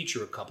want you to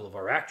feature a couple of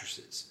our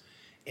actresses.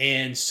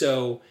 And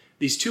so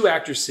these two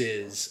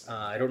actresses,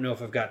 I don't know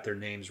if I've got their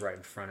names right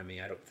in front of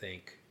me. I don't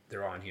think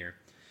they're on here.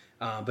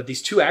 But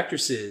these two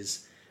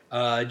actresses,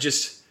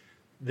 just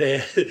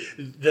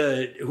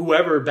the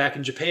whoever back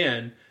in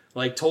Japan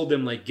like told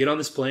them like get on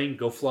this plane,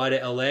 go fly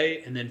to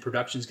LA, and then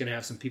production's gonna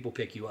have some people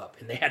pick you up.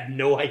 And they had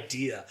no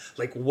idea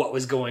like what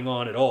was going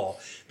on at all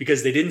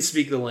because they didn't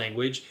speak the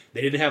language.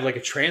 They didn't have like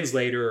a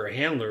translator or a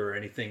handler or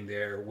anything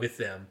there with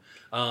them.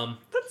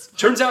 It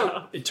turns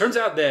out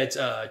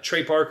that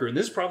Trey Parker, and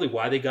this is probably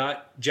why they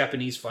got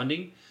Japanese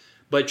funding,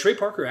 but Trey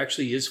Parker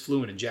actually is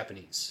fluent in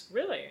Japanese.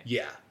 Really?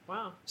 Yeah.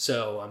 Wow.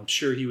 So I'm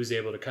sure he was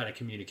able to kind of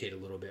communicate a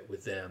little bit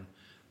with them.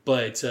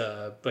 But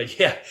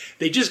yeah,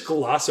 they just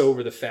gloss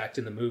over the fact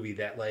in the movie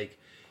that like,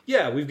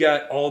 yeah, we've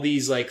got all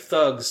these like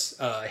thugs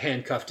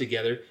handcuffed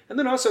together, and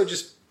then also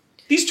just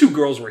these two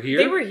girls were here.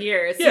 They were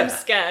here. It's some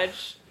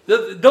sketch.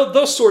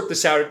 They'll sort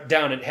this out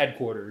down at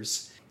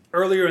headquarters.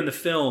 Earlier in the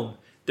film,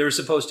 there was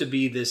supposed to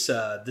be this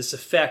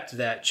effect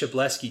that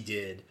Chbosky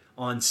did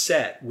on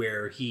set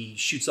where he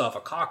shoots off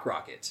a cock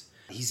rocket.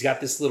 He's got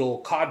this little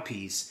cod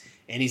piece,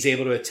 and he's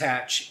able to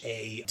attach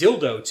a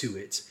dildo to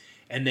it.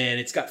 And then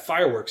it's got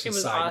fireworks inside.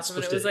 It was awesome,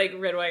 and it was like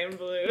red, white, and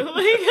blue.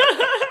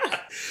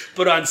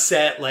 But on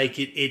set, like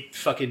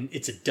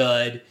it's a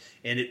dud,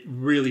 and it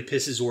really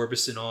pisses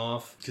Orbison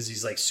off because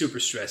he's like super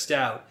stressed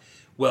out.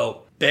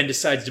 Well, Ben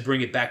decides to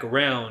bring it back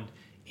around,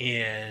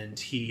 and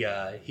he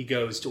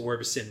goes to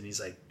Orbison and he's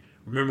like,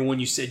 "Remember when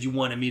you said you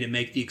wanted me to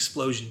make the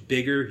explosion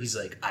bigger?" He's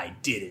like, "I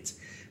did it."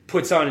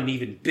 Puts on an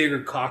even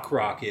bigger cock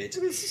rocket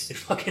and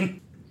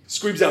fucking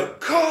screams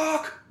out,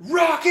 "Cock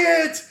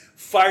rocket!"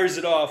 Fires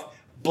it off.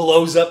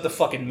 Blows up the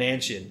fucking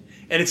mansion.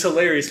 And it's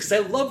hilarious because I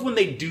love when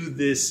they do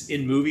this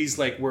in movies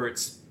like where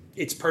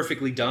it's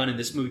perfectly done, and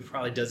this movie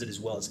probably does it as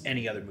well as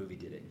any other movie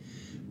did it.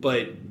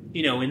 But,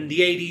 you know, in the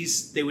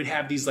 80s, they would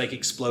have these like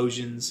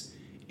explosions,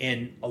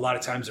 and a lot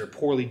of times they're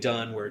poorly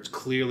done where it's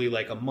clearly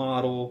like a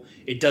model.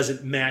 It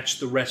doesn't match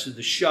the rest of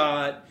the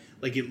shot.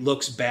 Like it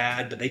looks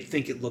bad, but they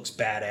think it looks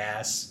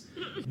badass.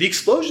 The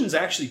explosion's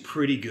actually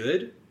pretty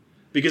good.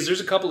 Because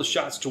there's a couple of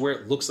shots to where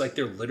it looks like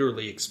they're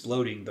literally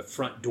exploding the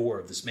front door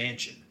of this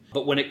mansion.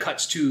 But when it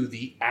cuts to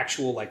the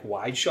actual like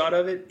wide shot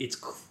of it, it's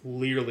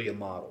clearly a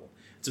model.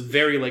 It's a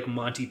very like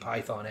Monty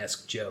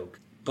Python-esque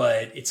joke.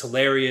 But it's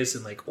hilarious,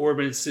 and like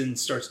Orbison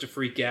starts to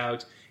freak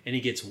out, and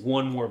he gets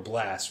one more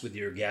blast with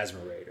the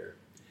Orgazmo.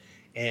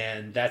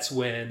 And that's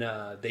when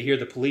they hear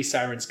the police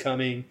sirens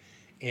coming,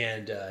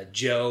 and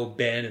Joe,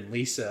 Ben, and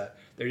Lisa,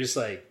 they're just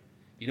like,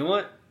 you know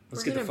what?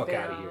 Let's get the fuck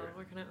out of here.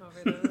 We're gonna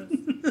overdose.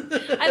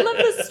 I love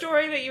the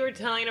story that you were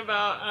telling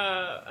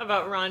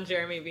about Ron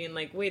Jeremy being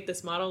like, "Wait,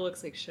 this model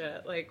looks like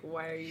shit. Like,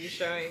 why are you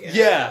showing it?"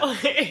 Yeah,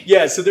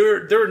 yeah. So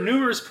there were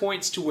numerous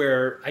points to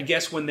where I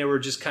guess when they were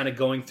just kind of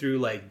going through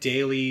like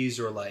dailies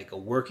or like a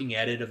working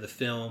edit of the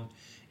film,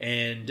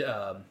 and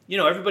you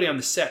know, everybody on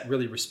the set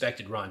really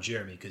respected Ron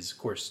Jeremy because, of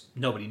course,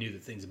 nobody knew the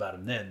things about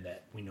him then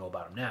that we know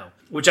about him now.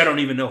 Which I don't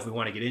even know if we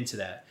want to get into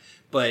that,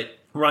 but.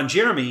 Ron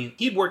Jeremy,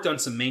 he'd worked on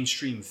some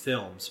mainstream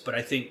films, but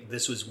I think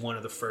this was one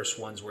of the first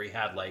ones where he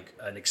had like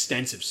an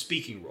extensive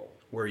speaking role,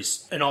 where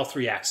he's in all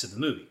three acts of the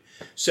movie.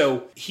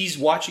 So he's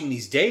watching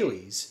these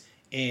dailies,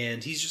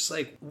 and he's just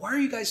like, "Why are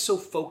you guys so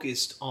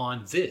focused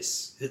on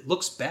this? It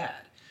looks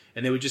bad."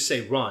 And they would just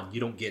say, "Ron, you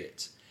don't get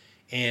it."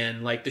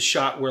 And like the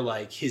shot where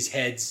like his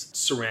head's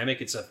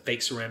ceramic, it's a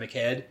fake ceramic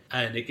head,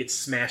 and it gets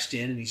smashed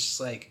in, and he's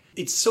just like,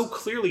 it's so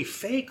clearly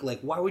fake.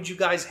 Like, why would you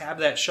guys have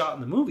that shot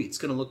in the movie? It's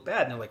going to look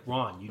bad. And they're like,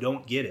 "Ron, you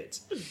don't get it."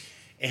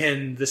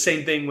 And the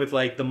same thing with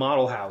like the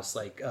model house,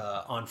 like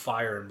on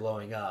fire and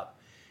blowing up.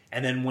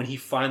 And then when he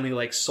finally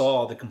like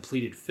saw the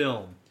completed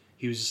film,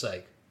 he was just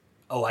like,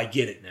 "Oh, I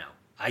get it now.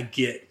 I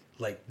get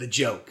like the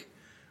joke."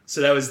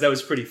 So that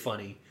was pretty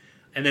funny.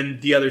 And then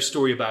the other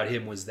story about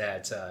him was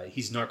that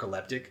he's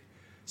narcoleptic.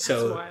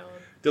 So that's wild.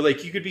 They're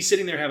like, you could be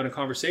sitting there having a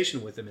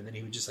conversation with him, and then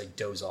he would just like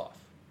doze off.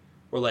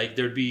 Or like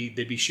they'd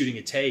be shooting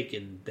a take,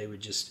 and it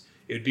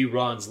would be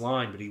Ron's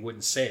line, but he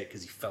wouldn't say it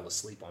because he fell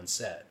asleep on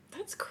set.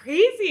 That's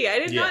crazy. I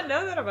did not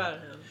know that about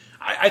him.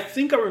 I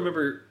think I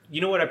remember.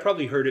 You know what? I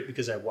probably heard it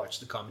because I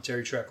watched the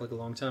commentary track like a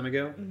long time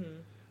ago,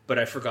 but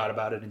I forgot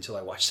about it until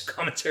I watched the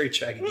commentary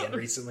track again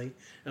recently,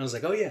 and I was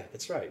like, "Oh yeah,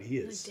 that's right. He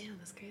is." Like, damn,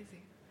 that's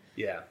crazy.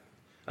 Yeah.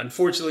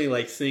 Unfortunately,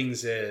 like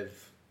things have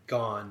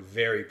gone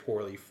very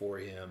poorly for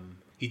him.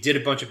 He did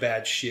a bunch of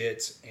bad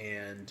shit,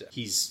 and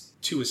he's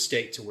to a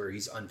state to where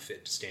he's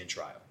unfit to stand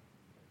trial.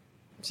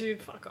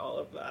 Dude, fuck all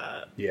of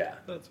that. Yeah.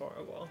 That's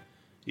horrible.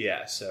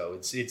 Yeah, so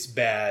it's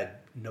bad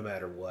no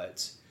matter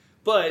what.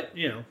 But,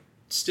 you know,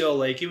 still,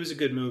 like, it was a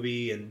good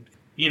movie, and,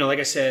 you know, like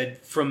I said,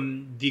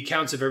 from the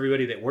accounts of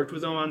everybody that worked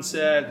with him on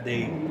set,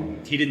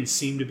 he didn't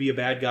seem to be a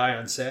bad guy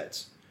on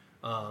set.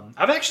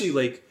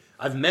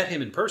 I've met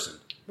him in person.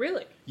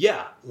 Really?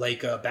 Yeah,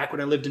 like back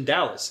when I lived in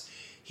Dallas.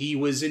 He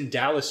was in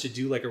Dallas to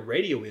do like a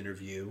radio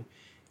interview,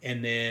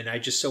 and then I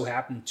just so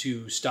happened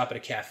to stop at a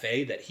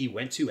cafe that he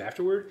went to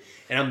afterward,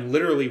 and I'm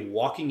literally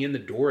walking in the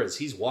door as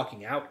he's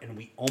walking out, and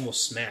we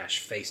almost smash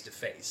face to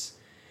face.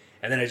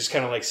 And then I just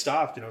kind of like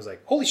stopped, and I was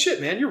like, "Holy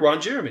shit, man, you're Ron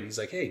Jeremy." He's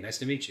like, "Hey, nice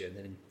to meet you." And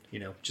then, you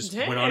know, just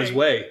went on his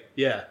way.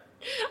 Yeah.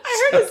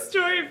 I heard a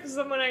story from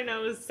someone I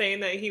know was saying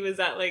that he was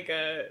at like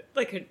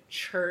a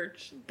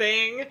church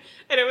thing,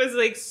 and it was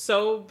like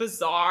so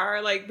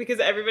bizarre, like because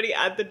everybody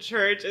at the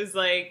church is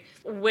like,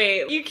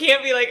 wait, you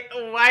can't be like,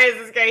 why is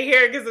this guy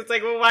here? Because it's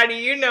like, well, why do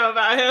you know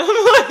about him?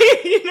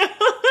 Like, you know?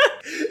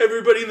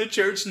 Everybody in the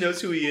church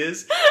knows who he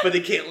is, but they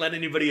can't let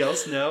anybody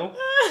else know.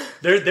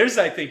 There's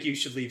I think you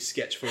should leave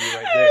sketch for you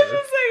right there. I was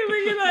just like,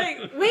 looking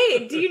like,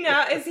 wait, do you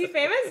know? Is he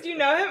famous? Do you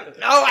know him?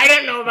 No, I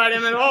didn't know about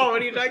him at all.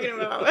 What are you talking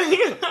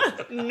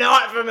about?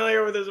 Not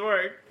familiar with his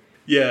work.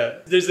 Yeah,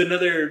 there's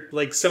another,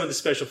 like, some of the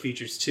special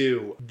features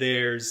too.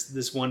 There's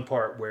this one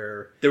part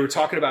where they were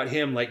talking about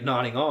him like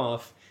nodding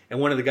off, and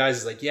one of the guys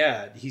is like,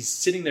 yeah, he's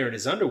sitting there in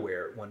his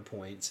underwear at one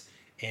point,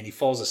 and he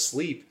falls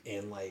asleep,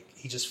 and like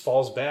he just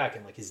falls back,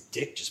 and like his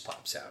dick just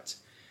pops out,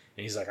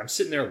 and he's like, I'm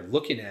sitting there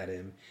looking at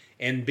him,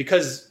 and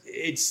because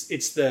it's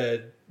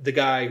the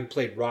guy who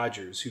played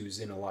Rogers, who's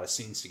in a lot of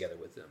scenes together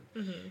with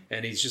them,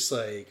 and he's just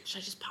like, should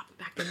I just pop it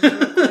back in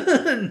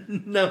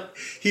there? No,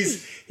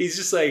 he's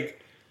just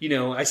like, you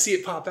know, I see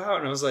it pop out,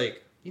 and I was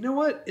like, you know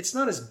what? It's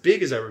not as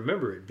big as I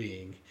remember it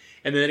being.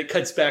 And then it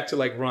cuts back to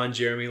like Ron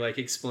Jeremy, like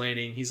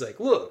explaining. He's like,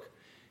 look,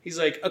 he's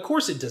like, of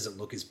course it doesn't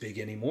look as big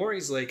anymore.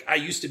 He's like, I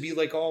used to be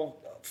like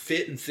all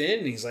fit and thin,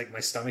 and he's like, my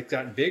stomach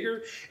gotten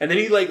bigger. And then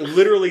he like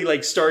literally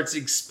like starts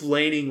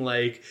explaining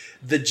like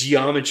the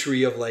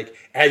geometry of like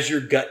as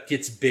your gut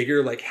gets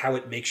bigger, like how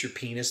it makes your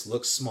penis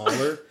look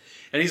smaller.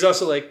 And he's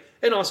also like,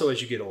 and also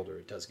as you get older,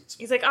 it does get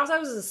smaller. He's like, also I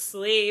was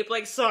asleep.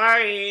 Like,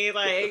 sorry.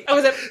 Like, I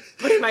wasn't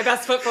putting my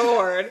best foot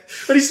forward.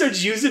 But he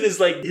starts using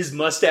his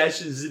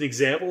mustache as an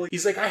example.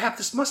 He's like, I have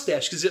this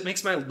mustache because it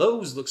makes my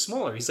nose look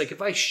smaller. He's like,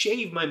 if I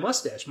shave my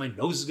mustache, my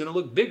nose is going to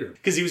look bigger.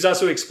 Because he was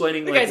also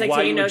explaining like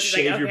why you would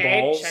shave your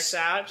balls. Checks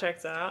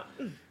out.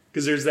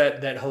 Because there's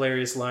that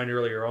hilarious line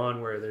earlier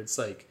on where it's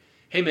like,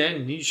 hey man,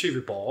 you need to shave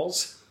your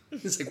balls?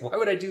 It's like, why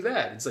would I do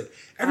that? It's like,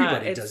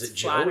 everybody does it,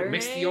 Joe. Flattering. It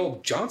makes the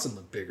old Johnson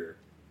look bigger.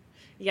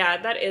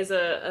 Yeah, that is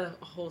a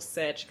whole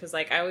sitch, because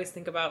like I always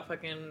think about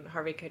fucking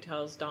Harvey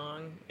Keitel's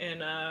dong in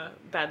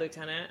Bad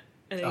Lieutenant,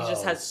 and he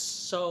just has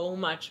so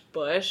much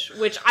bush,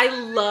 which I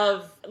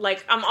love.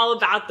 Like, I'm all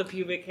about the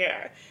pubic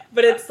hair,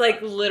 but it's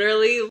like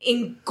literally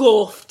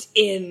engulfed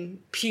in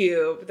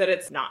pube that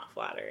it's not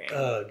flattering.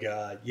 Oh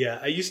god, yeah.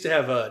 I used to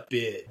have a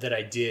bit that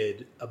I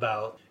did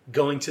about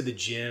going to the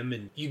gym,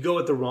 and you go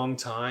at the wrong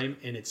time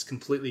and it's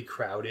completely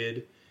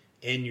crowded,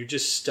 and you're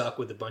just stuck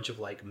with a bunch of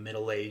like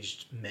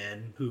middle-aged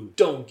men who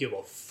don't give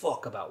a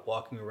fuck about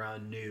walking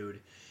around nude.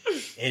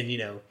 And you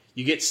know,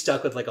 you get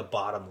stuck with like a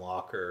bottom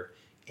locker,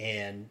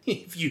 and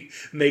if you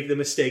make the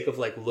mistake of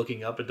like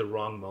looking up at the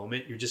wrong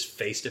moment, you're just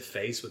face to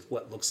face with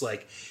what looks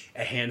like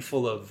a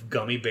handful of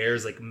gummy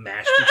bears like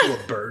mashed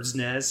into a bird's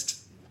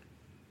nest.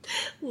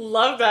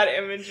 Love that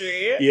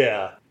imagery.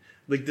 Yeah.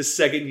 Like the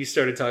second you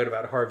started talking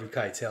about Harvey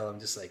Keitel, I'm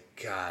just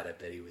like, God, I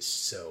bet he was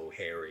so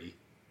hairy.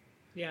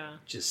 Yeah.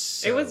 Just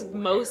so it was hairy.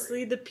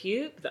 mostly the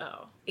pube,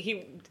 though.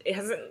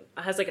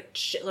 Has like a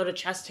shitload of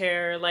chest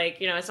hair.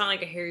 Like, you know, it's not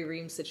like a Harry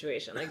Reams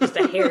situation. Like, just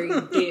a hairy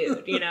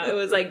dude, you know? It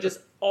was like just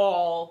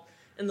all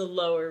in the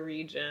lower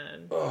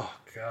region. Oh,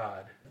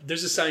 God.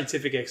 There's a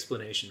scientific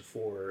explanation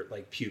for,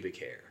 like, pubic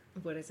hair.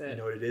 What is it? You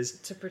know what it is?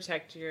 To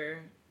protect your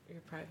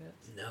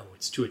privates. No,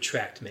 it's to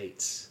attract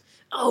mates.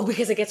 Oh,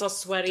 because it gets all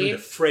sweaty? To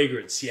the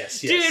fragrance, yes.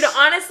 Dude,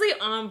 honestly,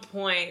 on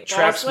point.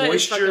 Traps Ball sweat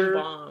moisture. is fucking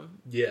bomb.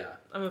 Yeah.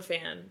 I'm a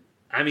fan.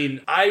 I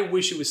mean, I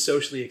wish it was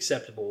socially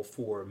acceptable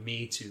for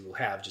me to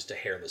have just a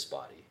hairless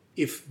body.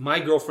 If my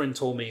girlfriend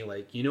told me,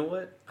 like, you know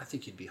what? I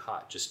think you'd be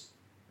hot, just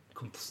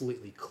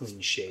completely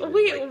clean shaven.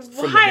 Wait, like,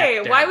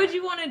 why? Why would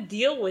you want to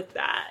deal with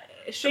that?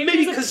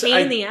 Shaving is a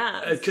pain in the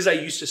ass. Because I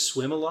used to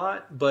swim a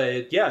lot,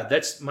 but yeah,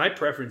 that's my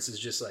preference. Is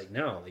just like,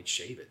 no, like,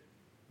 shave it.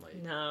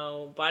 Like,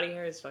 no, body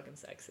hair is fucking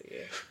sexy.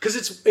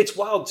 Because it's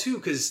wild too.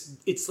 Because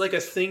it's like a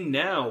thing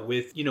now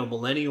with, you know,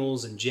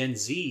 millennials and Gen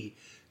Z,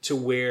 to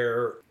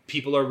where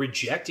people are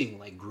rejecting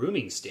like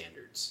grooming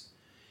standards,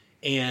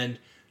 and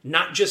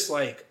not just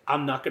like,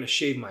 I'm not going to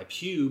shave my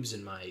pubes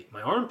and my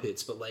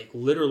armpits, but like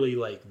literally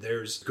like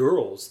there's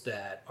girls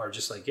that are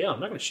just like, yeah, I'm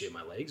not going to shave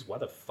my legs. Why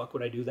the fuck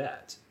would I do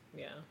that?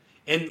 Yeah.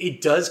 And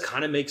it does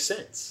kind of make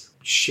sense.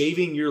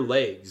 Shaving your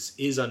legs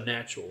is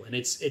unnatural. And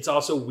it's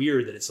also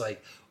weird that it's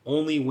like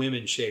only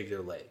women shave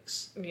their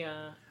legs.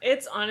 Yeah.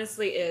 It's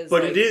honestly is.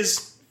 But like, it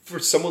is for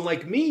someone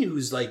like me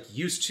who's like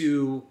used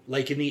to,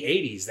 like in the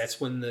 80s,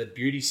 that's when the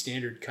beauty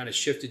standard kind of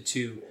shifted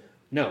to,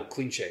 no,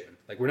 clean shaven.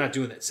 Like, we're not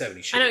doing that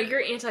 70s shit. I know,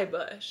 you're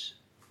anti-Bush.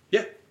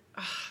 Yeah.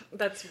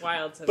 That's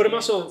wild to me. But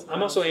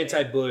I'm also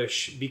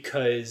anti-Bush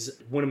because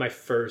one of my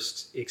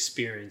first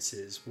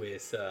experiences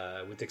with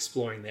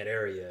exploring that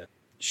area,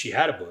 she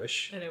had a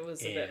bush. And it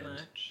was a bit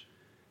much.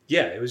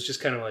 Yeah, it was just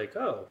kind of like,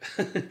 oh.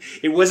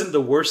 It wasn't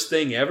the worst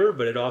thing ever,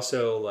 but it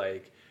also,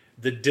 like,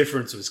 the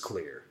difference was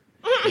clear.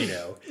 You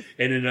know?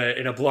 And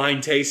in a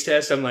blind taste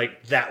test, I'm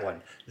like, that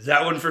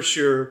one for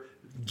sure.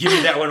 Give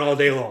me that one all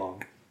day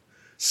long.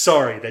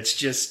 Sorry, it's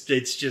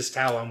just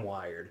how I'm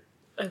wired.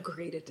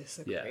 Agree to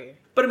disagree. Yeah.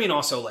 But I mean,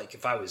 also, like,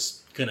 if I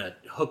was gonna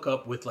hook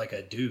up with, like,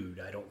 a dude,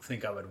 I don't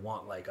think I would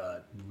want, like,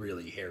 a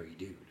really hairy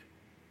dude.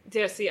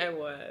 Yeah, see, I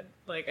would.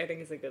 Like, I think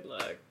it's a good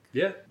look.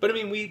 Yeah. But I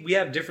mean, we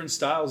have different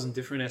styles and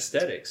different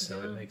aesthetics,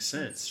 so it makes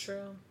sense. That's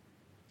true.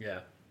 Yeah.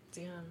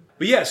 Damn.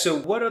 But yeah, so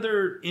what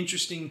other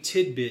interesting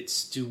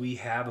tidbits do we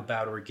have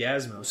about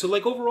Orgazmo? So,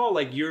 like, overall,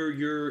 like,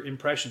 your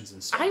impressions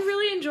and stuff. I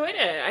really enjoyed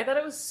it. I thought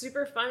it was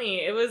super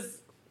funny. It was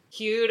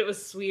cute. It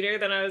was sweeter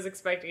than I was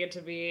expecting it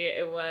to be.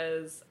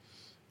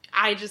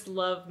 I just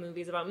love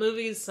movies about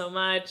movies so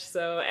much.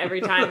 So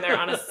every time they're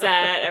on a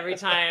set, every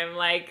time,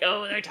 like,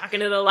 oh, they're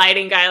talking to the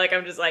lighting guy, like,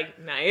 I'm just like,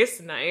 nice,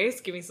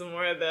 give me some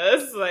more of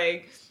this.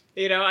 Like,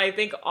 you know, I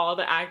think all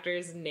the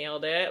actors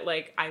nailed it.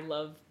 Like, I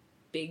love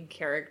big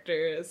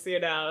characters, you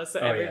know, so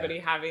everybody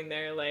having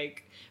their,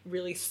 like,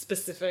 really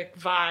specific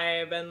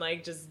vibe and,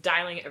 like, just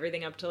dialing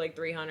everything up to, like,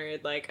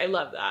 300. Like, I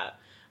love that.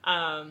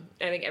 I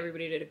think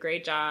everybody did a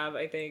great job.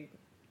 I think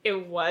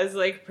it was,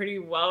 like, pretty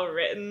well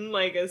written,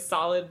 like, a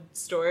solid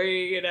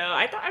story, you know.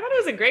 I thought it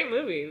was a great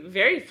movie.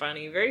 Very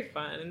funny, very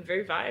fun, and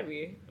very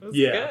vibey. It was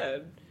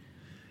good.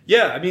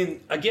 Yeah, I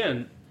mean,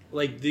 again,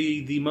 like,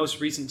 the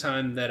most recent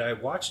time that I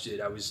watched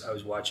it, I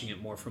was watching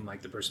it more from,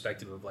 like, the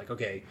perspective of, like,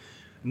 okay,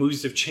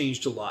 movies have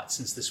changed a lot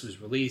since this was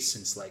released,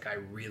 since, like, I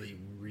really,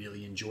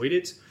 really enjoyed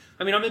it.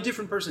 I mean, I'm a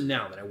different person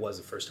now than I was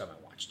the first time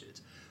I watched it.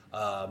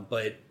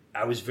 But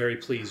I was very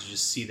pleased to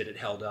just see that it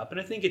held up.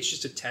 And I think it's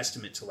just a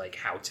testament to, like,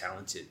 how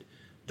talented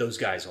those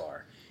guys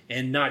are.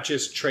 And not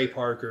just Trey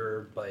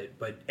Parker, but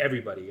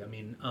everybody. I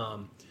mean,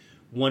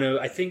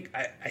 I think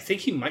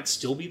he might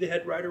still be the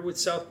head writer with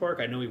South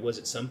Park. I know he was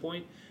at some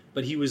point,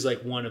 but he was,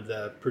 like, one of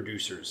the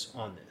producers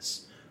on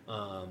this.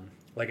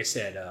 Like I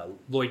said,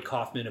 Lloyd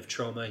Kaufman of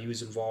Troma, he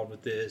was involved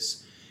with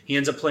this. He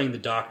ends up playing the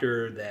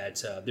doctor.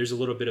 That there's a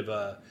little bit of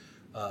a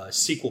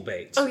sequel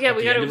bait. Oh yeah,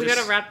 we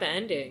gotta wrap the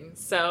ending.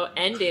 So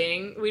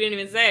ending, we didn't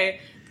even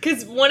say,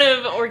 because one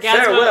of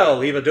Orgazmo,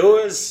 farewell,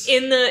 evildoers.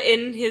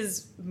 In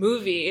his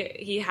movie,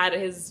 he had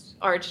his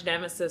arch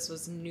nemesis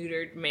was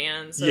neutered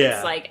man. So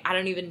it's like, I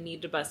don't even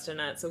need to bust a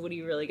nut. So what are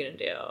you really gonna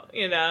do?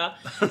 You know?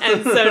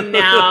 And so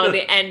now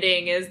the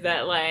ending is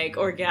that, like,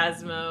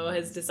 Orgazmo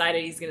has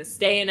decided he's gonna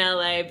stay in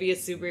LA, be a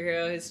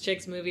superhero. His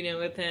chick's moving in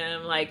with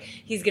him. Like,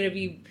 he's gonna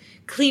be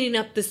cleaning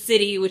up the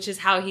city, which is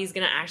how he's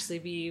gonna actually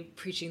be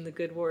preaching the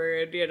good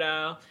word, you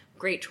know?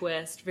 Great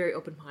twist, very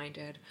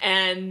open-minded.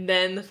 And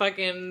then the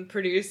fucking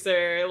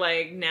producer,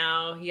 like,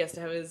 now he has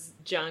to have his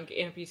junk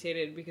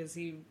amputated because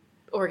he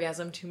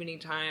orgasmed too many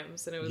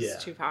times and it was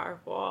too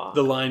powerful.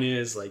 The line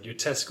is, like, your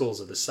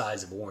testicles are the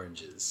size of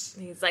oranges.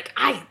 And he's like,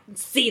 I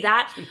see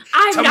that.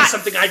 I'm Tell not me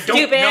something I don't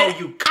stupid. know,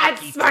 you I'm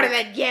cocky smarter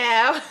than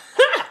you.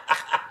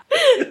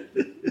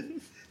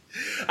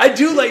 I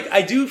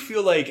do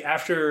feel like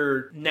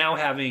after now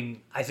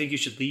having I Think You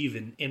Should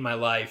Leave in my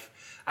life,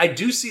 I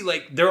do see,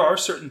 like, there are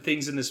certain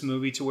things in this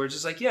movie to where it's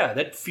just like, yeah,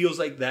 that feels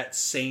like that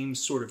same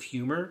sort of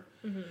humor,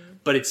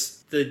 but it's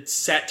the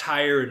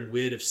satire and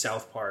wit of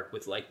South Park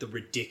with, like, the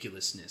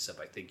ridiculousness of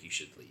I Think You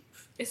Should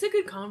Leave. It's a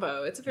good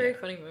combo. It's a very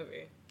funny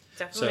movie.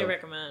 Definitely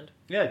recommend.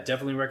 Yeah,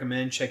 definitely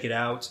recommend. Check it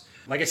out.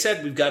 Like I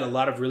said, we've got a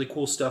lot of really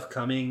cool stuff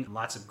coming.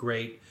 Lots of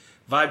great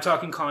vibe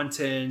talking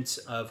content,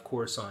 of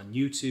course, on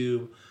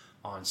YouTube,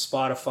 on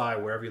Spotify,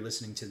 wherever you're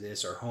listening to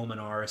this, or home and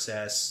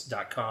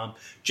RSS.com.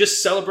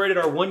 Just celebrated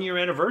our 1-year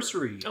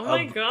anniversary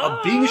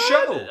of being a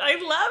show. I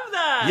love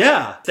that.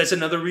 Yeah. That's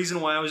another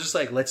reason why I was just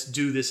like, let's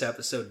do this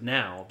episode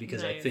now.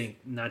 Because I think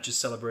not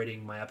just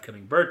celebrating my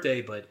upcoming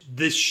birthday, but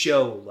this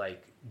show,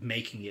 like,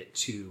 making it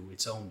to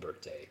its own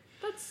birthday.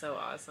 That's so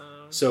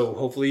awesome. So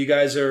hopefully you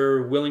guys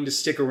are willing to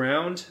stick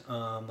around.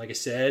 Like I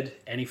said,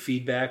 any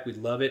feedback, we'd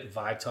love it.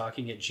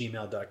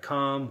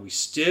 vibetalking@gmail.com. We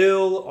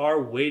still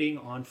are waiting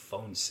on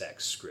phone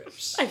sex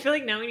scripts. I feel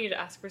like now we need to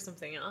ask for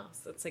something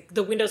else. It's like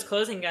the window's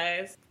closing,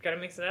 guys. Gotta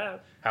mix it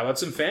up. How about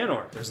some fan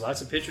art? There's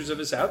lots of pictures of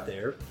us out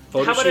there.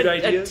 Photo How about shoot a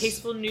ideas.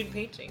 tasteful nude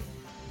painting?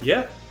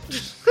 Yeah.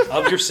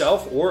 Of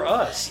yourself or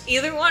us.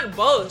 Either one,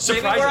 both.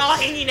 Surprises. Maybe we're all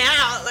hanging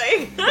out.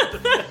 Like,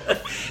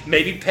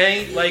 maybe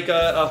paint like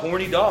a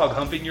horny dog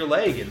humping your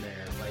leg in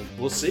there. Like,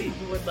 we'll see.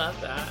 Would love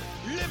that.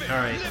 All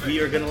right, we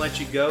are going to let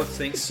you go.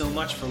 Thanks so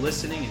much for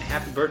listening, and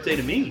happy birthday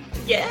to me.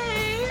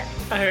 Yay!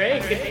 All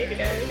right, good day,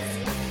 guys.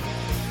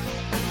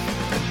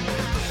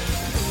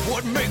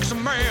 What makes a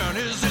man?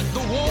 Is it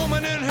the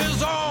woman in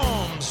his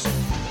arms?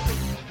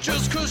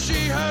 Just 'cause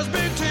she has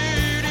big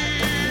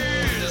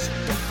titties?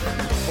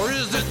 Or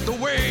is it the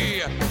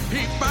way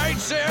he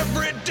fights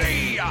every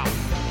day?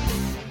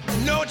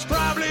 No, it's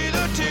probably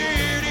the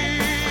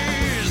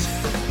titties.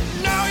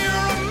 Now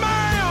you're a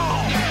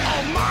male.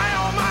 Oh my,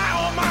 oh my,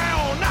 oh my,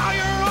 oh. Now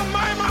you're a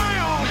my,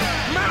 oh.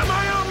 My,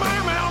 oh my,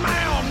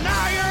 oh.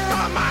 Now you're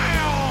a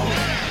male.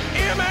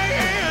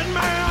 M-A-N,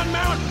 man.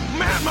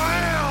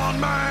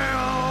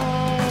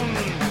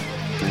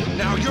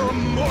 Now you're a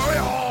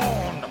male.